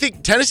I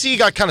think Tennessee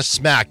got kind of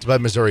smacked by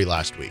Missouri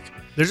last week.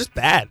 They're just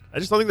bad. I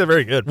just don't think they're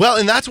very good. Well,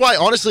 and that's why,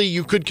 honestly,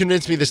 you could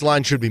convince me this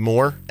line should be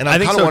more. And I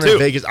kind of wondering if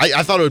Vegas.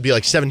 I thought it would be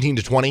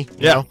 17-20.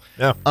 Yeah.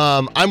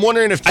 I'm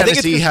wondering if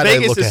Tennessee had a look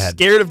ahead. Vegas is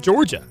scared of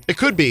Georgia. It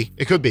could be.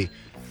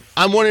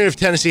 I'm wondering if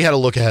Tennessee had a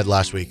look ahead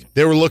last week.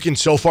 They were looking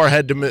so far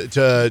ahead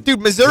to Dude,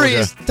 Missouri Georgia.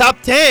 is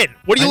top 10.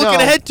 What are you looking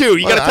ahead to?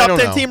 You got a top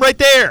 10 team right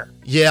there.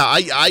 Yeah,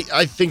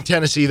 I think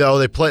Tennessee though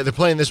they're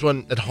playing this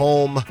one at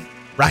home.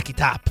 Rocky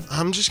Top.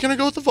 I'm just gonna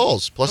go with the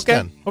Vols plus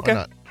 10. Okay. Why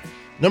not?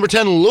 Number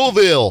 10,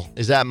 Louisville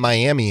is at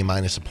Miami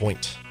minus a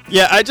point.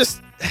 Yeah, I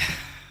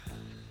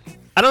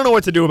don't know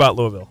what to do about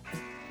Louisville.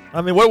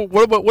 I mean,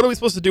 what are we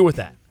supposed to do with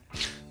that?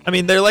 I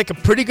mean, they're a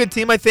pretty good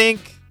team, I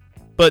think,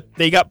 but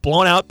they got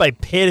blown out by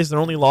Pitt as their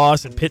only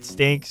loss, and Pitt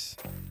stinks.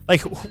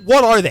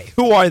 What are they?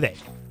 Who are they?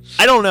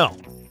 I don't know.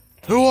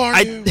 Who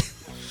are you?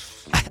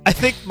 I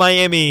think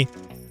Miami's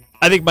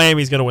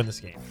going to win this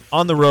game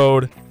on the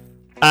road.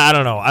 I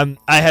don't know.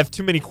 I have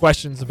too many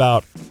questions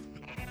about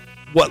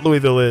what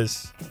Louisville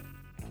is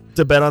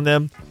to bet on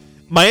them.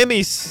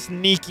 Miami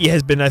sneaky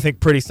has been, I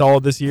think, pretty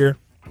solid this year.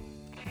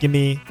 Give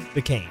me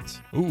the Canes.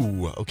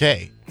 Ooh,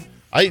 okay.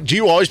 Do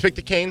you always pick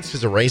the Canes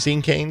because of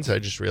Racing Canes? I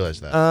just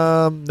realized that.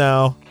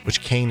 No. Which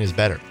cane is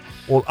better?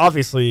 Well,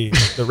 obviously,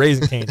 the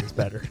Raisin Canes is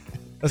better.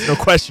 There's no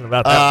question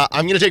about that.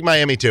 I'm going to take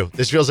Miami, too.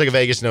 This feels like a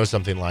Vegas knows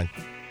something line.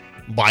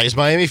 Why is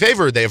Miami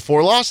favored? They have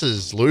 4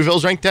 losses.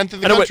 Louisville's ranked 10th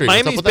in the country.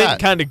 Miami's been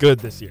kind of good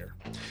this year.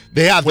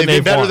 They have. They've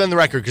been better than the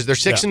record because they're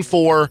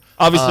 6-4.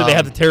 Obviously, they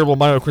had the terrible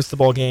Mario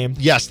Cristobal game.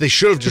 Yes, they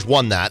should have just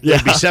won that.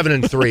 They'd be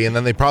 7-3, and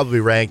then they probably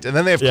ranked. And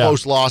then they have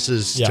close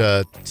losses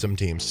to some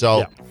teams.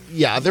 So,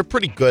 they're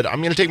pretty good.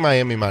 I'm going to take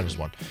Miami minus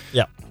 1.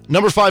 Yeah.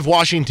 Number 5,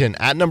 Washington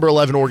at number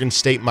 11, Oregon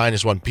State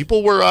minus 1.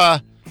 People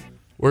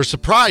were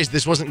surprised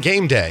this wasn't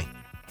game day.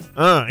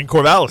 In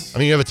Corvallis. I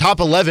mean, you have a top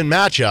 11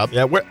 matchup.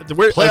 Yeah, where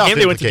game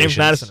they went to James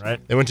Madison, right?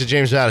 They went to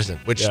James Madison,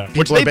 which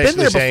people they've are basically been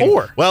there saying,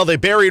 before. well, they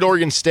buried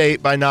Oregon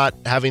State by not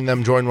having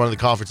them join one of the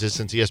conferences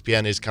since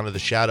ESPN is kind of the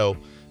shadow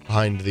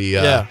behind the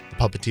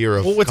puppeteer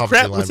of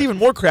what's even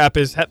more crap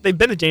is they've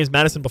been to James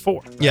Madison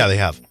before. Right? Yeah, they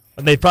have.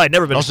 And they've probably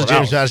never been also, to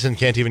James Madison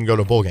can't even go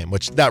to a bowl game,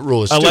 which that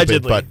rule is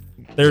allegedly, stupid.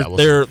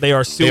 But they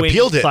are suing. They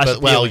appealed it, but I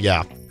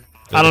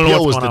don't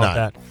know what's going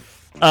on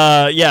with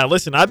that.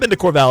 Listen, I've been to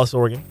Corvallis,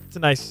 Oregon.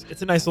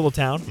 It's a nice little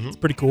town. Mm-hmm. It's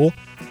pretty cool.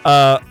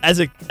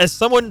 As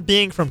someone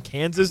being from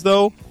Kansas,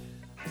 though,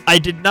 I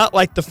did not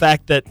like the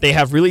fact that they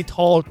have really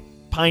tall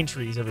pine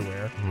trees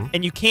everywhere,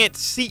 and you can't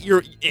see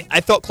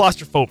I felt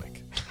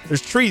claustrophobic.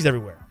 There's trees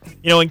everywhere.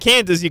 In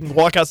Kansas, you can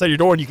walk outside your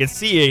door and you can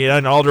see it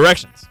in all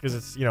directions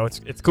because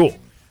it's cool.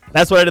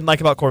 That's what I didn't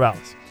like about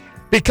Corvallis.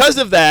 Because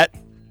of that,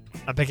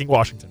 I'm picking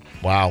Washington.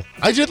 Wow.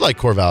 I did like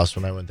Corvallis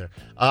when I went there.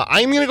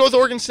 I'm going to go with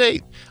Oregon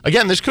State.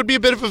 Again, this could be a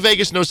bit of a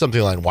Vegas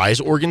know-something line. Why is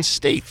Oregon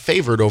State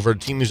favored over a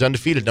team who's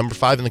undefeated, number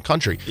 5 in the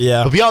country?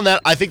 Yeah. But beyond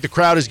that, I think the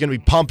crowd is going to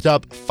be pumped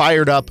up,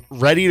 fired up,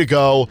 ready to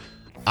go.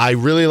 I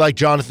really like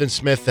Jonathan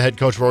Smith, the head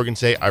coach for Oregon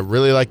State. I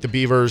really like the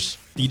Beavers.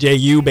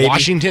 DJU, baby.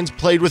 Washington's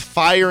played with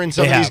fire in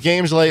some of these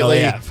games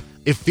lately.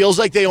 It feels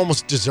like they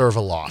almost deserve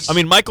a loss. I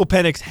mean, Michael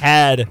Penix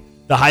had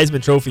the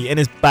Heisman Trophy in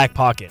his back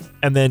pocket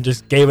and then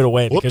just gave it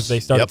away because they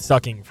started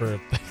sucking for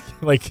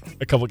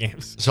a couple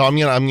games. So I'm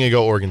gonna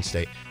go Oregon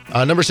State.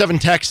 Number 7,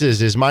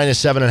 Texas is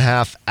minus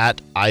 7.5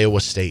 at Iowa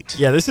State.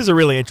 Yeah, this is a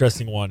really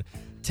interesting one.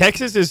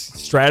 Texas's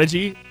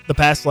strategy the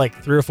past 3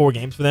 or 4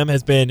 games for them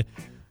has been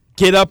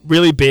get up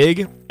really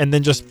big and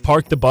then just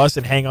park the bus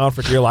and hang on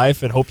for dear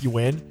life and hope you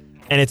win.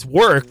 And it's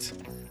worked.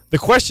 The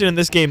question in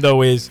this game,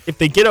 though, is if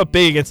they get up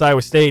big against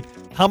Iowa State,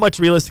 how much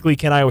realistically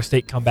can Iowa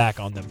State come back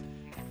on them?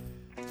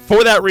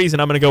 For that reason,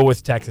 I'm going to go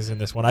with Texas in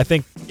this one. I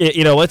think,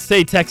 let's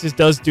say Texas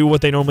does do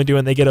what they normally do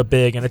and they get up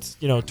big and it's,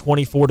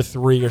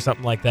 24-3 or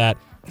something like that.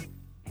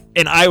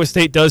 And Iowa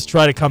State does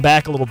try to come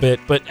back a little bit,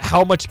 but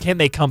how much can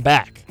they come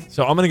back?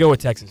 So I'm going to go with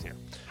Texas here.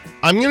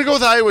 I'm going to go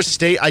with Iowa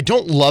State. I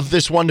don't love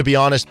this one, to be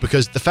honest,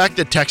 because the fact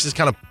that Texas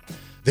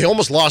they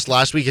almost lost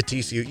last week at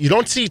TCU. You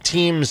don't see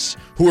teams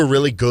who are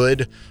really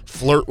good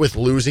flirt with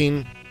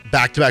losing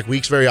back-to-back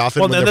weeks very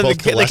often. Well, when and they're then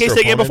both the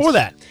K-State game before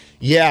that.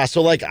 Yeah,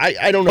 so like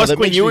I don't know. Plus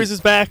Quinn Ewers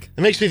is back.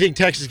 It makes me think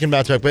Texas can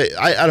bounce back, but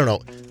I don't know.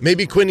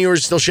 Maybe Quinn Ewers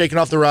is still shaking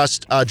off the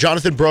rust.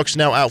 Jonathan Brooks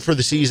now out for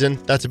the season.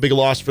 That's a big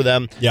loss for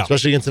them,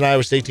 especially against an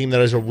Iowa State team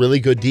that has a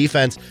really good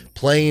defense.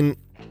 Playing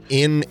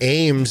in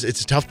Ames,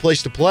 it's a tough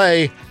place to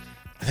play.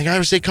 I think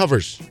Iowa State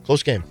covers.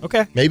 Close game.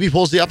 Okay. Maybe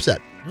pulls the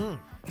upset.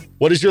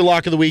 What is your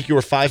lock of the week? You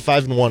were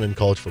 5-5-1 in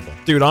college football.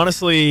 Dude,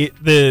 honestly,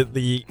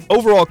 the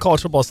overall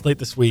college football slate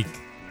this week,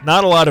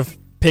 not a lot of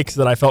picks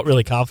that I felt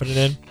really confident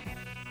in.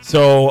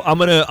 So I'm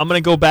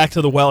gonna go back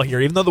to the well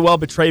here, even though the well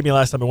betrayed me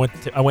last time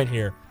I went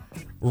here.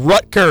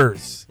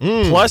 Rutgers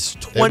plus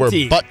 20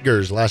 they were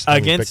Butgers last time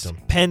against we picked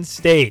them. Penn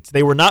State.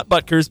 They were not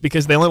Butgers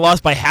because they only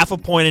lost by half a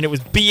point, and it was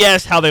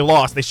BS how they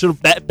lost. They should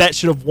have that bet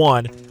should have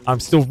won. I'm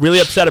still really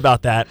upset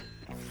about that.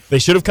 They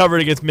should have covered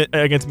against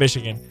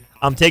Michigan.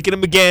 I'm taking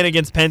them again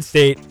against Penn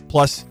State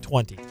plus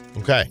 20.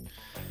 Okay.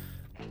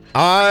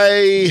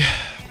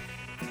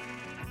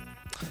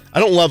 I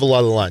don't love a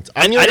lot of the lines.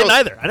 I didn't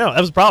either. I know. That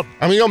was a problem.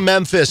 I'm going to go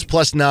Memphis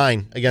plus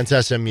 9 against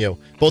SMU.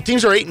 Both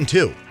teams are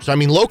 8-2. So, I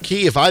mean,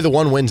 low-key, if either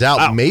one wins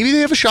out, maybe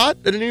they have a shot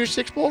at a New Year's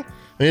Six Bowl. I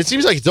mean, it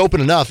seems like it's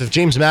open enough. If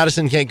James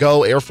Madison can't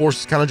go, Air Force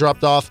has kind of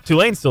dropped off.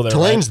 Tulane's still there,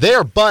 Tulane's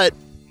there, but,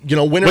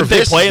 winner of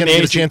this is going to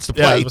get a chance to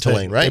play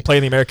Tulane, right? They play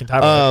in the American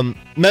title.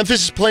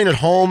 Memphis is playing at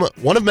home.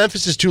 One of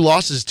Memphis' 2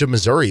 losses to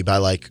Missouri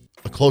by,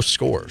 a close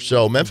score.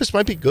 So, Memphis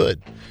might be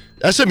good.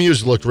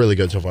 SMU's looked really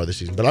good so far this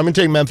season, but I'm going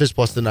to take Memphis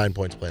plus the 9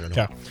 points playing at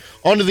home.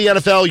 On to the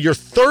NFL. You're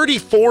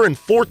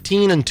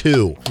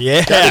 34-14-2.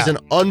 Yeah. That is an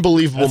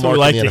unbelievable That's what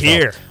mark we in the like to NFL.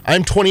 hear.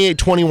 I'm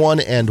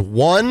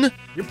 28-21-1.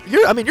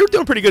 You're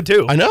doing pretty good,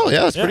 too. I know,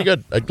 yeah, that's pretty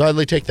good. I'd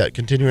gladly take that.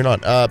 Continuing on.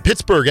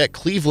 Pittsburgh at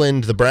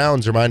Cleveland. The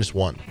Browns are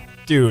 -1.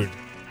 Dude,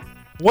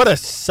 what a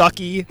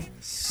sucky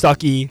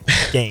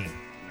game.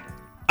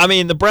 I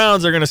mean, the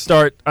Browns are going to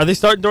start. Are they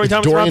starting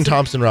Dorian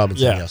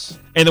Thompson-Robinson, yes.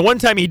 And the one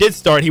time he did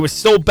start, he was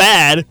so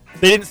bad,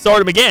 they didn't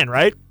start him again,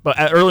 right? But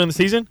early in the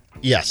season?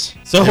 Yes.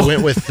 So they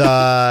went with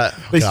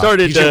they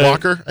started PJ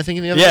Walker, I think,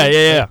 in the other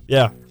game.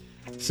 Yeah.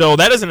 So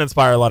that doesn't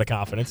inspire a lot of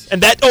confidence.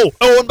 And that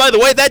and by the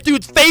way, that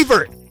dude's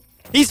favored.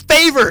 He's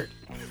favored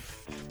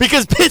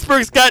because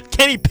Pittsburgh's got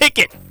Kenny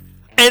Pickett.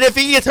 And if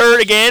he gets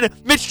hurt again,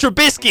 Mitch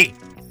Trubisky.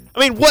 I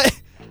mean, what?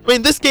 I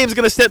mean, this game's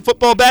going to set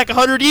football back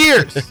 100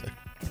 years.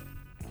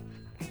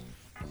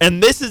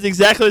 And this is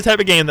exactly the type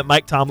of game that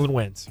Mike Tomlin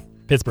wins.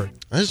 Pittsburgh.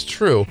 That's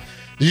true.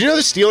 Did you know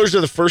the Steelers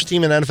are the first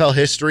team in NFL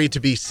history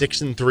to be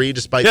 6-3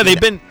 despite they've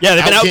been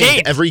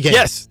outgained every game.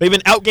 Yes, they've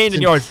been outgained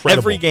in yards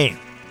every game.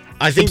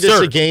 I think this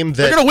is a game that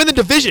they're going to win the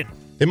division.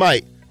 They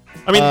might.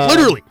 I mean,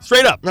 literally,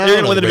 straight up, they're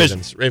going to win the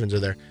division. Ravens are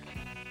there.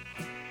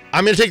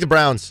 I'm going to take the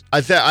Browns.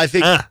 I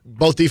think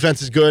both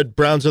defense is good.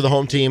 Browns are the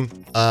home team.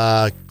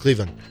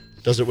 Cleveland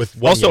does it with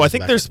one. Also, I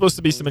think there's supposed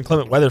to be some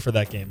inclement weather for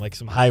that game, like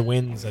some high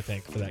winds, I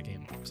think, for that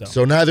game.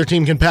 So neither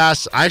team can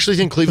pass. I actually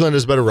think Cleveland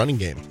is a better running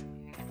game.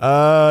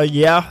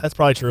 Yeah, that's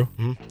probably true.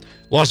 Mm-hmm.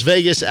 Las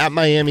Vegas at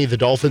Miami. The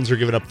Dolphins are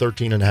giving up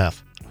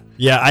 13.5.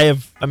 Yeah,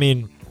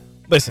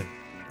 listen,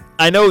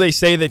 I know they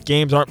say that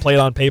games aren't played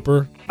on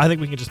paper. I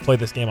think we can just play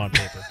this game on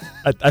paper.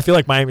 I feel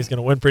like Miami's going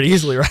to win pretty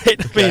easily,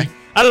 right? Okay. I mean,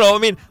 I don't know. I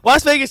mean,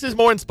 Las Vegas is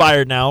more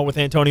inspired now with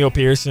Antonio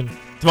Pierce and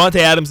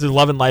Devontae Adams is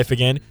loving life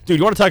again. Dude,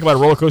 you want to talk about a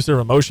roller coaster of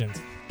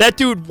emotions? That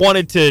dude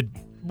wanted to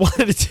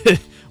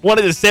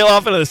sail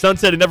off into the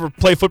sunset and never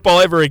play football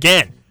ever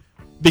again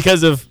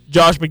because of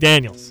Josh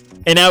McDaniels.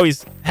 And now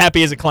he's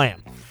happy as a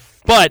clam.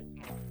 But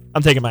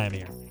I'm taking Miami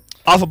here.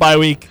 Off a bye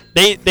week.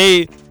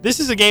 This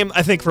is a game,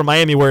 I think, for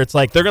Miami where it's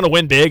like they're going to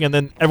win big and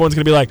then everyone's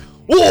going to be like,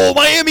 whoa,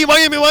 Miami,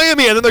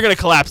 and then they're going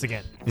to collapse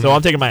again. So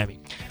I'm taking Miami.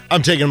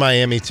 I'm taking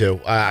Miami, too.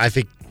 I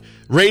think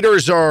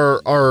Raiders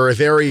are a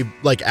very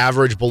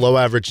average, below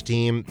average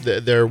team.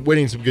 They're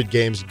winning some good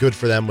games. Good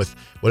for them with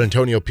what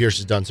Antonio Pierce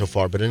has done so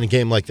far. But in a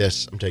game like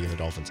this, I'm taking the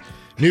Dolphins.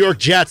 New York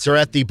Jets are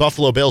at the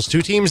Buffalo Bills.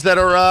 Two teams that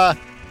are, I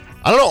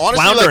don't know,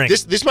 honestly,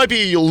 this might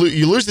be, you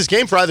lose this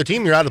game for either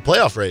team, you're out of the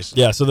playoff race.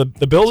 Yeah, so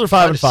the Bills are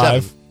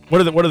 5-5.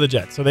 What are the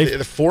Jets? So they're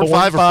 4-5 or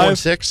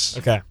 4-6.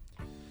 Okay.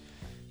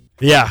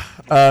 Yeah,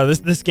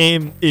 this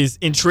game is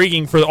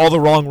intriguing for all the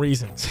wrong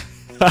reasons,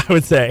 I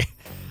would say.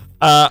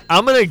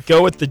 I'm going to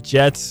go with the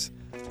Jets.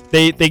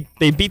 They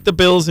beat the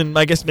Bills in,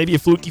 I guess, maybe a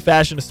fluky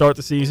fashion to start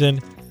the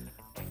season.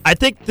 I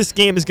think this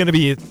game is going to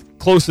be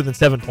closer than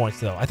 7 points,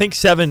 though. I think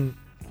 7,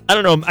 I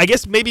don't know. I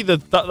guess maybe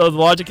the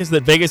logic is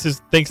that Vegas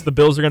thinks the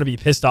Bills are going to be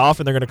pissed off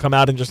and they're going to come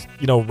out and just,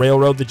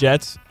 railroad the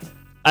Jets.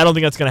 I don't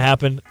think that's going to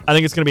happen. I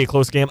think it's going to be a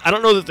close game. I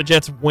don't know that the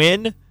Jets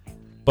win,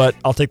 but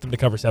I'll take them to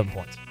cover 7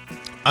 points.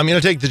 I'm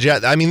going to take the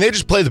Jets. I mean, they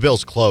just play the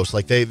Bills close.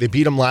 They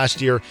beat them last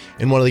year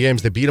in one of the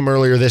games. They beat them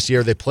earlier this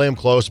year. They play them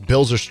close.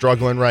 Bills are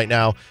struggling right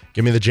now.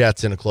 Give me the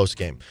Jets in a close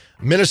game.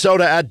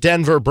 Minnesota at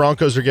Denver.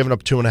 Broncos are giving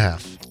up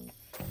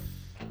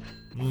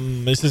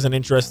 2.5. This is an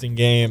interesting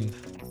game.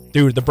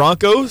 Dude, the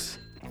Broncos,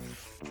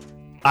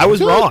 I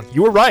was wrong.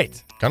 You were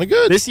right. Kind of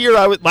good.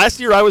 Last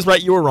year I was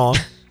right. You were wrong.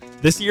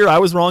 This year I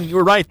was wrong. You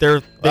were right.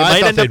 I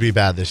thought they'd be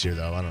bad this year,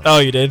 though. I don't know. Oh,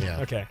 you did?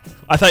 Yeah. Okay.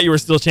 I thought you were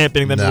still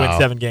championing them to win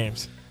 7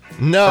 games.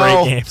 No.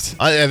 or 8 games.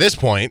 At this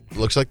point,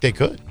 looks like they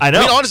could. I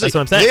know. Honestly, That's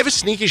what I'm saying. they have a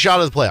sneaky shot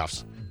of the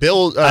playoffs.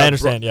 Bill, I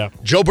understand, yeah.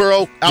 Joe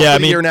Burrow out for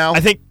the year now.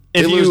 I think they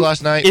if lose you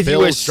last night. If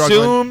Bill you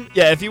struggling.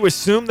 if you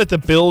assume that the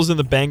Bills and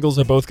the Bengals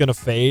are both going to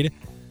fade,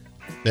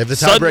 They have the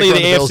suddenly tiebreaker the on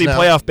the Bills AFC now.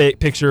 playoff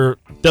picture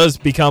does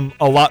become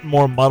a lot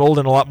more muddled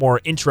and a lot more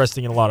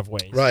interesting in a lot of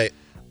ways. Right.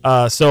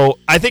 So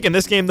I think in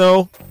this game,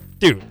 though,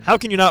 dude, how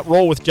can you not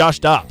roll with Josh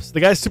Dobbs? The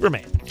guy's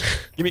Superman.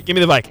 Give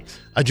me the Vikings.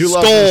 I do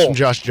love Skull. some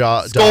Josh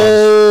Dobbs.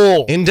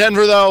 Skull. In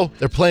Denver, though,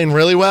 they're playing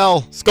really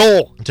well.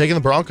 Skull. I'm taking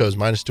the Broncos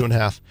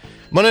 -2.5.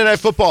 Monday Night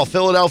Football,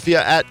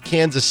 Philadelphia at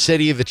Kansas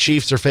City. The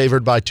Chiefs are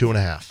favored by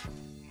 2.5.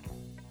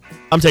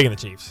 I'm taking the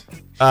Chiefs.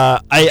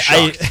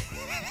 Shocked.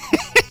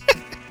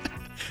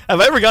 Have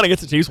I ever gone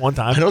against the Chiefs one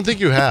time? I don't think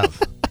you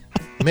have.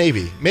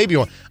 Maybe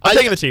one. I'm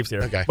taking the Chiefs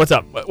here. Okay. What's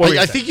up? What were you I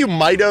gonna say? think you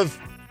might have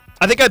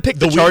I think I picked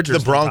the the Chargers.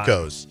 the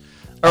Broncos.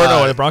 Or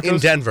no, the Broncos? in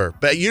Denver,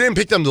 but you didn't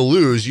pick them to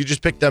lose. You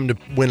just picked them to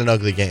win an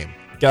ugly game.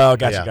 Oh,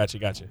 gotcha, Yeah.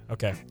 gotcha.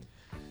 Okay.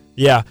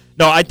 Yeah.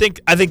 No, I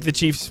think the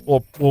Chiefs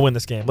will win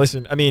this game.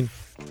 Listen, I mean,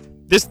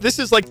 this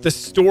is like the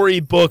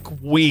storybook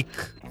week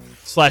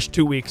 /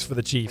 2 weeks for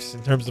the Chiefs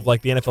in terms of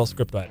like the NFL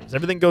script items.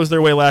 Everything goes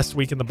their way last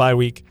week in the bye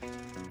week.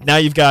 Now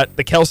you've got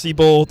the Kelsey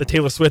Bowl, the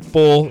Taylor Swift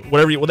Bowl,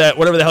 whatever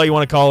the hell you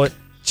want to call it.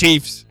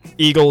 Chiefs,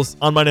 Eagles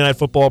on Monday Night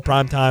Football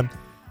primetime.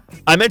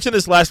 I mentioned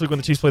this last week when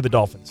the Chiefs played the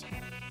Dolphins.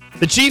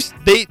 The Chiefs,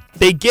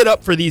 they get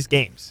up for these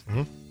games.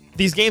 Mm-hmm.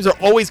 These games are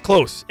always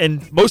close,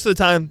 and most of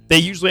the time, they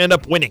usually end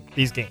up winning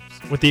these games,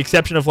 with the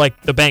exception of, like,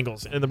 the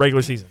Bengals in the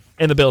regular season,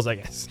 and the Bills, I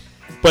guess.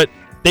 But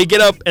they get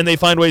up, and they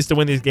find ways to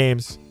win these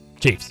games.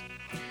 Chiefs.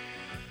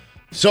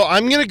 So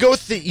I'm going to go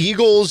with the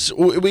Eagles.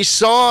 We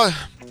saw,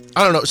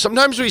 I don't know,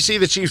 sometimes we see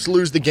the Chiefs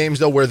lose the games,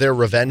 though, where they're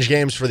revenge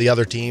games for the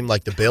other team,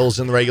 like the Bills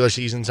in the regular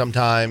season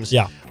sometimes.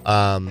 Yeah.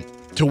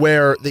 To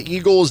where the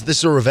Eagles, this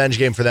is a revenge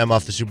game for them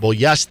off the Super Bowl.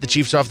 Yes, the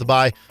Chiefs are off the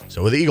bye.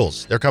 So are the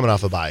Eagles. They're coming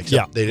off a bye,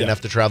 except they didn't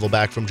have to travel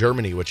back from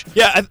Germany, which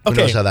who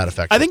knows how that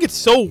affects I think it's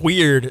so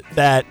weird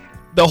that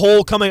the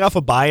whole coming off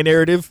a bye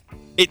narrative,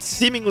 it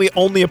seemingly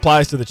only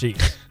applies to the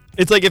Chiefs.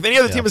 It's like if any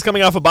other team is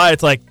coming off a bye,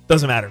 it's like,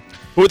 doesn't matter.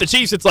 But with the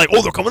Chiefs, it's like,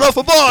 oh, they're coming off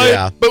a bye.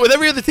 Yeah. But with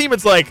every other team,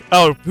 it's like,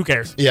 oh, who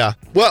cares? Yeah.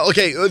 Well,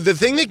 okay, the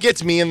thing that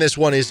gets me in this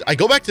one is I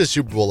go back to the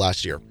Super Bowl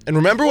last year, and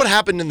remember what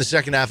happened in the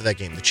second half of that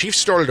game. The Chiefs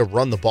started to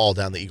run the ball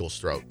down the Eagles'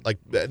 throat. Like,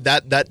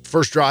 that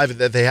first drive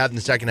that they had in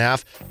the second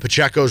half,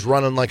 Pacheco's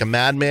running like a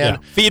madman.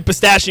 Yeah. Feed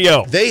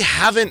Pistachio. They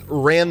haven't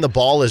ran the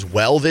ball as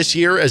well this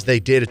year as they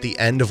did at the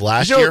end of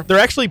last year. They're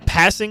actually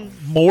passing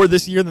more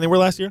this year than they were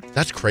last year.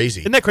 That's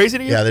crazy. Isn't that crazy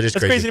to you? Yeah, that is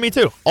That's crazy. crazy to me,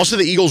 too. Also,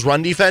 the Eagles'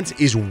 run defense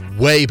is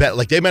way better.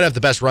 Like, they might have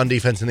the best run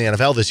defense in the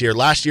NFL this year.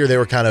 Last year, they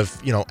were kind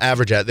of,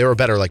 average at. They were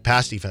better, like,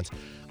 pass defense.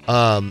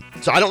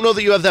 So I don't know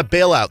that you have that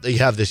bailout that you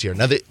have this year.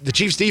 Now, the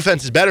Chiefs'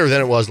 defense is better than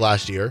it was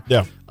last year.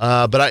 Yeah.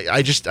 But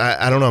I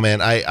don't know,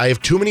 man. I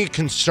have too many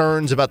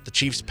concerns about the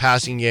Chiefs'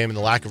 passing game and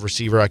the lack of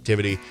receiver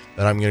activity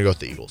that I'm going to go with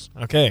the Eagles.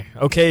 Okay,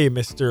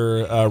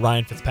 Mr.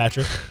 Ryan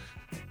Fitzpatrick.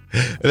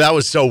 That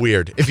was so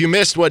weird. If you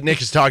missed what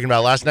Nick is talking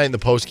about last night in the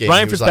postgame,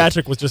 Ryan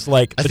Fitzpatrick was just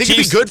like, I the think Chiefs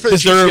it'd be good for the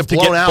Chiefs to deserve get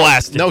blown out.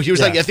 blasted. No, he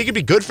was Yeah. like, I think it'd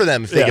be good for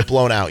them if they get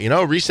blown out.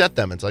 Reset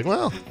them. It's like,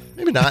 well,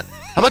 maybe not.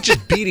 How about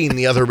just beating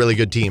the other really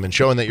good team and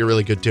showing that you're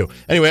really good too?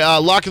 Anyway,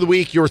 lock of the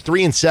week. You're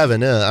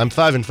 3-7. I'm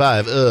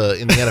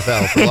 5-5. In the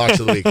NFL for locks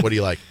of the week. What do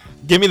you like?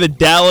 Give me the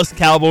Dallas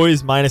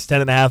Cowboys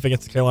 -10.5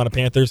 against the Carolina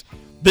Panthers.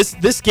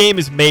 This game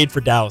is made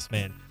for Dallas,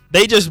 man.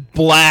 They just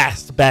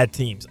blast bad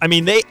teams. I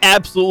mean, they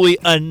absolutely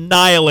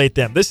annihilate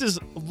them. This is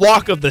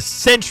lock of the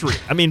century.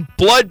 I mean,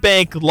 blood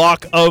bank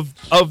lock of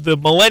the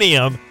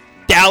millennium.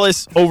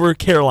 Dallas over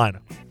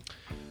Carolina.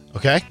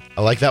 Okay,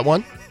 I like that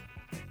one.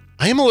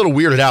 I am a little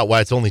weirded out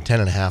why it's only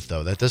 10.5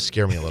 though. That does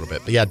scare me a little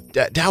bit. But yeah,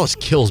 Dallas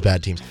kills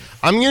bad teams.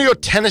 I'm gonna go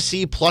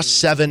Tennessee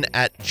 +7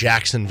 at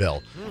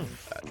Jacksonville.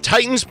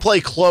 Titans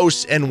play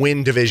close and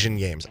win division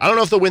games. I don't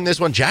know if they'll win this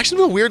one.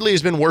 Jacksonville weirdly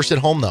has been worse at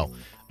home though.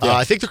 Yeah.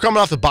 I think they're coming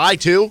off the bye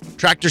too.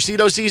 Tractor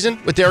Cito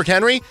season with Derrick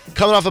Henry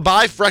coming off a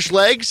bye, fresh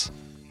legs.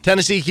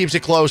 Tennessee keeps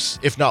it close,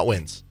 if not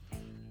wins.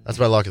 That's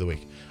my lock of the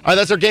week. All right,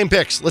 that's our game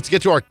picks. Let's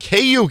get to our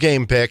KU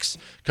game picks.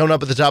 Coming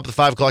up at the top of the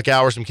 5 o'clock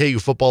hour, some KU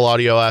football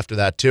audio after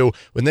that, too.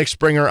 With Nick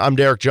Springer, I'm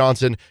Derek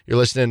Johnson. You're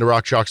listening to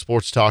Rock Chalk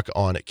Sports Talk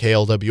on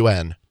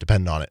KLWN.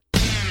 Depend on it.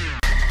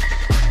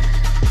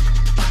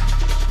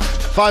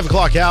 5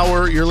 o'clock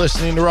hour, you're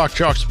listening to Rock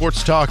Chalk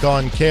Sports Talk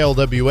on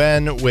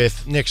KLWN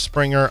with Nick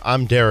Springer.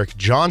 I'm Derek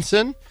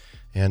Johnson,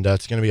 and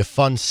it's going to be a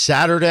fun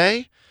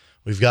Saturday.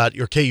 We've got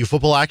your KU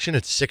football action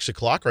at 6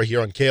 o'clock right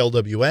here on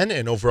KLWN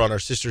and over on our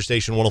sister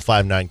station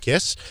 105.9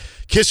 KISS.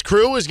 KISS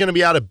Crew is going to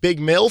be out at Big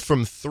Mill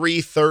from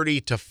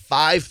 3:30 to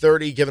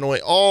 5:30, giving away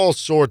all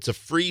sorts of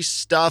free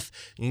stuff.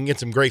 You can get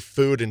some great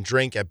food and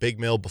drink at Big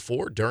Mill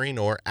before, during,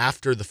 or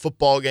after the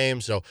football game.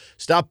 So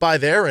stop by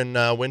there and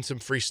win some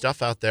free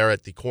stuff out there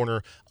at the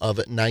corner of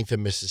 9th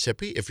and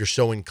Mississippi. If you're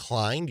so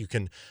inclined, you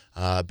can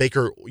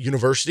Baker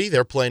University,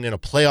 they're playing in a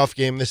playoff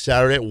game this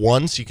Saturday at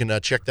 1, so you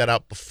can check that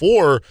out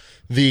before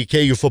the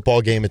KU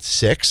football game at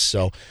 6.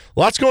 So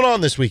lots going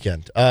on this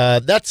weekend.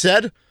 That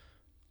said,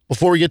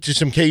 before we get to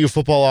some KU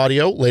football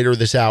audio later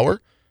this hour,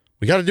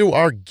 we got to do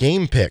our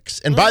game picks.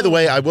 And by the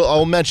way,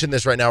 I'll mention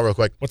this right now real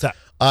quick. What's that?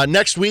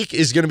 Next week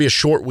is going to be a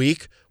short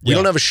week. We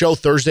don't have a show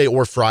Thursday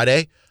or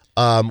Friday.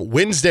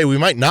 Wednesday, we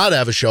might not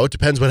have a show. It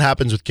depends what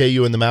happens with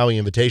KU and the Maui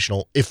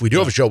Invitational. If we do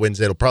have a show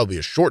Wednesday, it'll probably be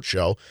a short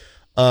show.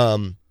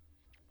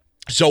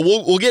 So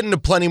we'll get into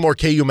plenty more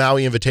KU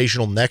Maui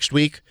Invitational next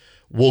week.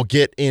 We'll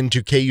get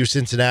into KU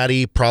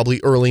Cincinnati probably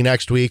early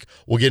next week.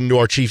 We'll get into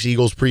our Chiefs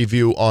Eagles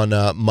preview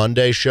on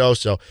Monday's show.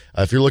 So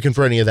if you're looking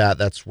for any of that,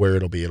 that's where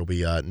it'll be. It'll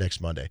be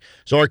next Monday.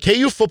 So our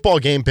KU football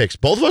game picks.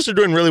 Both of us are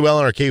doing really well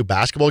on our KU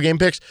basketball game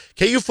picks.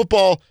 KU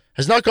football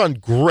has not gone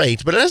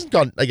great, but it hasn't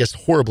gone, I guess,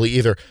 horribly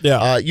either.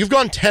 Yeah. You've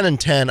gone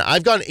 10-10.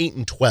 I've gone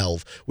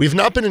 8-12. We've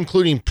not been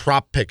including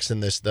prop picks in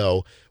this,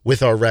 though,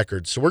 with our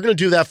records. So we're going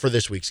to do that for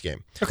this week's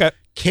game. Okay.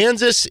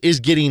 Kansas is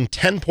getting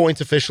 10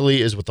 points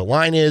officially is what the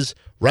line is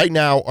right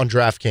now on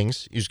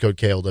DraftKings. Use code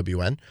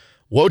KLWN.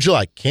 What would you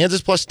like,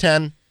 Kansas plus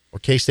 10 or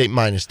K-State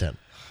minus 10?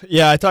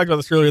 Yeah, I talked about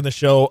this earlier in the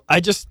show. I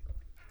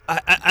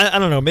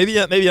don't know. Maybe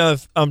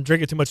I'm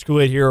drinking too much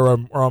Kool-Aid here,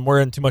 or I'm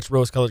wearing too much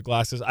rose-colored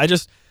glasses. I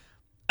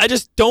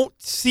just don't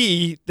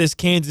see this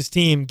Kansas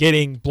team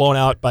getting blown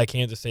out by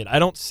Kansas State. I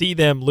don't see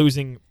them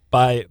losing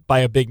by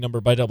a big number,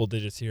 by double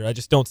digits here. I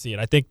just don't see it.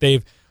 I think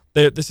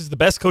this is the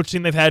best coach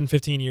team they've had in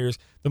 15 years,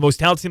 the most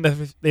talented team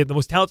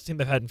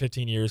they've had in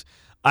 15 years.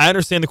 I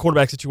understand the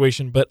quarterback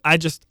situation, but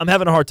I'm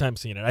having a hard time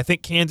seeing it. I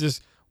think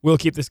Kansas will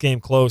keep this game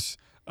close,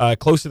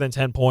 closer than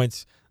 10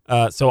 points.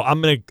 So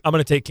I'm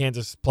gonna take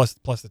Kansas plus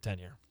the 10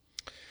 here.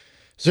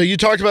 So you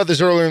talked about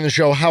this earlier in the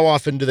show. How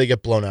often do they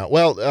get blown out?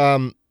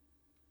 Well,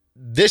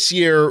 this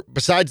year,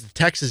 besides the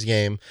Texas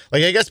game,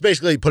 like I guess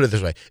basically put it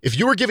this way: if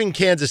you were giving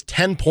Kansas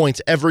 10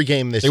 points every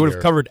game this year, they would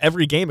have covered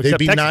every game except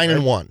they'd be Texas,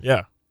 9-1. Right?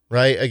 Yeah,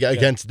 right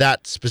against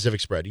that specific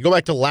spread. You go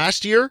back to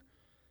last year,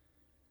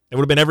 it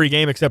would have been every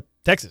game except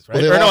Texas,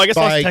 right? Well, I guess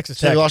lost Texas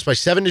Tech. They lost by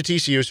 7 to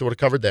TCU, so would have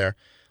covered there.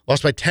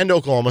 Lost by 10 to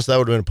Oklahoma, so that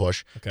would have been a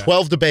push. Okay.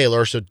 12 to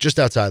Baylor, so just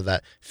outside of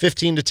that.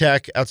 15 to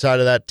Tech, outside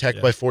of that.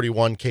 Tech by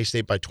 41,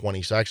 K-State by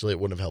 20. So actually, it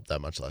wouldn't have helped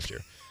that much last year.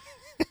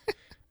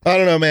 I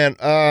don't know, man.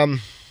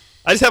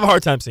 I just have a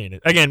hard time seeing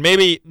it. Again,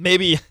 maybe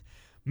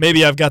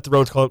I've got the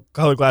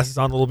rose-colored glasses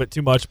on a little bit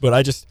too much, but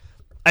I just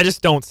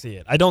don't see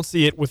it. I don't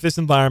see it with this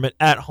environment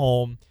at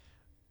home.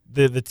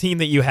 The team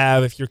that you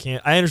have, if you're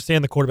I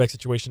understand the quarterback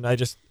situation. I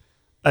just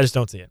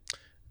don't see it.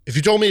 If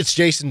you told me it's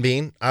Jason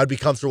Bean, I would be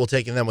comfortable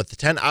taking them with the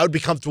 10. I would be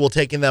comfortable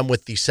taking them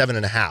with the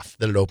 7.5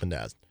 that it opened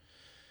as.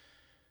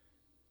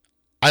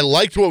 I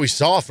liked what we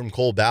saw from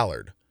Cole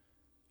Ballard,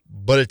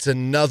 but it's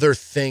another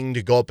thing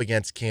to go up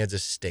against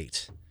Kansas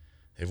State.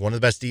 They've one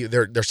of the best.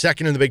 They're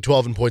second in the Big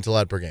 12 in points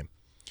allowed per game.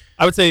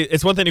 I would say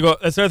it's one thing to go.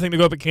 It's another thing to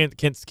go up against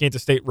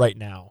Kansas State right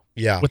now.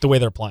 Yeah, with the way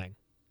they're playing.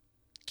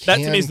 That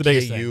to me is the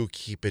biggest thing. KU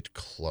keep it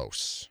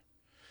close?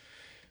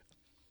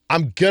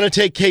 I'm going to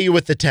take KU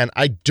with the 10.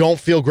 I don't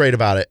feel great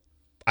about it.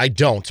 I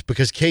don't,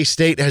 because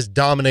K-State has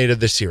dominated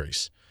this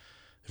series.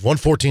 They've won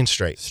 14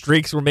 straight.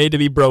 Streaks were made to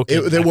be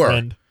broken. They were.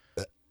 Friend.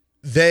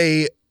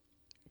 They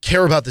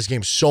care about this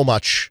game so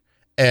much,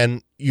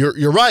 and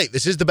you're right.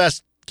 This is the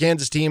best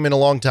Kansas team in a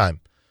long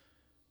time.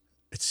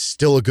 It's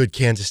still a good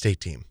Kansas State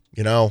team,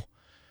 you know?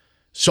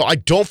 So I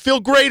don't feel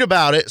great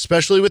about it,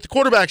 especially with the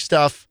quarterback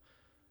stuff,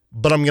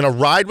 but I'm going to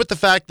ride with the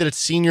fact that it's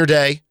senior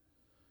day,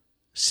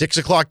 6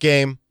 o'clock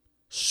game,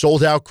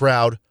 sold-out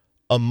crowd,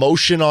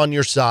 emotion on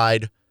your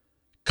side,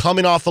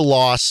 coming off a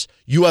loss.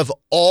 You have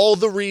all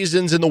the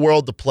reasons in the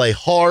world to play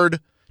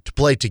hard, to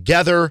play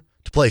together,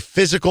 to play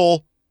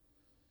physical,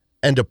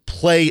 and to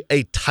play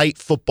a tight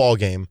football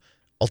game.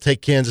 I'll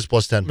take Kansas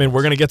plus 10. I mean,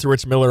 we're going to get to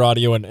Rich Miller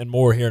audio and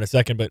more here in a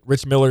second, but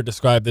Rich Miller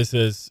described this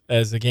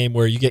as a game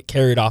where you get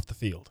carried off the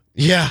field.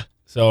 Yeah.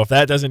 So if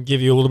that doesn't give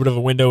you a little bit of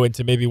a window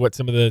into maybe what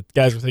some of the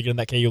guys were thinking in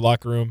that KU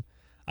locker room,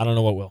 I don't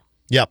know what will.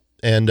 Yep.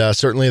 And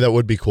certainly that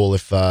would be cool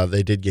if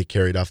they did get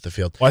carried off the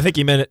field. Well, I think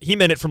he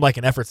meant it from like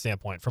an effort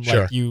standpoint, from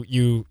sure. like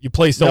you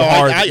play so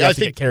hard that you have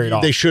to get carried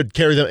off. They should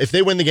carry them. If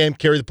they win the game,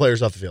 carry the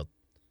players off the field.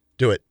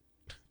 Do it.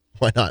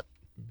 Why not?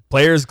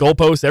 Players,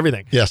 goalposts,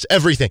 everything. Yes,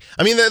 everything.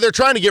 I mean, they're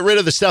trying to get rid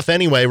of the stuff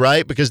anyway,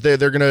 right? Because they're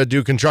going to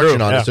do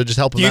construction on it, so just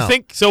help them out.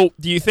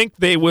 Do you think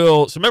they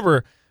will? So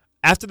remember,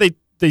 after they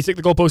stick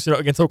the goalpost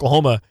against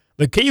Oklahoma,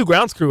 the KU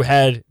grounds crew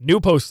had new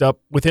posts up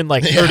within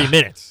like 30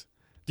 minutes.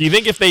 Do you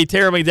think if they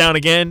tear them down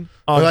again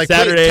on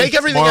Saturday, take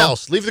everything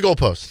else, leave the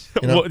goalposts?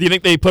 You know? Do you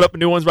think they put up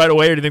new ones right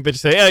away, or do you think they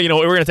just say,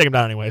 we're going to take them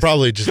down anyways?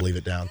 Probably just leave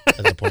it down at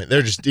that point.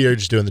 You're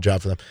just doing the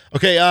job for them.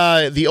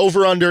 Okay, the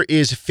over/under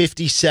is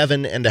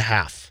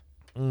 57.5.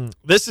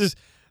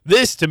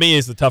 This to me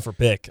is the tougher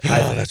pick.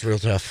 That's real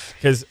tough.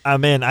 Because,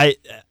 man,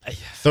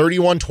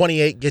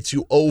 31-28 gets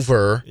you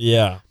over.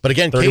 Yeah. But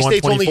again,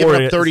 K-State's only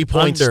given up 30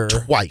 points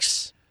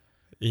twice.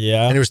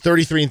 Yeah. And it was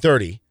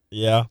 33-30.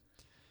 Yeah.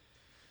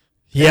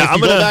 Yeah, I'm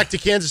going to go back to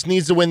Kansas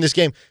needs to win this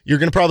game. You're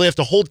going to probably have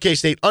to hold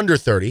K-State under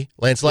 30.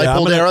 Lance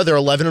Leipold they're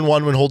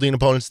 11-1 when holding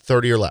opponents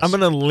 30 or less. I'm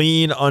going to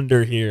lean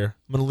under here.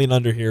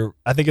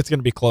 I think it's going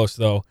to be close,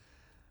 though.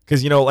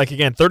 Because, like,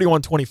 again,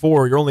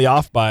 31-24, you're only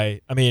off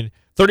by,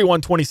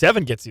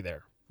 31-27 gets you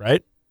there,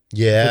 right?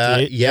 Yeah.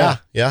 58?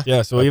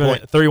 Yeah. So Good even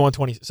point. at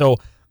 31-20. So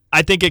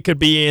I think it could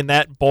be in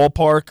that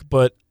ballpark,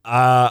 but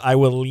I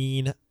will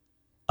lean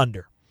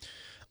under.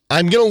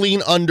 I'm going to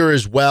lean under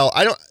as well.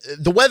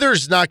 The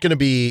weather's not going to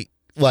be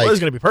like. Well, it's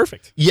going to be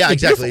perfect. Yeah, It's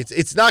exactly. beautiful.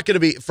 It's not going to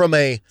be from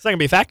a. It's not going to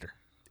be a factor.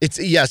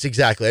 Yes,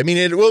 exactly. I mean,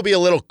 it will be a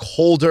little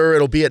colder.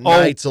 It'll be at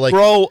night, so like.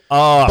 Bro,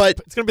 but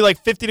it's going to be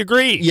like 50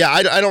 degrees. Yeah,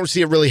 I don't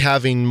see it really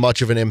having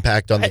much of an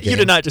impact on the game. You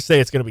did not just say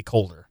it's going to be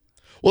colder.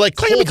 Well, like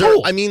It's not gonna be colder.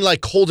 cold. I mean, like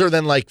colder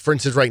than like, for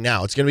instance, right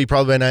now. It's going to be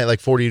probably at night like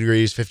 40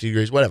 degrees, 50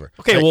 degrees, whatever.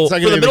 Okay, Right? well, It's not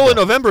for gonna the be a middle big of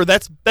deal. November,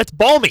 that's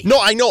balmy. No,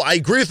 I know. I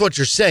agree with what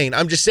you're saying.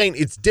 I'm just saying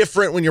it's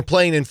different when you're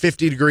playing in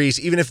 50 degrees,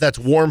 even if that's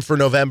warm for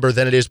November,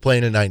 than it is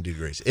playing in 90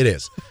 degrees. It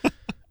is.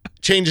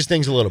 Changes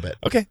things a little bit.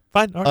 Okay,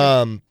 fine. All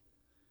right.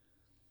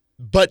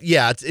 But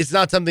yeah, it's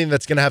not something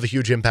that's going to have a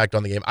huge impact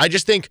on the game. I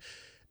just think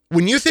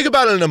when you think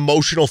about an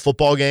emotional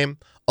football game,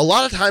 a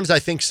lot of times I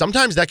think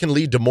sometimes that can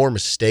lead to more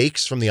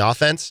mistakes from the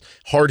offense,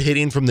 hard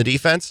hitting from the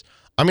defense.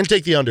 I'm going to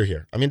take the under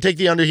here. I'm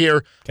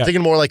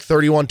thinking more like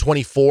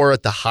 31-24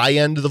 at the high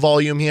end of the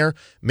volume here.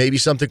 Maybe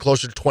something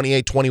closer to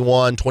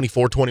 28-21,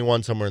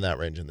 24-21, somewhere in that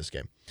range in this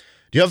game.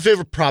 Do you have a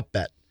favorite prop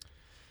bet?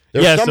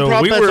 There's some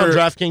prop bets on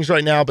DraftKings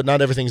right now, but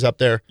not everything's up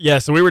there. Yeah,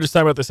 so we were just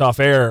talking about this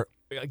off air.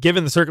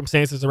 Given the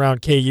circumstances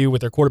around KU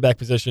with their quarterback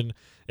position,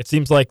 it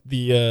seems like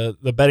the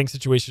betting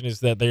situation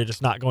is that they're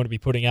just not going to be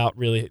putting out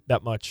really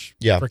that much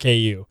for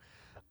KU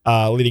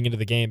leading into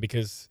the game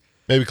because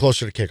maybe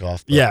closer to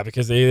kickoff. Yeah,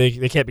 because they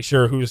can't be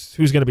sure who's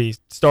going to be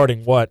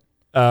starting what.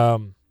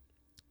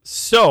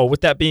 So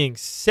with that being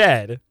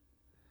said,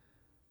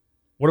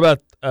 what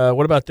about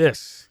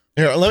this?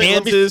 Here,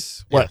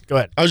 Kansas. What? Go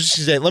ahead. I was just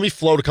going to say, let me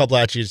float a couple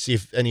at you to see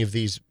if any of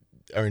these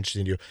are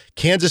interesting to you.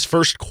 Kansas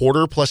first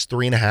quarter plus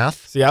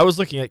 3.5. See, I was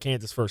looking at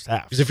Kansas first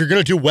half. Because if you're going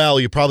to do well,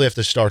 you probably have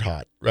to start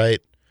hot, right?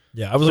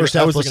 Yeah, I was first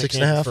half looking plus at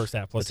 6.5. First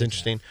half plus. That's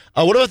interesting.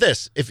 What about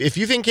this? If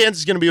you think Kansas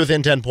is going to be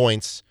within 10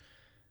 points,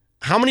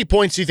 how many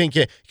points do you think?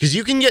 Because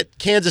you can get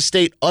Kansas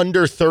State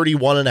under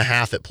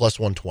 31.5 at plus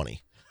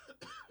 120.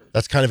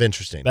 That's kind of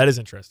interesting. That is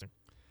interesting.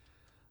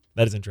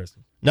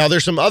 Now,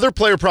 there's some other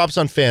player props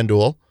on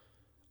FanDuel,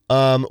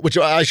 which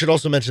I should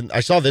also mention. I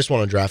saw this one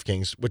on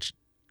DraftKings, which,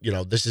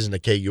 this isn't a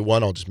KU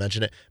one. I'll just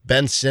mention it.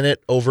 Ben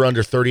Sinnott over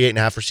under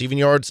 38.5 receiving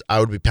yards. I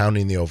would be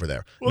pounding the over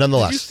there. Well,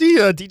 Nonetheless. Did you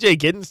see DJ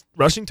Giddens'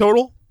 rushing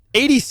total?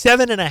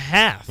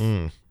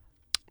 87.5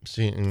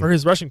 for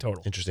his rushing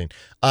total. Interesting.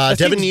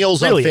 Devin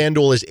Neal's on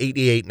FanDuel is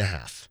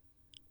 88.5.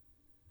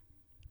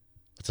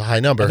 That's a high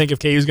number. I think if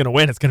KU's going to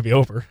win, it's going to be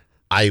over.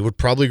 I would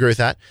probably agree with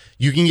that.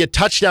 You can get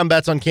touchdown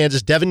bets on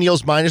Kansas. Devin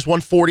Neal's minus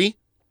 140.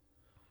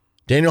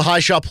 Daniel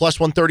Highshaw plus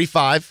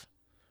 135.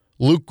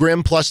 Luke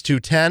Grimm plus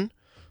 210.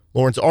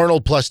 Lawrence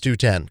Arnold plus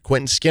 210.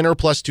 Quentin Skinner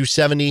plus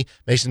 270.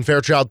 Mason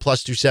Fairchild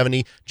plus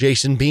 270.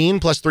 Jason Bean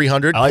plus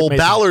 300. Cole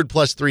Ballard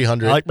plus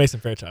 300. I like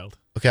Mason Fairchild.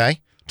 Okay.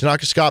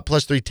 Tanaka Scott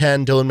plus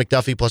 310. Dylan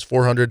McDuffie plus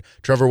 400.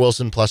 Trevor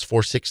Wilson plus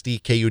 460.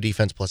 KU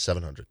defense plus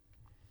 700.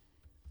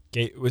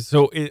 Okay,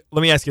 so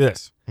let me ask you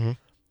this. Mm-hmm.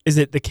 Is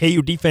it the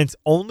KU defense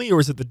only, or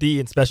is it the D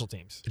in special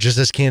teams? It just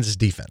says Kansas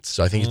defense,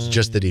 so I think it's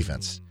just the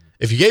defense.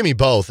 If you gave me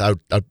both, I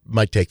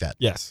might take that.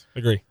 Yes,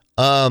 agree.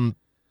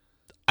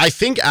 I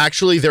think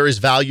actually there is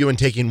value in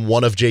taking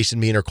one of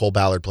Jason Bean or Cole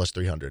Ballard plus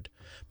 300,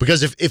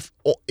 because if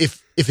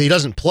he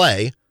doesn't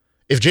play,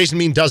 if Jason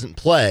Bean doesn't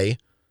play,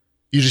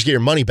 you just get your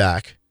money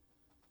back.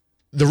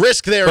 The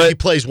risk there is he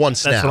plays one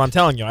snap. That's what I'm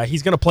telling you.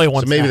 He's going to play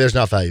one snap. So maybe there's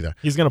not value there.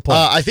 He's going to play.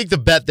 I think the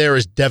bet there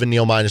is Devin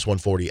Neal minus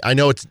 140. I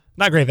know it's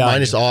not great value.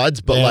 Minus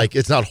odds, but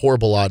it's not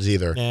horrible odds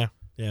either.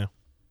 Yeah.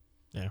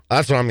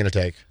 That's what I'm going to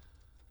take.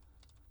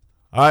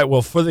 All right,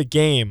 well, for the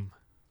game,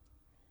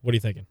 what are you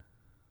thinking?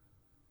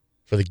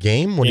 For the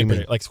game? What do you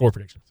mean? Like score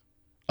predictions.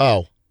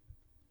 Oh.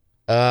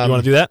 You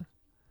want to do that?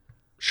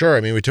 Sure.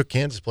 I mean, we took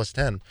Kansas plus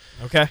 10.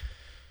 Okay.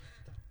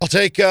 I'll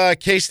take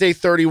K-State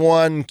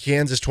 31,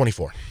 Kansas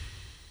 24.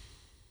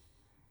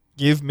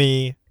 Give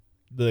me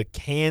the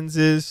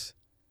Kansas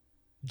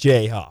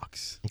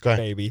Jayhawks. Okay.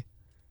 Baby.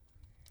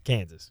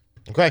 Kansas.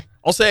 Okay.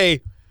 I'll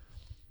say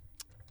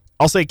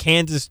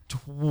Kansas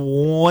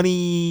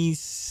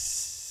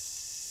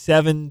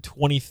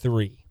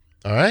 27-23.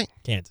 All right.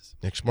 Kansas.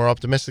 Nick's more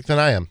optimistic than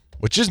I am,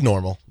 which is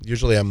normal.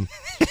 Usually I'm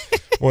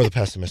more the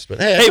pessimist. But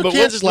hey, but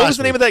Kansas what was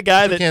the name of that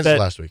guy Kansas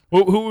last week?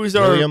 Who was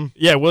our William?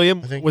 Yeah,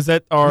 William. I think. Was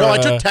that our? No, I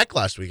took Tech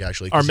last week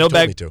actually. Our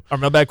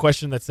mailbag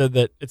question that said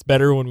that it's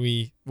better when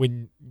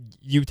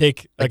you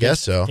take. I guess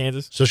so.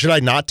 Kansas. So should I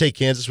not take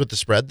Kansas with the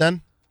spread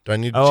then? Do I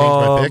need to change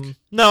my pick?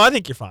 No, I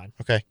think you're fine.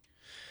 Okay.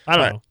 I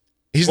don't know.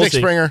 He's We'll Nick see.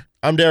 Springer.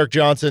 I'm Derek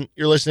Johnson.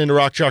 You're listening to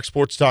Rock Chalk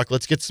Sports Talk.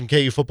 Let's get some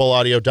KU football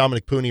audio.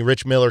 Dominic Pooney,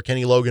 Rich Miller,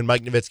 Kenny Logan,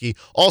 Mike Nowitzki,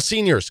 all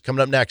seniors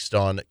coming up next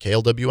on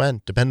KLWN.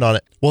 Depend on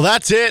it. Well,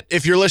 that's it.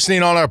 If you're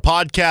listening on our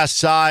podcast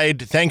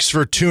side, thanks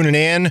for tuning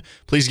in.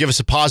 Please give us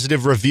a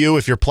positive review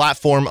if your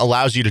platform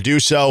allows you to do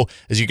so,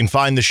 as you can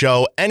find the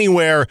show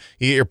anywhere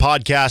you get your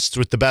podcasts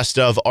with the Best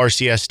of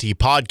RCST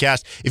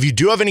podcast. If you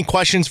do have any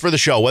questions for the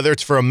show, whether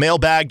it's for a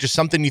mailbag, just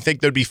something you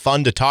think that would be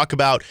fun to talk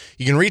about,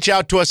 you can reach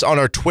out to us on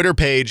our Twitter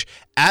page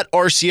at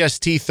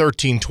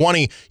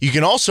RCST1320. You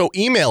can also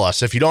email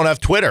us if you don't have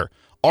Twitter.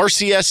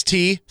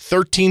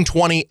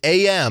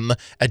 RCST1320am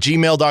at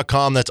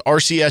gmail.com. That's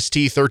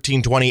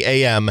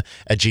RCST1320am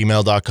at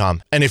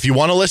gmail.com. And if you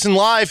want to listen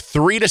live,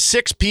 3 to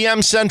 6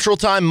 p.m. Central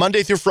Time,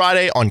 Monday through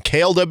Friday on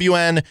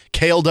KLWN,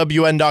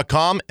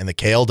 KLWN.com, and the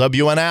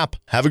KLWN app.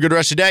 Have a good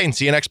rest of your day and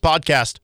see you next podcast.